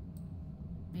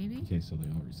 Maybe? Okay, so they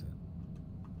all reset.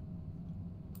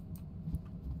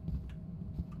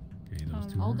 Okay,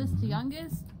 those two are Oldest to on.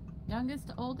 youngest? Youngest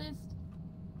to oldest?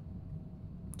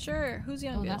 Sure. Who's Oh,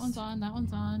 youngest? that one's on. That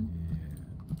one's on.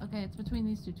 Yeah. Okay, it's between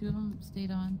these two. Two of them stayed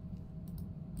on.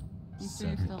 These two are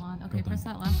Separate. still on. Go Okay, press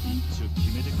down. that last one.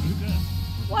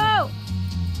 Whoa!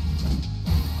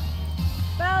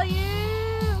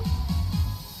 Value!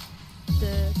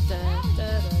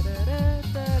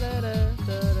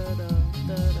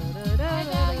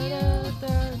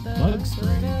 Bug spray.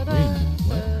 Wait a minute.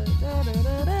 What?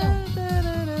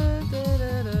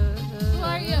 Who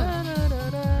are you?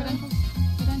 Credentials?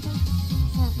 Credentials?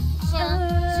 Sir?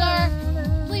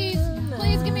 Sir? Please?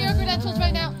 Please give me your credentials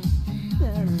right now.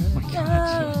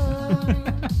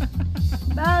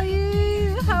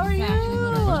 Value! How are you? Exactly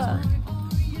what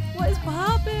What is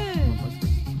poppin'?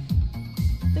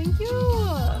 Thank you!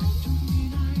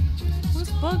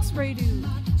 What's bug spray do?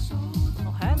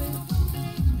 I'll have it.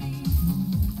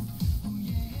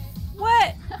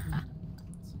 What?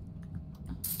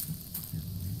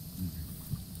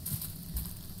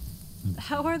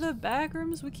 How are the back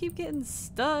rooms? We keep getting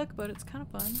stuck, but it's kind of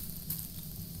fun.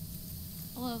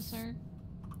 Hello, sir.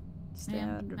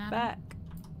 Stand madam. back.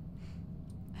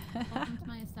 Welcome to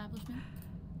my establishment.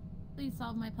 Please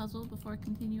solve my puzzle before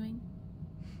continuing.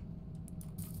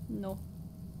 No.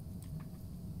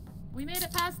 We made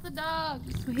it past the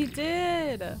dogs. We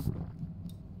did!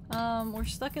 We're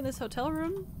stuck in this hotel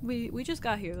room. We just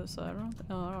got here though, so I don't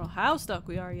know how stuck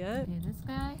we are yet. Okay, this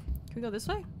guy. Can we go this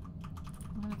way?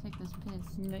 I'm gonna take this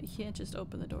piss. No, you can't just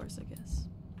open the doors, I guess.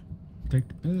 Take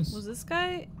the piss. Was this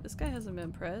guy? This guy hasn't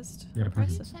been pressed. Yeah, Are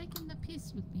press you it. taking the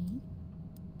piss with me?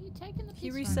 Are you taking the piss? He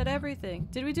right reset now? everything.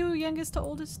 Did we do youngest to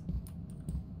oldest?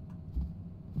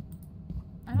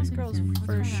 I don't This think girl's so. Let's for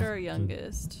try that. sure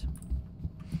youngest.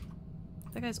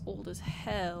 That guy's old as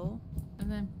hell.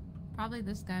 And then probably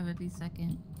this guy would be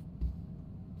second.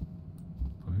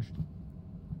 Pushed.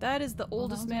 That is the that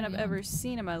oldest one's man I've already on. ever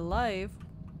seen in my life.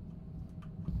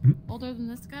 Older than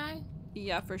this guy?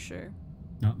 Yeah, for sure.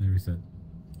 No, they reset.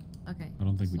 Okay. I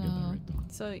don't think we did that so- right though.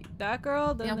 So that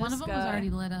girl, then Yeah, this one of them guy, was already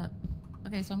lit up.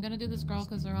 Okay, so I'm gonna do this girl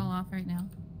because they're all off right now.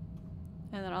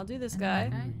 and then I'll do this And guy,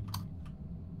 then that guy?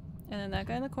 and then that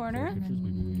guy in the Four corner. And pictures,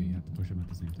 maybe we then have to push them at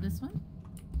the same time. This one?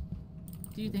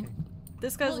 Do you think?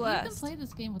 This guy's well, you last. can play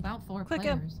this game without 4 Click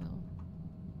him. players, so.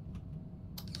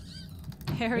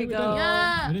 Here we we go. go.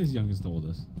 Yeah! It is youngest to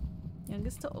oldest.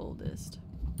 Youngest to oldest.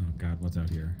 Oh God, what's out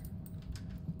here?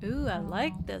 Ooh, I Oh.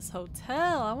 like this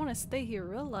hotel. I want to stay here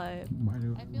real life. Why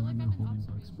do I feel like I'm in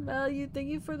observation. Value, thank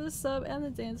you for the sub and the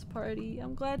dance party.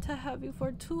 I'm glad to have you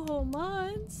for 2 whole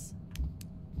months.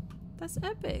 That's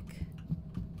epic.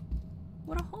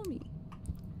 What a homie.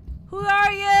 Who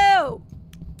are you?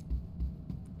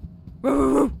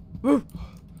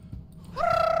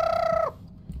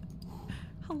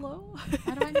 Hello?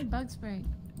 Why do I need bug spray?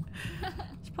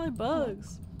 It's probably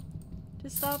bugs.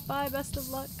 Just stop by. Best of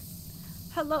luck.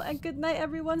 Hello and good night,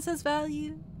 everyone, says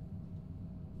Value.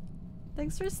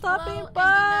 Thanks for stopping Hello and good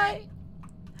by. night.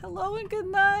 Hello and good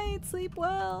night. Sleep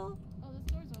well. Oh, this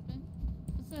door's open.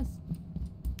 What's this?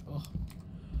 Oh,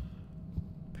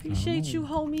 Appreciate you,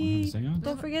 homie. Seance?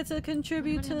 Don't forget to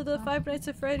contribute to the Five Nights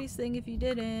at Freddy's thing if you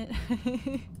didn't. I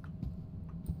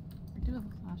do have a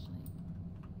flashlight.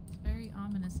 It's very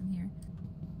ominous in here.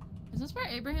 Is this where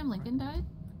Abraham Lincoln died?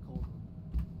 cold.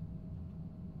 I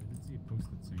did see a post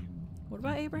that saying. What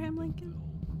about Abraham Lincoln?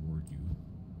 They'll reward you.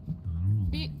 I don't know. what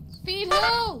that Feed, means. feed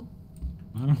who?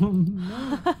 I don't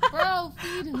know. Bro,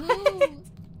 feed who?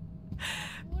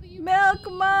 What do you Milk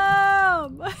mean?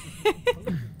 Mom!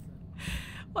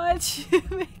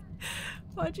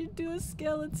 Why'd you do a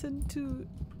skeleton toot?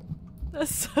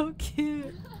 That's so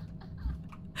cute.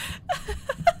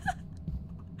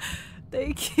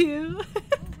 Thank you. Oh,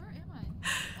 where am I?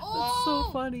 That's so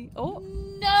funny. Oh,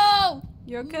 No!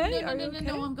 you okay? No, Are no, you no, okay?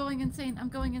 no, I'm going insane. I'm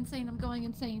going insane. I'm going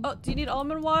insane. Oh, do you need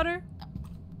almond water?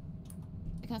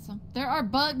 I got some. There are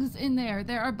bugs in there.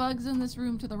 There are bugs in this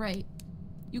room to the right.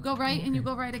 You go right and you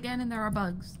go right again and there are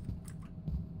bugs.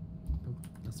 Oh,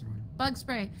 that's the wrong. Bug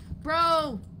spray.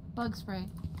 Bro! Bug spray.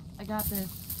 I got this.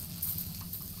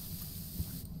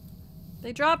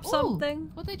 They dropped Ooh,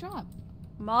 something. What'd they drop?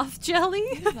 Moth jelly?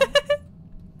 What is that?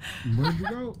 Where'd you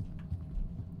go?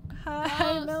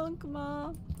 Hi, Ghost. Milk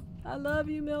Mom. I love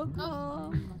you, Milk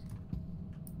Mom.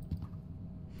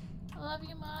 I love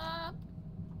you, Mom.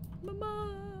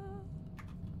 Mama.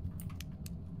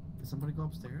 Did somebody go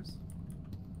upstairs?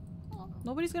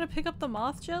 Nobody's gonna pick up the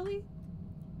moth jelly?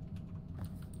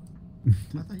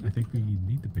 thought you I think we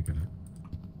need to pick it up.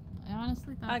 I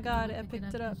honestly thought I you got would it. I pick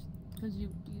picked it up. Because you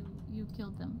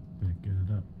killed them. Pick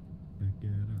it up. Pick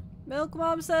it up. Milk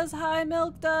Mom says hi,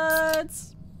 Milk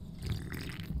Duds.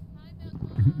 Hi, Milk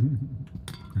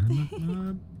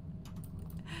Mom.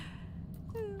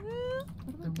 Where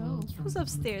do we go? Who's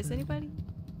upstairs? Anybody?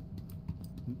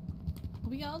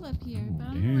 We all up here, Oh, but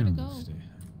I don't know where to damn, go. stay-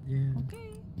 Yeah. Okay.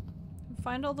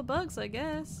 Find all the bugs, I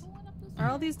guess. Going up the Are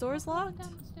all stairs. these doors Going locked?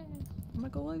 down the stairs. I'm gonna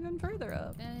go even further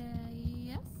up.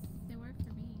 Yes, they work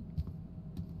for me.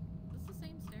 Is this the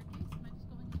same staircase? Am I just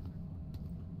going in a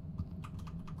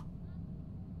circle?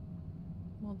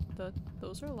 Well,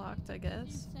 those are locked, I What did you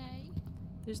guess. say?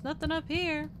 There's nothing up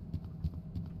here.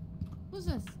 Who's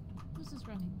this? Who's this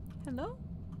running? Hello?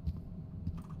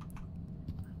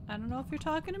 I don't know if you're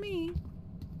talking to me.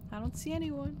 I don't see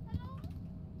anyone. Hello?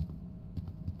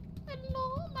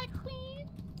 Hello, my queen?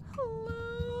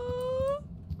 Hello?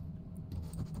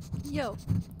 Yo.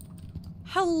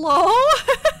 Hello?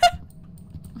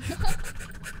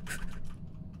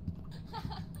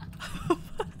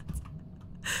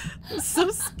 That's so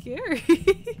scary.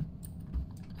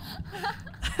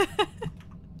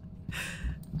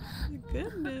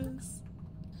 Goodness.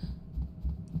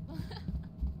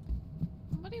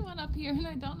 Somebody went up here and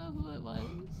I don't know who it was.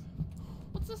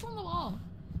 What's this on the wall?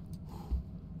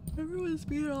 Everyone's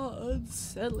being all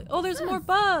unsettling. Oh, there's more Yes.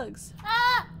 bugs.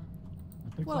 Ah!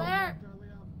 I think Whoa. so. Where?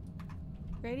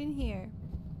 Right in here.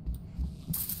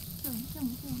 Kill him, kill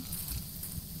him, kill him.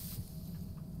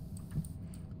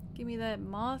 Give me that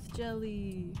moth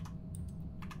jelly.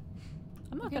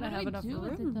 I'm not Okay, gonna what do have we enough do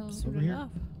with it, room though? soon Over here. enough.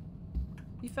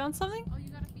 You found something? Oh, you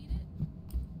gotta feed it?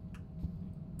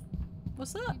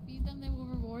 What's If up? you feed them, they will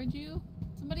reward you.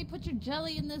 Somebody put your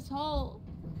jelly in this hole.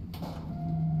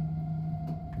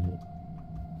 Cool.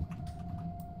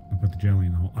 I put the jelly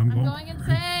in the hole. I'm I'm going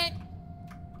insane.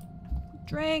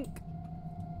 Drink.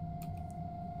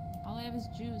 All I have is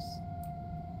juice.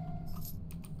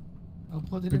 I'll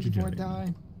put it Put in your before I jelly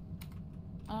die.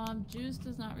 Juice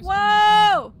does not respond.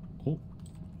 Whoa! Oh,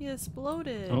 He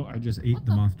exploded. oh, I just ate What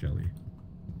the the- moth jelly.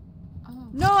 Oh.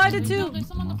 No, I did There's too. There's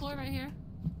some on the floor right here.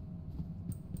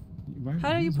 Why,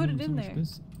 How do you who's put holding it so in much there?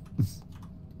 piss?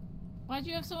 Why'd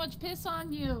you have so much piss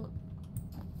on you?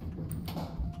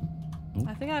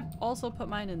 I think I also put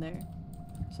mine in there.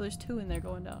 So there's 2 in there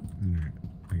going down. Alright,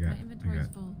 My inventory's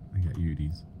full. I got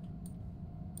Udies.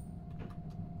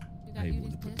 You got I Udi's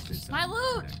wanna put piss? this My on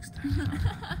loot! next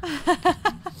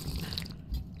time.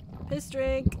 Piss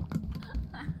drink.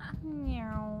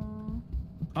 Meow.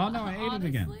 Oh no, I ate it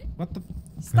again. Honestly? What the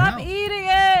Stop hell? eating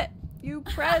it! You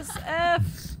press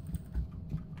F.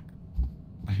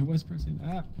 I was pressing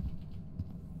F.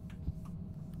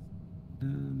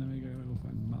 And then we go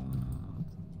find mods.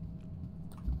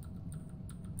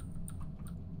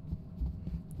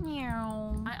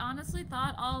 Meow. I honestly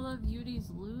thought all of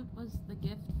Yudi's loot was the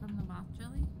gift from the moth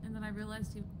jelly, and then I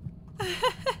realized he.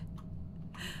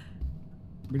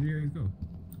 Where did you guys go?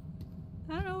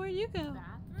 I don't know where you go.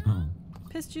 Bathroom? Oh.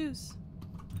 Piss juice.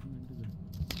 I went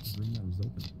into the room that was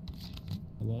open.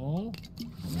 Hello?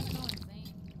 I'm gonna go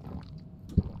insane.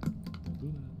 Don't do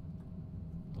that.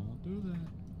 Don't do that.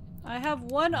 I have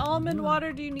 1 almond Yeah.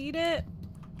 water. Do you need it?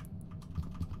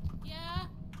 Yeah.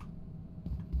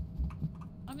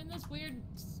 I'm in this weird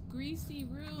greasy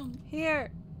room.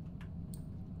 Here.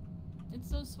 It's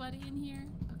so sweaty in here.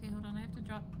 Okay, hold on. I have to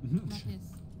drop my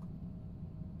piss.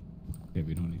 Yeah,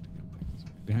 we don't need to go back this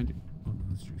way. Behind you. Oh no,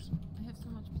 that's juice. I have so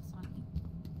much piss on me.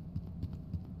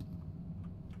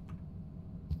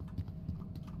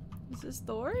 Is this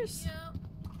doors? Yeah.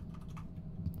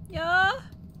 Yeah.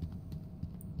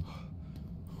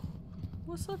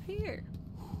 What's up here?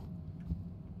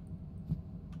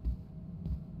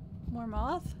 More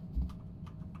moth?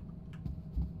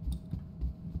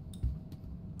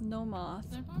 No moth.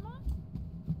 Is there more moth?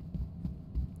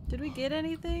 Did we get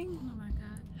anything? Oh my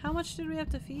god. How much did we have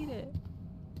to feed it?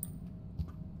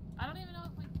 I don't even know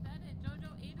if we fed it. Jojo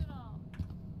ate it all.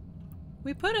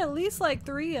 We put at least like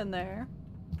 3 in there.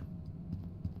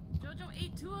 Jojo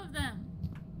ate 2 of them.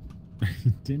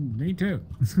 Didn't me too.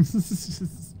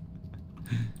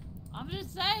 I'm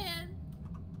just saying.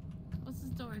 What's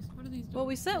this doors? What are these doors? Well,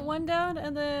 we sent 1 down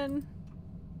and then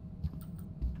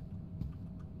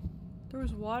there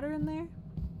was water in there.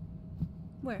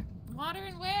 Where? Water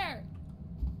and where?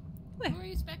 Where? Who are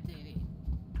you spectating?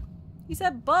 He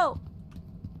said boat.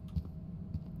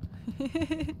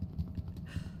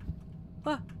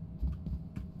 What?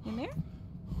 In there?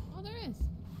 Oh, there is.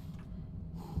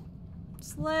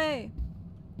 Slay.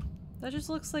 That just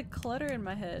looks like clutter in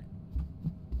my head.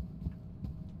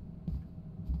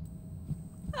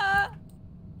 Ah!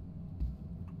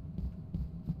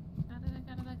 Got it, I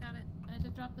got it, I got it. I had to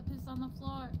drop the piss on the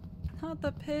floor. Not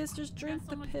the piss, just drink Got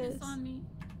the so much piss. piss on me.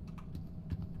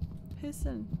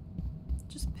 Pissin'.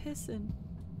 Just pissin'.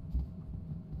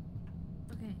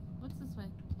 Okay, what's this way?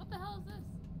 What the hell is this?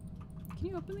 Can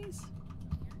you open these?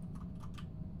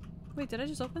 Wait, did I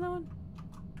just open that one?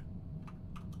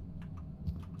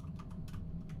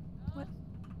 What?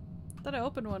 Thought I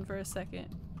opened one for a second.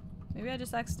 Maybe I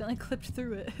just accidentally clipped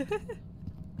through it.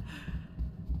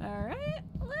 Alright,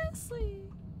 Leslie.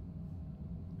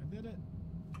 I did it.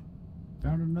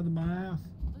 Found another mouth.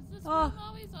 Is this Oh, room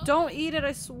always open? don't eat it,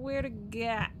 I swear to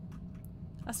God.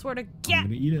 I swear to I'm God.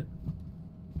 gonna eat it.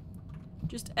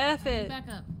 Just F Alright, it. you back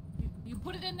up. You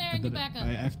put it in there I and you did it. back up.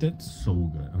 I effed it so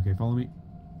good. Okay, follow me.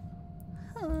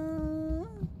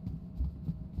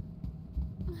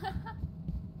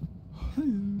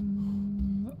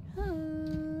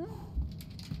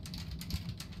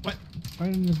 What? Why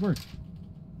didn't this work?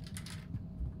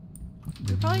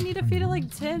 We probably need to feed it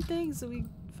like 10 things so we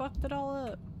fucked it all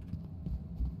up.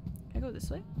 Can I go this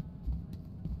way?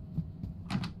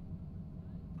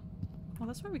 Oh,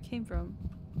 that's where we came from.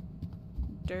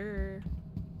 Durr.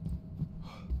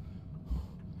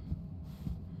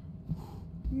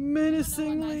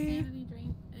 Menacingly.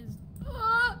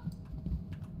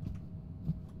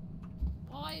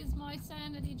 Why is my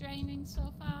sanity draining so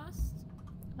fast?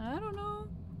 I don't know.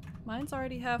 Mine's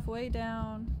already halfway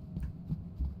down.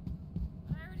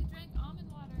 I already drank almond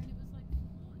water and it was like full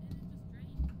and it just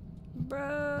drained.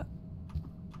 Bruh.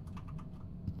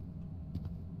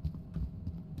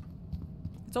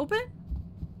 It's open?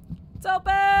 It's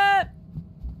open!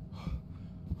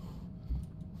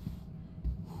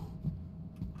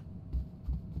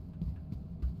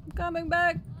 I'm coming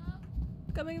back.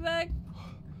 I'm coming back.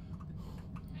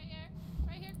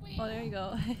 Right here, queen. Oh, there you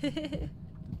go.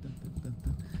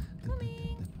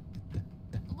 Coming.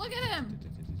 Look at him.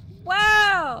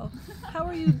 Wow! How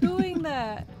are you doing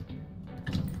that?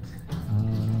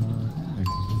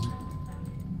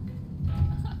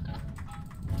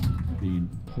 Being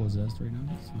possessed right now.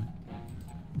 That's fine.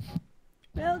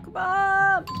 Milk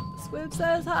Mom! Squib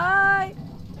says hi!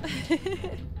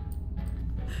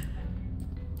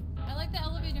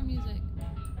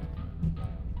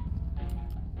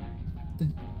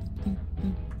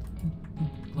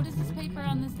 What is this paper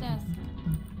on this desk?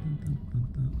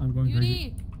 I'm going crazy.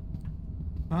 Beauty!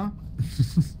 Huh?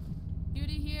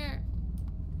 Beauty here.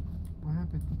 What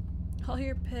happened? Oh,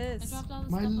 you're I pissed. dropped all the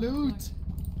My stuff on the floor. loot!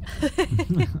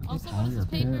 Also, All what does your this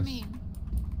paper piss. mean?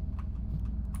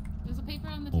 There's a paper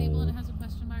on the table and it has a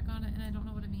question mark on it and I don't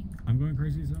know what it means. I'm going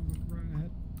crazy, so I'm going right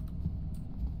ahead.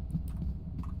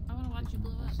 I want to watch you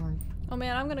blow up. It's like, Oh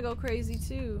man, I'm gonna go crazy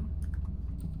too.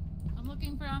 I'm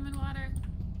looking for almond water.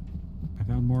 I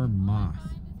found more moss.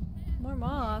 More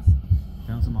moth.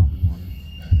 Found some almond water.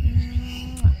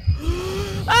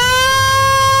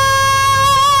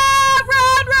 Ah!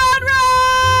 Run, run,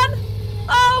 run!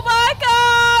 Oh my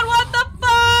god! What the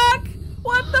fuck?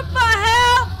 What the fuck?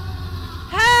 Help!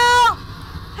 Help!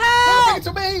 Help!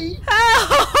 to me!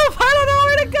 Help! I don't know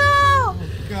where to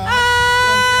go! God.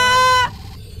 Ah!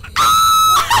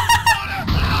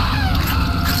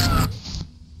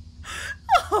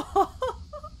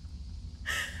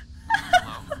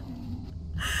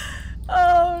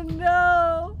 Oh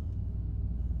no!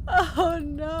 Oh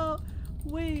no!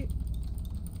 Wait.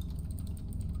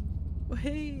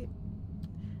 Wait.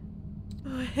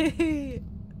 Wait.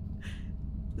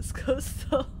 This goes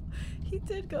so. He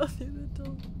did go through the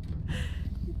door.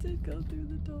 He did go through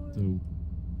the door. So,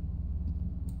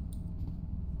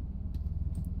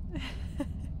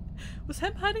 Was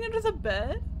him hiding under the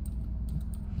bed?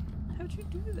 How'd you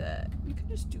do that? You can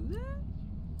just do that?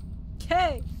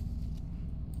 Okay.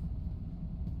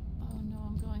 Oh no,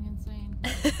 I'm going insane.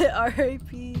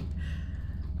 R.I.P.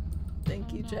 Thank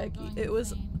Oh you, no, I'm Jackie. going It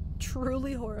was insane.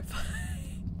 truly horrifying.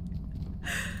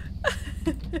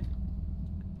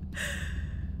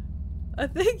 I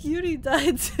think Yuri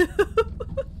died too.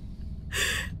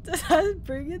 Did I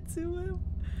bring it to him?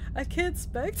 I can't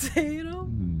spectate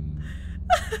him.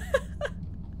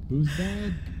 who's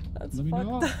dead? That's Let me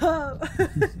know. fucked up.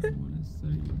 Someone is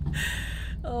saying.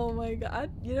 Oh my god.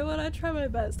 You know what? I try my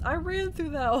best. I ran through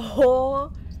that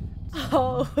whole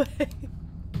hallway.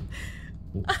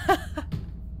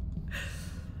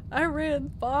 I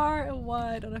ran far and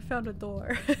wide and I found a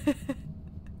door.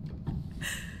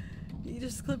 You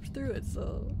just clipped through it,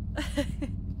 so.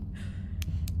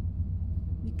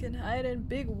 You can hide in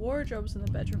big wardrobes in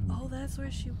the bedroom. Oh, that's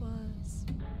where she was.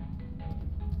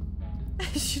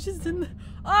 She just didn't.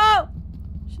 Oh!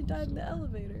 She died in the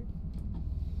elevator.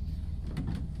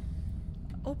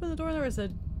 Open the door and there was a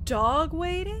dog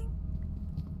waiting?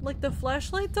 Like the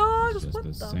flashlight dogs? Just What the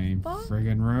the same fuck?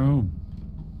 friggin' room.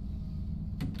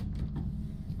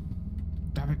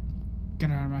 Damn it.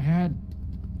 Get out of my head.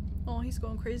 Oh, he's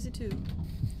going crazy too.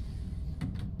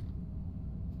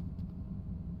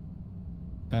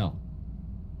 Bell.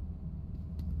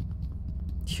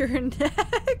 You're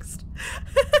next?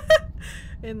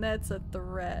 And that's a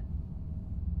threat.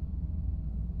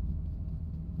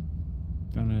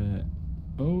 Found a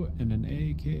O and an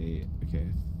A, K. Okay,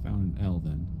 found an L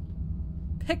then.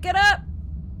 Pick it up!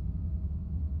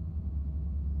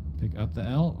 Pick up the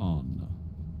L. Oh no.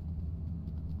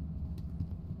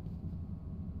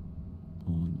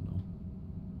 Oh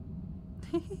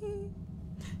no.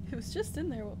 It was just in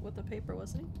there with the paper,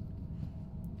 wasn't it?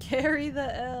 Carry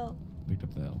the L. Picked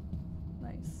up the L.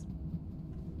 Nice.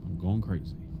 I'm going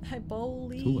crazy. I Too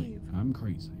late. believe. I'm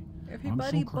crazy.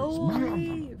 Everybody crazy.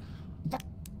 believe.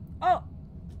 Oh!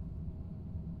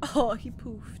 Oh, he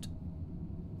poofed.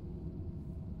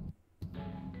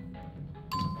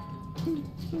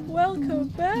 Welcome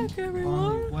back,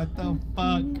 everyone. What the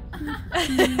fuck?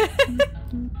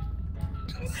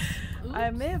 I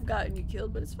may have gotten you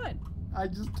killed, but it's fine. I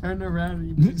just turned around and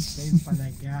you been chased by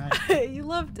that guy. You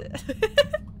loved it.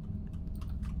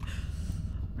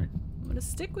 Right. I'm gonna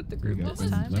stick with the There you group go. this What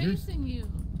was time. Letters? chasing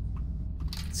you?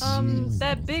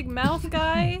 That big mouth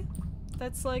guy.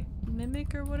 That's like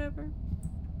Mimic or whatever.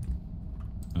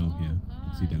 Oh yeah.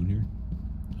 Is he God. down here?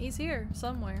 He's here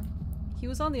somewhere. He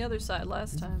was on the other side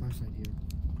last There's a time. flashlight here.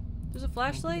 There's a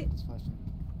flashlight? There's a flashlight.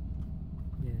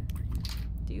 Yeah, right here.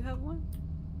 Do you have one?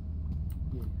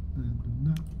 Yeah.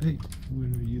 Hey,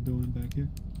 what are you doing back here?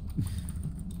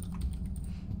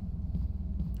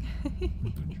 Don't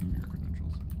show me your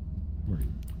credentials. Where are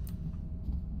you?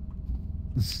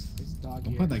 There's a dog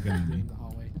Don't here. put that gun on me. in the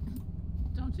hallway.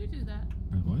 Don't you do that.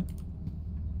 What?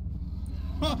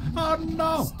 Oh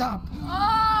no! Stop!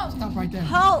 Oh! Stop right there.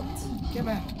 Halt! Get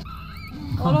back.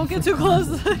 Oh, don't get too close.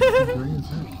 Where is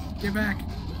that? Get back.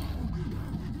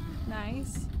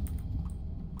 Nice.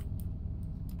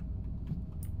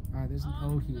 Alright, there's an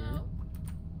O here. No.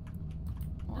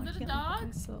 Oh, Is I it a can't look at dog?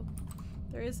 myself.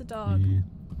 There is a dog. Yeah.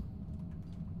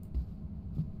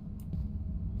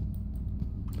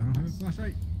 I don't have a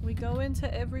flashlight. We go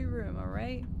into every room,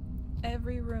 alright?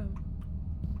 every room.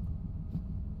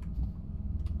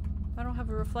 I don't have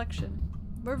a reflection.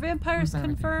 Were vampires Who's that right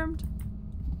there? confirmed?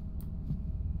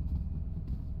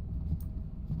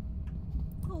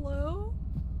 Hello?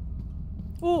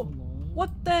 Oh, what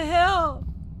the hell?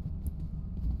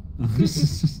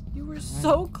 You were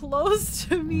so close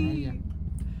to me. Yeah.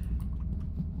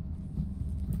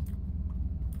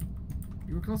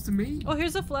 You were close to me. Oh,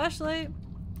 here's a flashlight.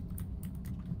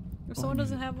 If someone need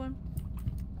doesn't it. have one.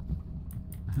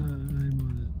 I'm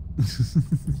on it. Where's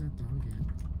that dog at?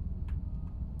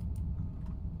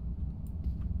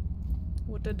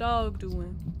 What the dog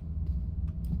doing?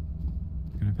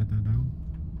 Can I pet that down?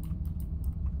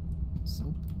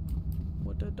 Soap.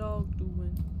 What the dog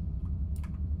doing?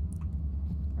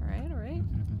 Alright, alright.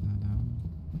 Can I pet that down?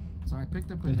 So I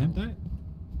picked up a Did him note. die?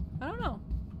 I don't know.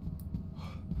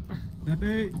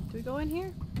 Pepe! Do we go in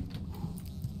here?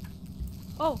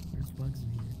 Oh, There's bugs in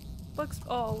here. bug sp-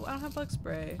 oh, I don't have bug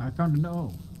spray. I found a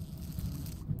no.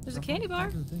 There's a Drop candy off bar.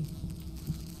 the thing.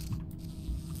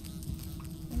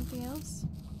 Anything else?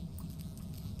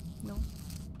 No.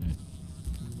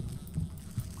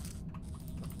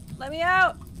 Let me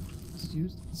out!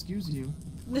 Excuse you.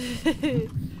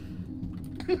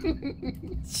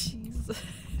 Jesus.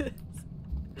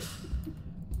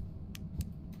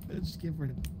 I just give her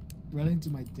running to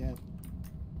my death.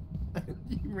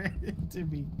 You ran into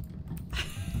me.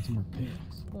 Got some more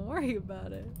pills. Don't worry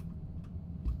about it.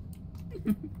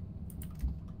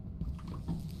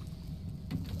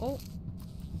 Oh, Oh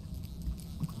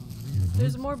man.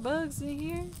 there's more bugs in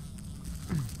here.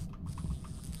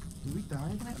 Did we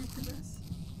die? Can I open this?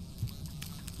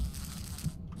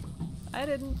 I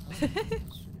didn't. Shit.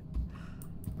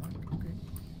 Okay.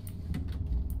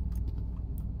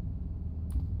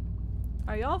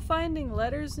 Are y'all finding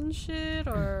letters and shit,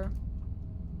 or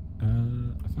I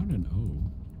found an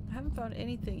O. I haven't found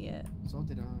anything yet? So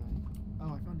did I.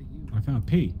 Oh, I found a U. I found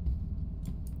P.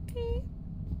 Beep.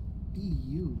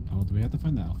 EU. Oh, do we have to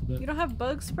find the alphabet? You don't have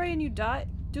bug spray and you die?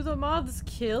 Do the moths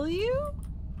kill you?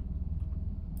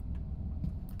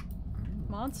 I don't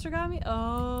know. Monster got me?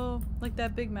 Oh, like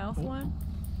that big mouth Oh. one?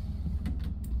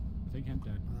 I think him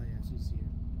dead. Oh yeah, she's here.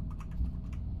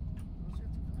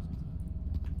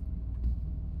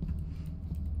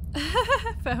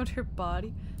 Found her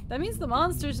body. That means the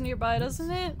monster's nearby,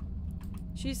 doesn't it?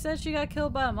 She said she got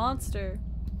killed by a monster.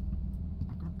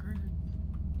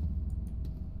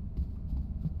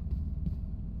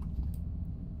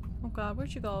 Oh god,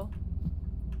 where'd you go?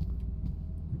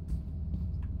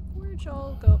 Where'd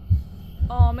y'all go?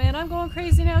 Oh man, I'm going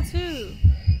crazy now too.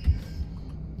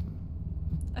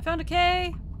 I found a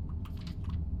K.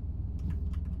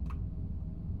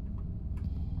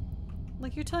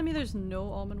 Like, you're telling me there's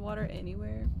no almond water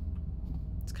anywhere?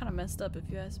 It's kind of messed up if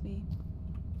you ask me.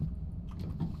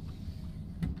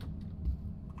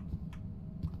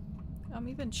 I'm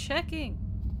even checking.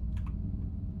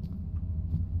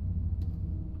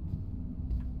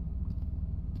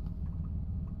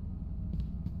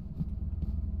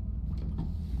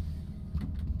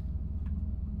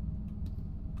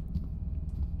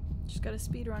 Just gotta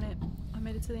speed run it. I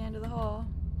made it to the end of the hall.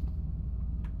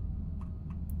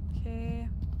 Okay.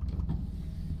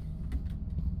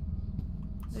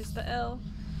 There's the L.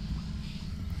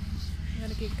 I'm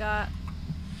gonna get got.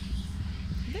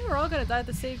 I think we're all gonna die at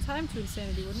the same time to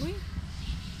insanity, wouldn't we?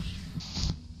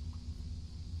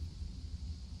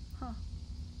 Huh.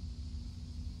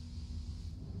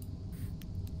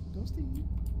 Ghosty.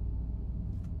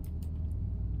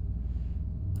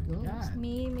 Ghost. God.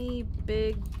 Me,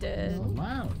 big dead. So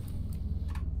loud.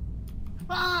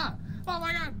 Ah! Oh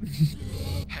my god!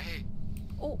 Hey,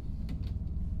 Oh,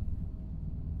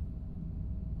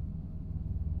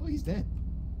 Oh, he's dead.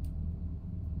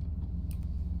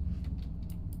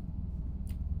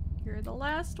 you're the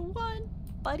last one,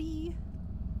 buddy.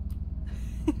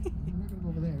 We're not gonna go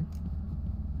over there.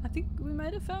 I think we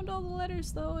might have found all the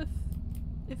letters though,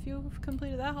 if you've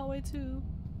completed that hallway too.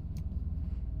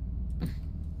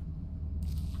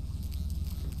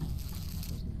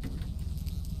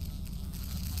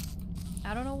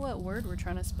 I don't know what word we're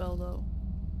trying to spell though.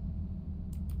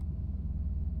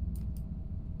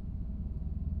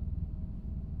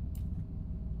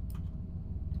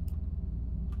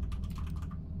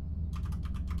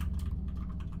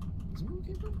 Is that where we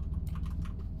came from?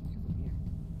 We came from here.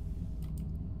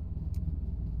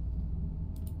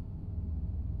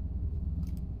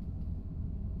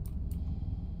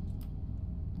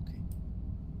 Okay.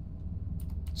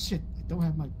 Shit, I don't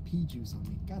have my pea juice on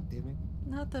me. God damn it.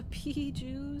 Not the pea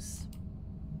juice.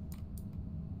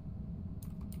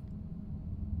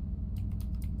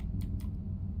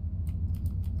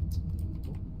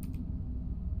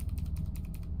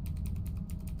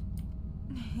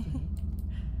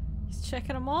 He's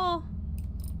checking them all.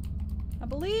 I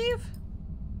believe.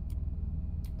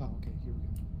 Oh, okay, here we go.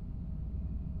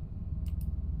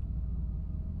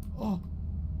 Oh!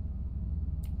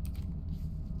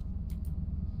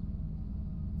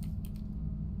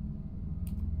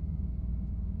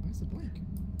 Why is it blank?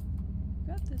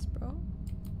 Got this, bro.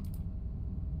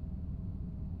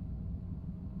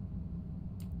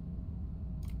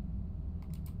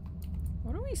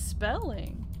 What are we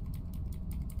spelling?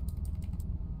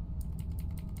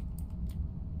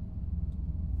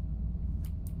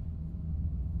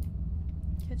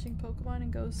 Catching Pokemon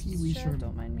and Ghost Pee-wee Chat, Sherman.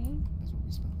 don't mind me. That's what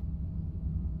we spell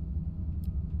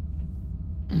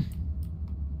it.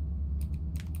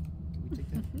 Can we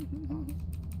take that off?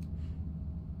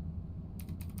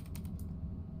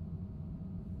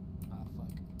 Ah, fuck.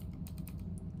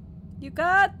 You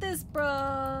got this,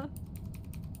 bruh.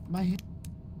 My hand.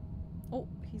 Oh,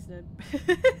 he's dead. It's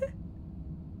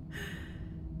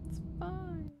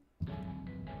fine.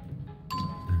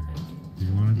 Do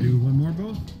you want to do one more,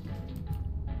 both?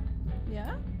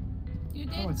 Yeah? You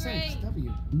did Oh, it great. says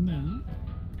W. No.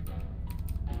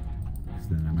 So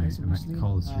then I Okay, might, so I we might just need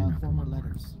call the stream after 4 more one more.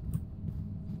 letters.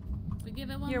 We give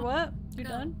it one You're more. what? You're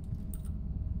Go. done?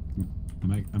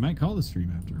 I might call the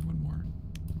stream after one more.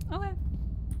 Okay.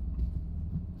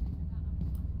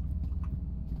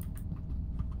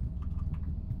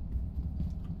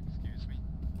 Excuse me.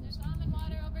 There's almond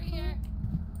water over here.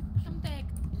 Come take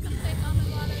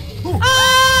almond water.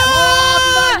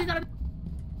 Oh, no, you gotta.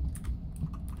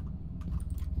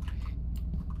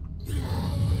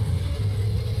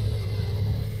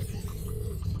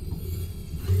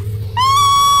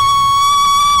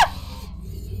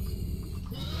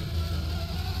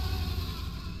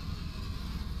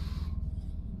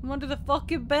 I'm under the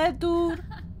fucking bed, dude.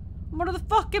 I'm under the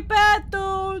fucking bed,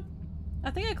 dude.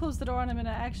 I think I closed the door on him and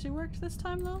it actually worked this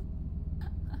time, though.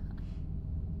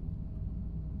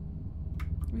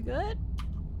 We good?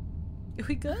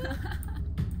 We good?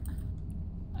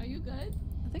 Are you good?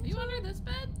 I think Are you so. under this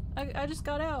bed? I just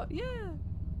got out. Yeah.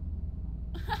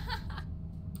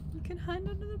 You can hide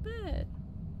under the bed.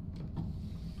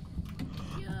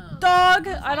 Cute. Dog!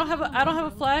 What's I don't that have a window?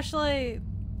 flashlight.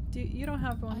 You don't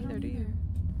have one I either, don't do you?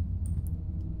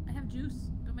 I have juice.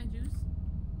 Got my juice.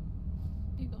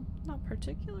 Here you go. Not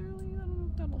particularly. I don't know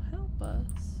if that'll help us.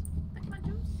 Take my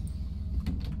juice.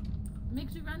 It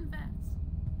makes you run fast.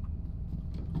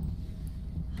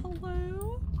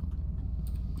 Hello?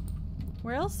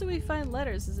 Where else do we find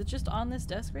letters? Is it just on this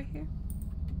desk right here?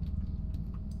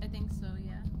 I think so,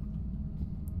 yeah.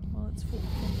 Well, it's full.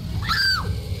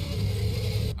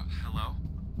 Hello?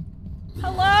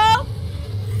 Hello?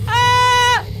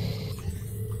 Ah!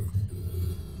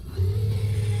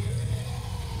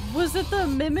 Was it the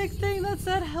mimic thing that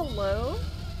said hello?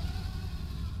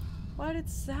 Why did it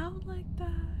sound like that?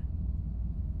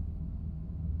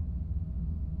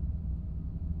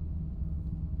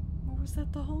 Or was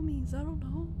that the homies? I don't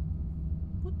know.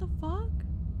 What the fuck?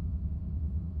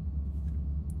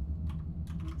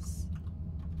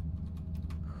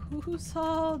 Who's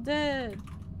all dead?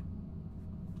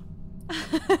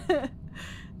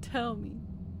 Tell me.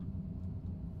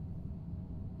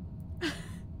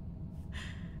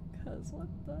 Cause what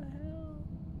the hell?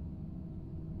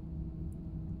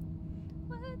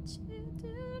 What you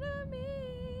do to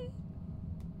me?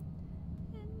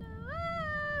 And now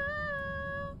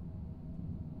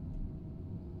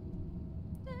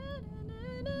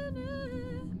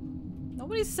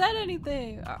nobody said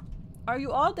anything. Are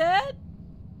you all dead?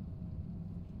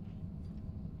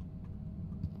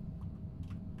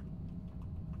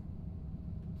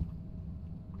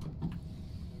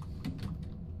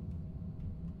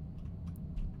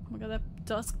 Oh my god, that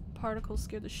dust particle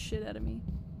scared the shit out of me.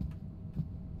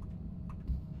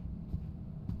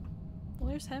 Well,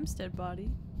 there's Hempstead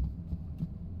body.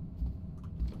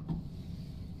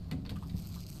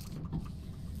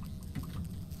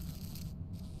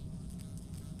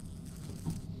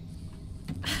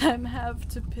 I'm have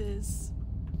to piss.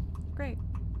 Great.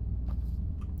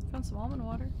 Found some almond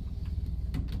water.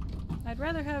 I'd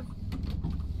rather have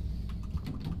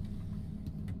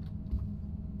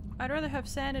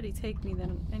sanity take me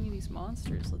than any of these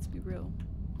monsters, let's be real.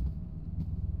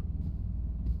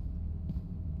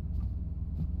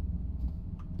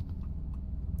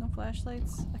 No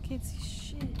flashlights? I can't see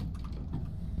shit.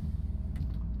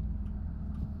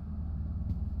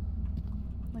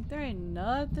 Like there ain't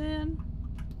nothing.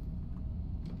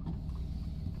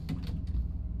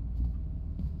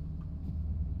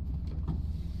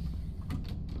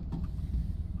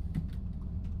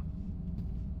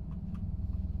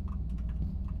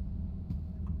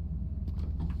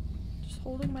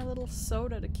 holding my little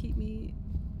soda to keep me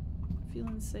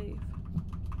feeling safe.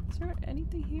 Is there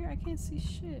anything here? I can't see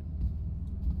shit.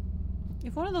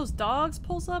 If one of those dogs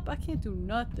pulls up, I can't do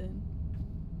nothing.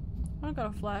 I don't got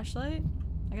a flashlight.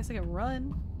 I guess I can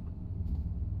run.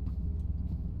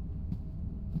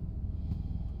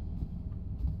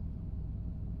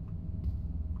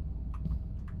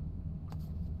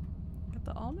 Got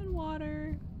the almond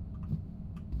water.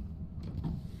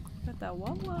 Got that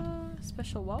wawa.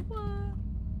 Special wawa.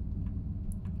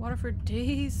 Water for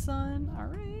days, son.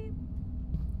 Alright.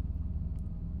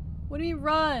 What do you mean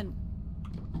run?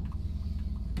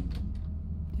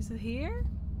 Is it here?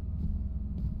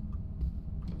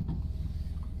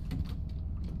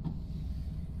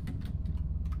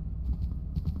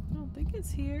 I don't think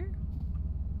it's here.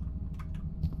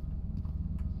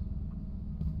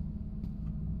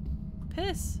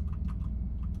 Piss.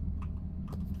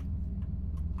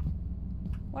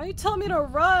 Why are you telling me to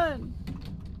run?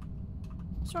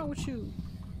 What's wrong with you?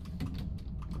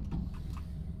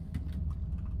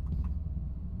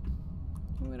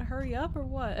 You want me to hurry up or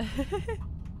what?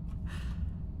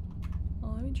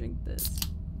 Oh, let me drink this.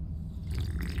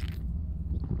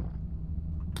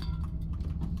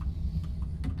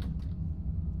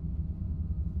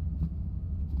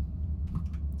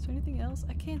 Is there anything else?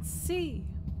 I can't see.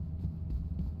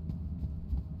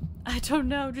 I don't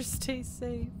know, just stay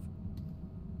safe.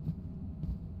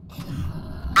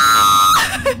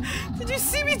 Did you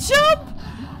see me jump?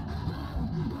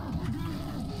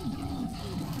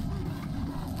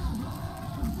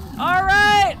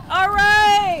 Alright!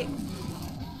 Alright!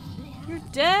 You're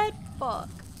dead? Fuck.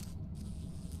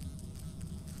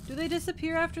 Do they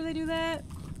disappear after they do that?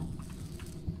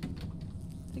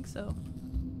 I think so.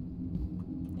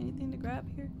 Anything to grab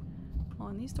here? Oh,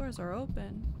 and these doors are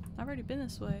open. I've already been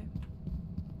this way.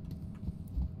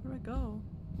 Where do I go?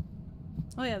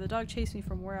 Oh yeah, the dog chased me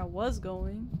from where I was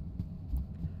going.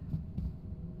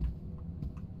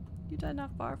 You died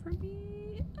not far from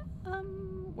me.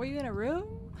 Were you in a room?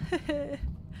 You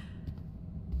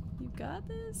got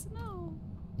this? No.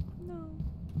 No.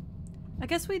 I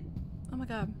guess we... Oh my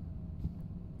god.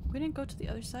 We didn't go to the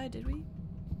other side, did we?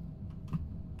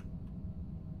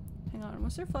 Hang on,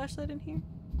 was there a flashlight in here?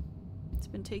 It's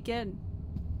been taken.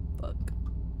 Fuck.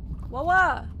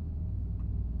 Wawa!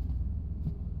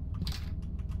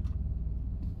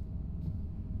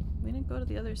 We didn't go to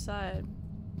the other side,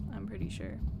 I'm pretty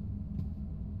sure.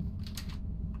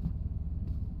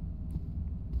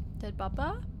 Dead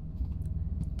Papa?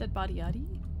 Dead body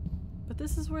yaddy? But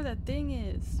this is where that thing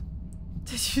is.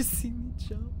 Did you see me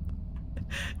jump?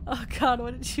 Oh god,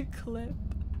 what did you clip?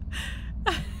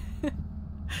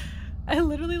 I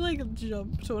literally like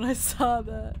jumped when I saw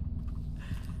that.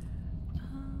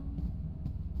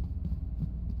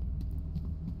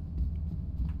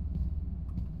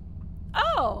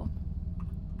 Oh!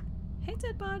 Hey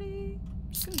dead body!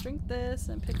 I'm just gonna drink this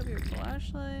and pick up your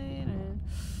flashlight and...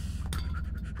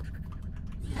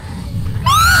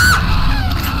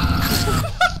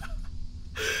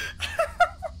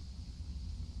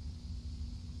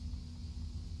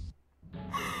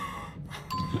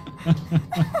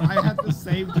 I had the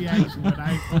same reaction when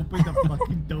I opened the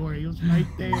fucking door. He was right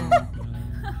there. Oh my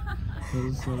God. That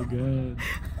was so good.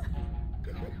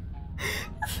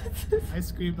 I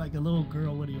screamed like a little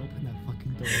girl when he opened that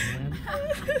fucking door, man.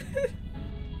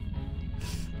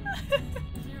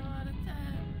 0 out of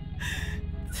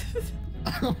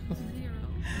 10. 0.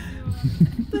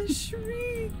 The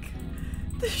shriek!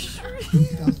 The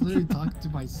shriek! I was literally talking to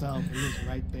myself and he was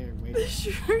right there The waiting.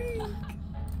 shriek!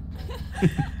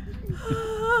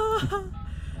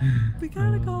 We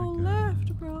gotta go Oh my God.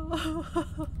 left, bro.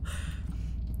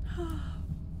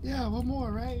 Yeah, one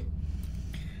more, right?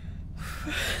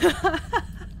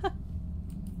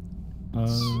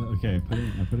 Okay, I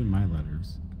put in my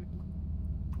letters.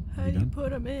 How You do you done? put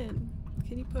them in?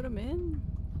 Can you put them in?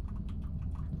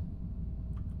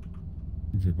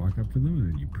 You just walk up to them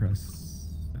and then you press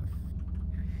F.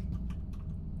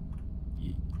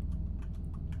 Yeet.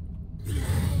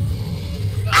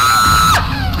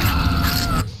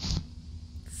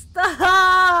 Stop!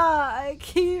 I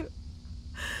keep...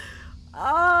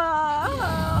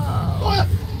 What?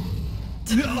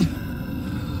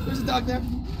 There's a dog there.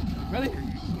 Ready?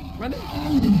 Ready?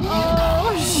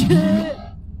 Oh shit!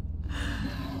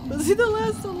 Was he the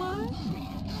last alive?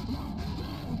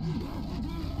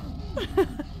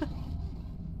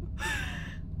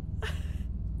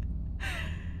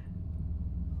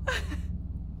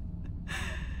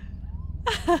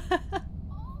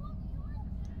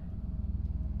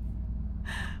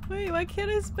 Wait, why can't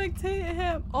I spectate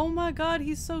him? Oh my god,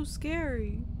 he's so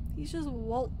scary. He's just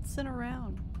waltzing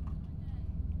around.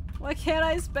 Why can't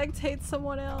I spectate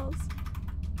someone else?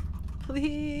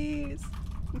 Please.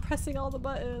 I'm pressing all the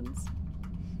buttons.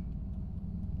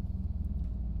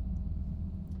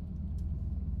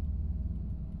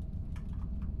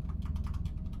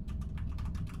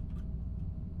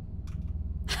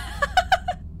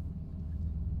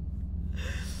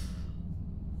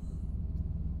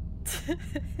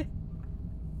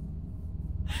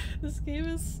 This game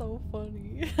is so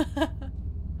funny.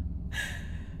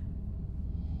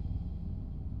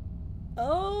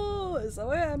 Oh, is that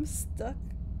why I'm stuck?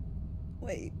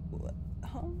 Wait, what?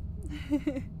 Huh?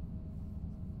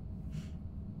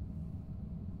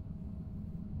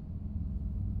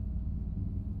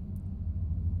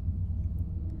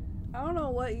 I don't know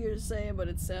what you're saying, but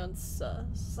it sounds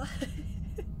sus.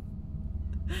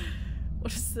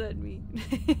 What does that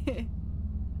mean?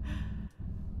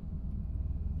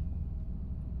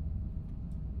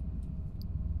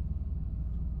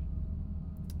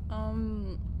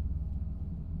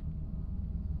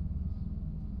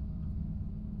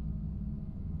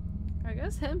 I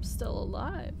guess him's still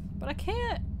alive, but I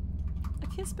can't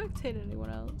spectate anyone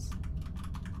else.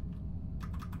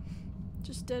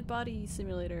 Just dead body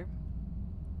simulator.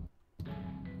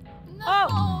 No!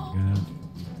 Oh my god.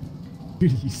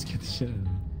 Dude, you scared the shit out of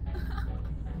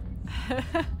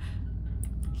me.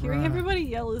 Hearing Bruh. everybody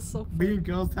yell is so funny. Me and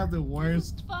girls have the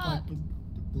worst Fuck. fucking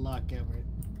luck ever.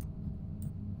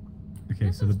 Okay,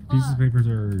 This so the is pieces of fun. papers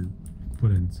are put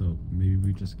in, so maybe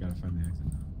we just gotta find the exit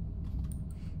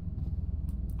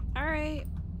now. Alright,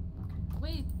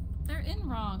 Wait, they're in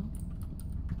wrong.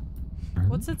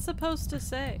 what's it supposed to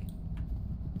say?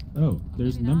 Oh,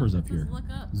 there's Maybe not. numbers It up says here. Look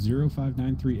up.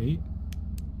 05938.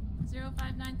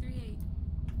 05938.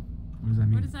 What does that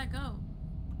mean? Where does that go?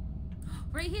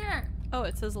 Right here! Oh,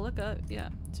 it says look up. Yeah,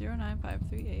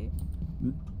 09538.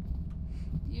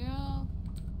 Zero.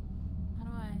 How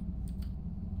do I?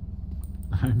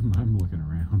 I'm looking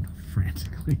around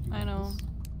frantically. I know.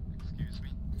 Excuse me.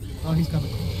 Oh, he's coming.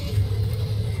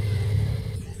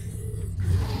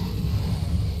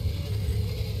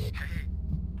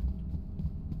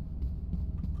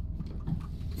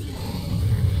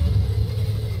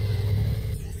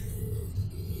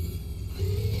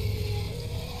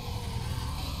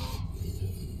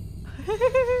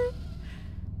 Hey,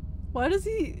 Why does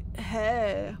he?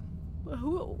 Hey,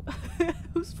 who?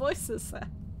 Whose voice is that?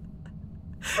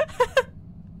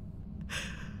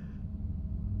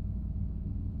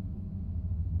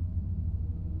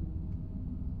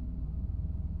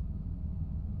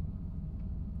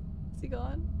 Is he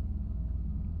gone?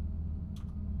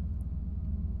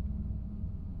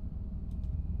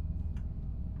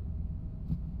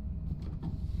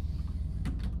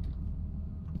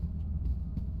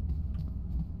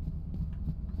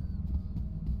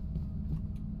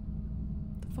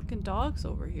 The fucking dog's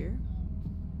over here.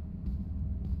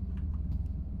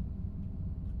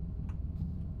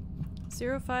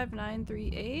 Zero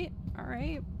 5938. All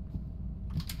right.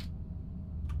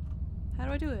 How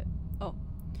do I do it? Oh,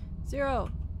 0.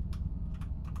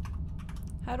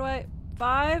 How do I?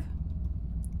 5?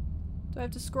 Do I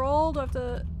have to scroll? Do I have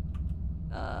to?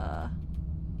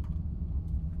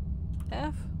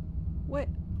 F? Wait.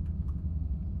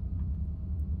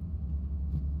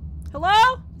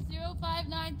 Hello?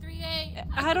 05938.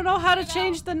 I don't know how to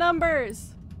change the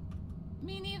numbers.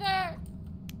 Me neither.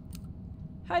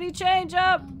 How do you change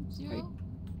up? 0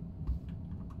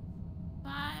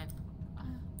 5.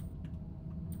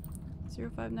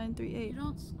 05938. You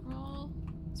don't scroll.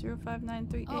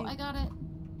 05938. Oh, I got it.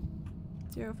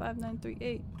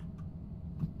 05938.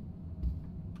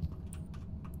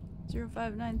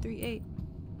 05938.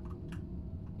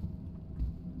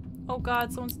 Oh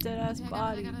god, someone's dead ass Okay,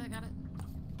 body. I got it.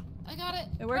 I got it.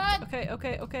 It worked. Run!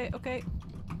 Okay.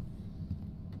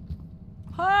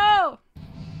 Oh!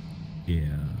 Yeah.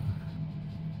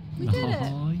 We did it.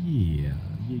 Oh yeah.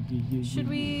 Should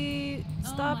we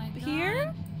Oh stop my here?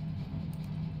 God.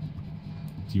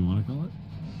 Do you want to call it?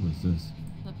 What's this?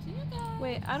 It's up to you guys.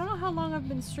 Wait, I don't know how long I've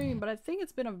been streaming, but I think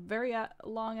it's been a very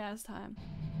long ass time.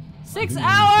 I 6 think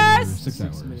hours! it's 6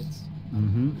 hours. 6 minutes.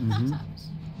 Mm-hmm.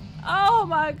 Oh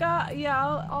my god.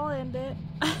 Yeah, I'll end it.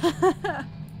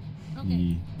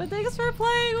 Okay. But thanks for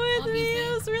playing with I'll be me. safe.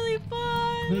 It was really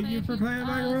fun. Thank you for playing Save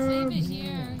it Backrooms.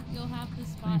 here. You'll have the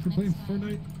spot Thank you for playing next time.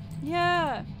 Fortnite.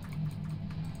 Yeah.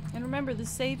 And remember, the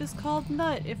save is called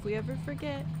Nut if we ever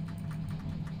forget.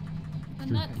 The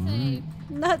Sure. nut Alright. save.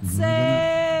 Nut Mhm.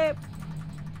 save!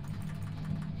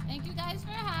 Thank you guys for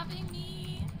having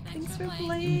me. Thanks for for playing.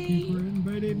 Thank you for playing.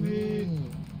 inviting me.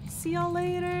 See y'all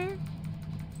later.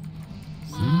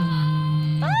 See you.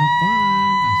 Have fun. I'll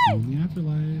see you in the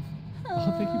afterlife.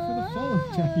 Oh, thank you for the follow,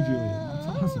 Jackie Julia. That's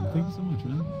awesome. Thank you so much,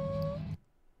 man.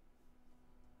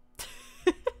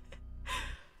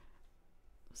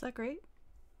 Was that great?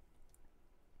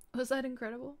 Was that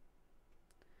incredible?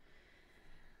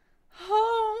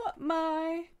 Oh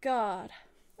my god.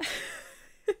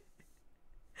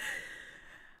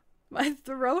 My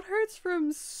throat hurts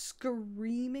from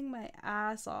screaming my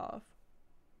ass off.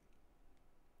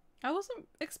 I wasn't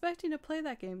expecting to play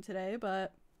that game today,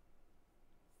 but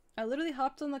I literally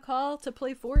hopped on the call to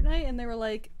play Fortnite and they were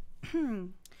like, so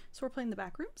we're playing the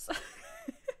Backrooms?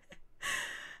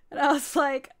 And I was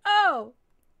like, oh,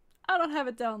 I don't have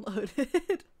it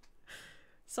downloaded.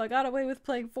 So I got away with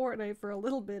playing Fortnite for a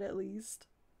little bit at least.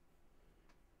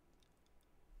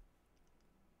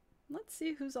 Let's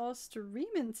see who's all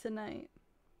streaming tonight.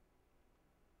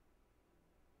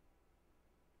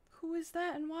 Who is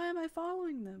that and why am I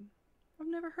following them? I've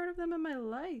never heard of them in my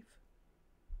life.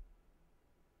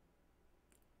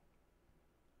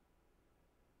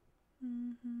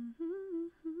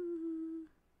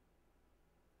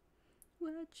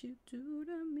 What you do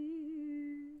to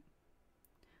me?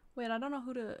 Wait, I don't know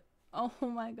who to... Oh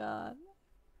my god.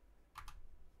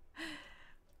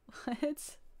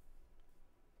 What?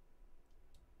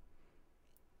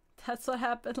 That's what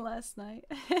happened last night.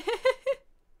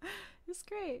 It's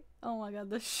great. Oh my god,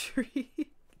 the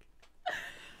shriek.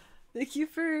 Thank you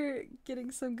for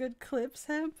getting some good clips,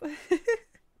 Hemp.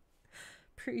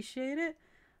 Appreciate it.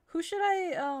 Who should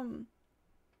I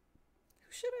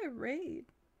raid?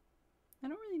 I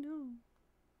don't really know.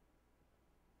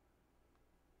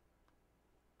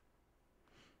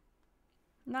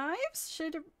 Knives?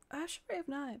 Should I have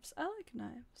knives? I like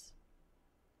knives.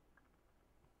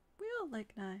 We all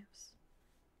like knives.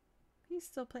 He's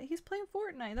still playing. He's playing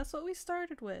Fortnite. That's what we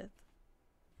started with.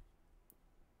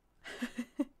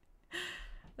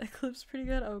 That clip's pretty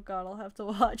good. Oh god, I'll have to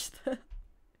watch that.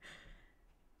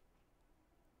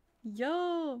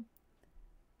 Yo,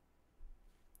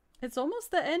 it's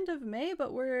almost the end of May,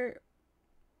 but we're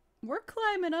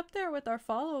climbing up there with our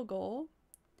follow goal.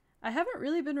 I haven't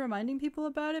really been reminding people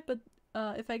about it, but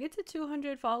if I get to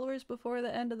 200 followers before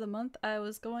the end of the month, I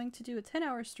was going to do a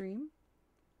 10-hour stream.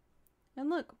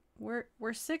 And look, we're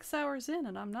 6 hours in,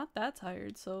 and I'm not that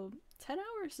tired, so 10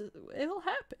 hours, it'll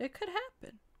happen. It could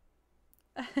happen.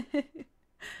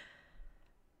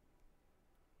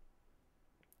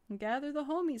 Gather the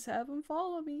homies, have them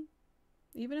follow me,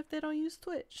 even if they don't use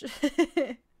Twitch.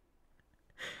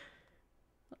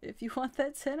 If you want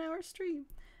that 10-hour stream,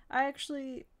 I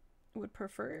actually would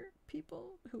prefer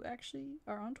people who actually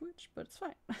are on Twitch, but it's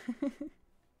fine.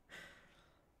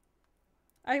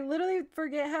 I literally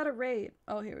forget how to raid.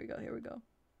 Oh, here we go, here we go.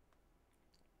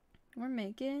 We're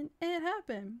making it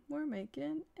happen. We're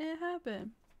making it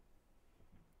happen.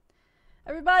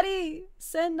 Everybody,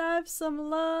 send Knives some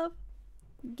love.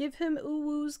 Give him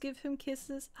ooh-woos, give him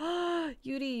kisses.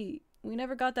 Yuri, we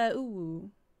never got that ooh-woo.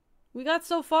 We got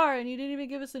so far and you didn't even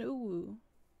give us an ooh-woo.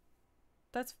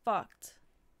 That's fucked.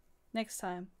 Next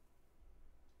time.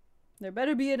 There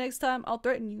better be a next time. I'll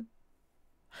threaten you.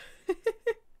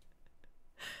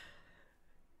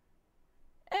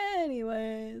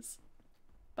 Anyways.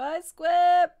 Bye,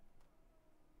 Squib.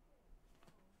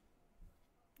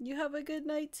 You have a good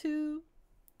night too.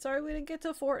 Sorry we didn't get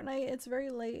to Fortnite. It's very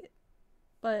late.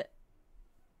 But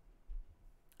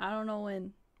I don't know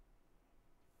when.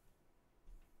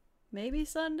 Maybe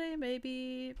Sunday,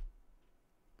 maybe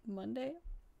Monday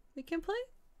we can play.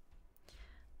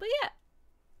 But yeah.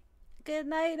 Good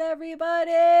night,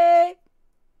 everybody.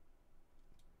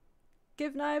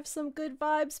 Give Knives some good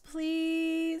vibes,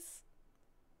 please.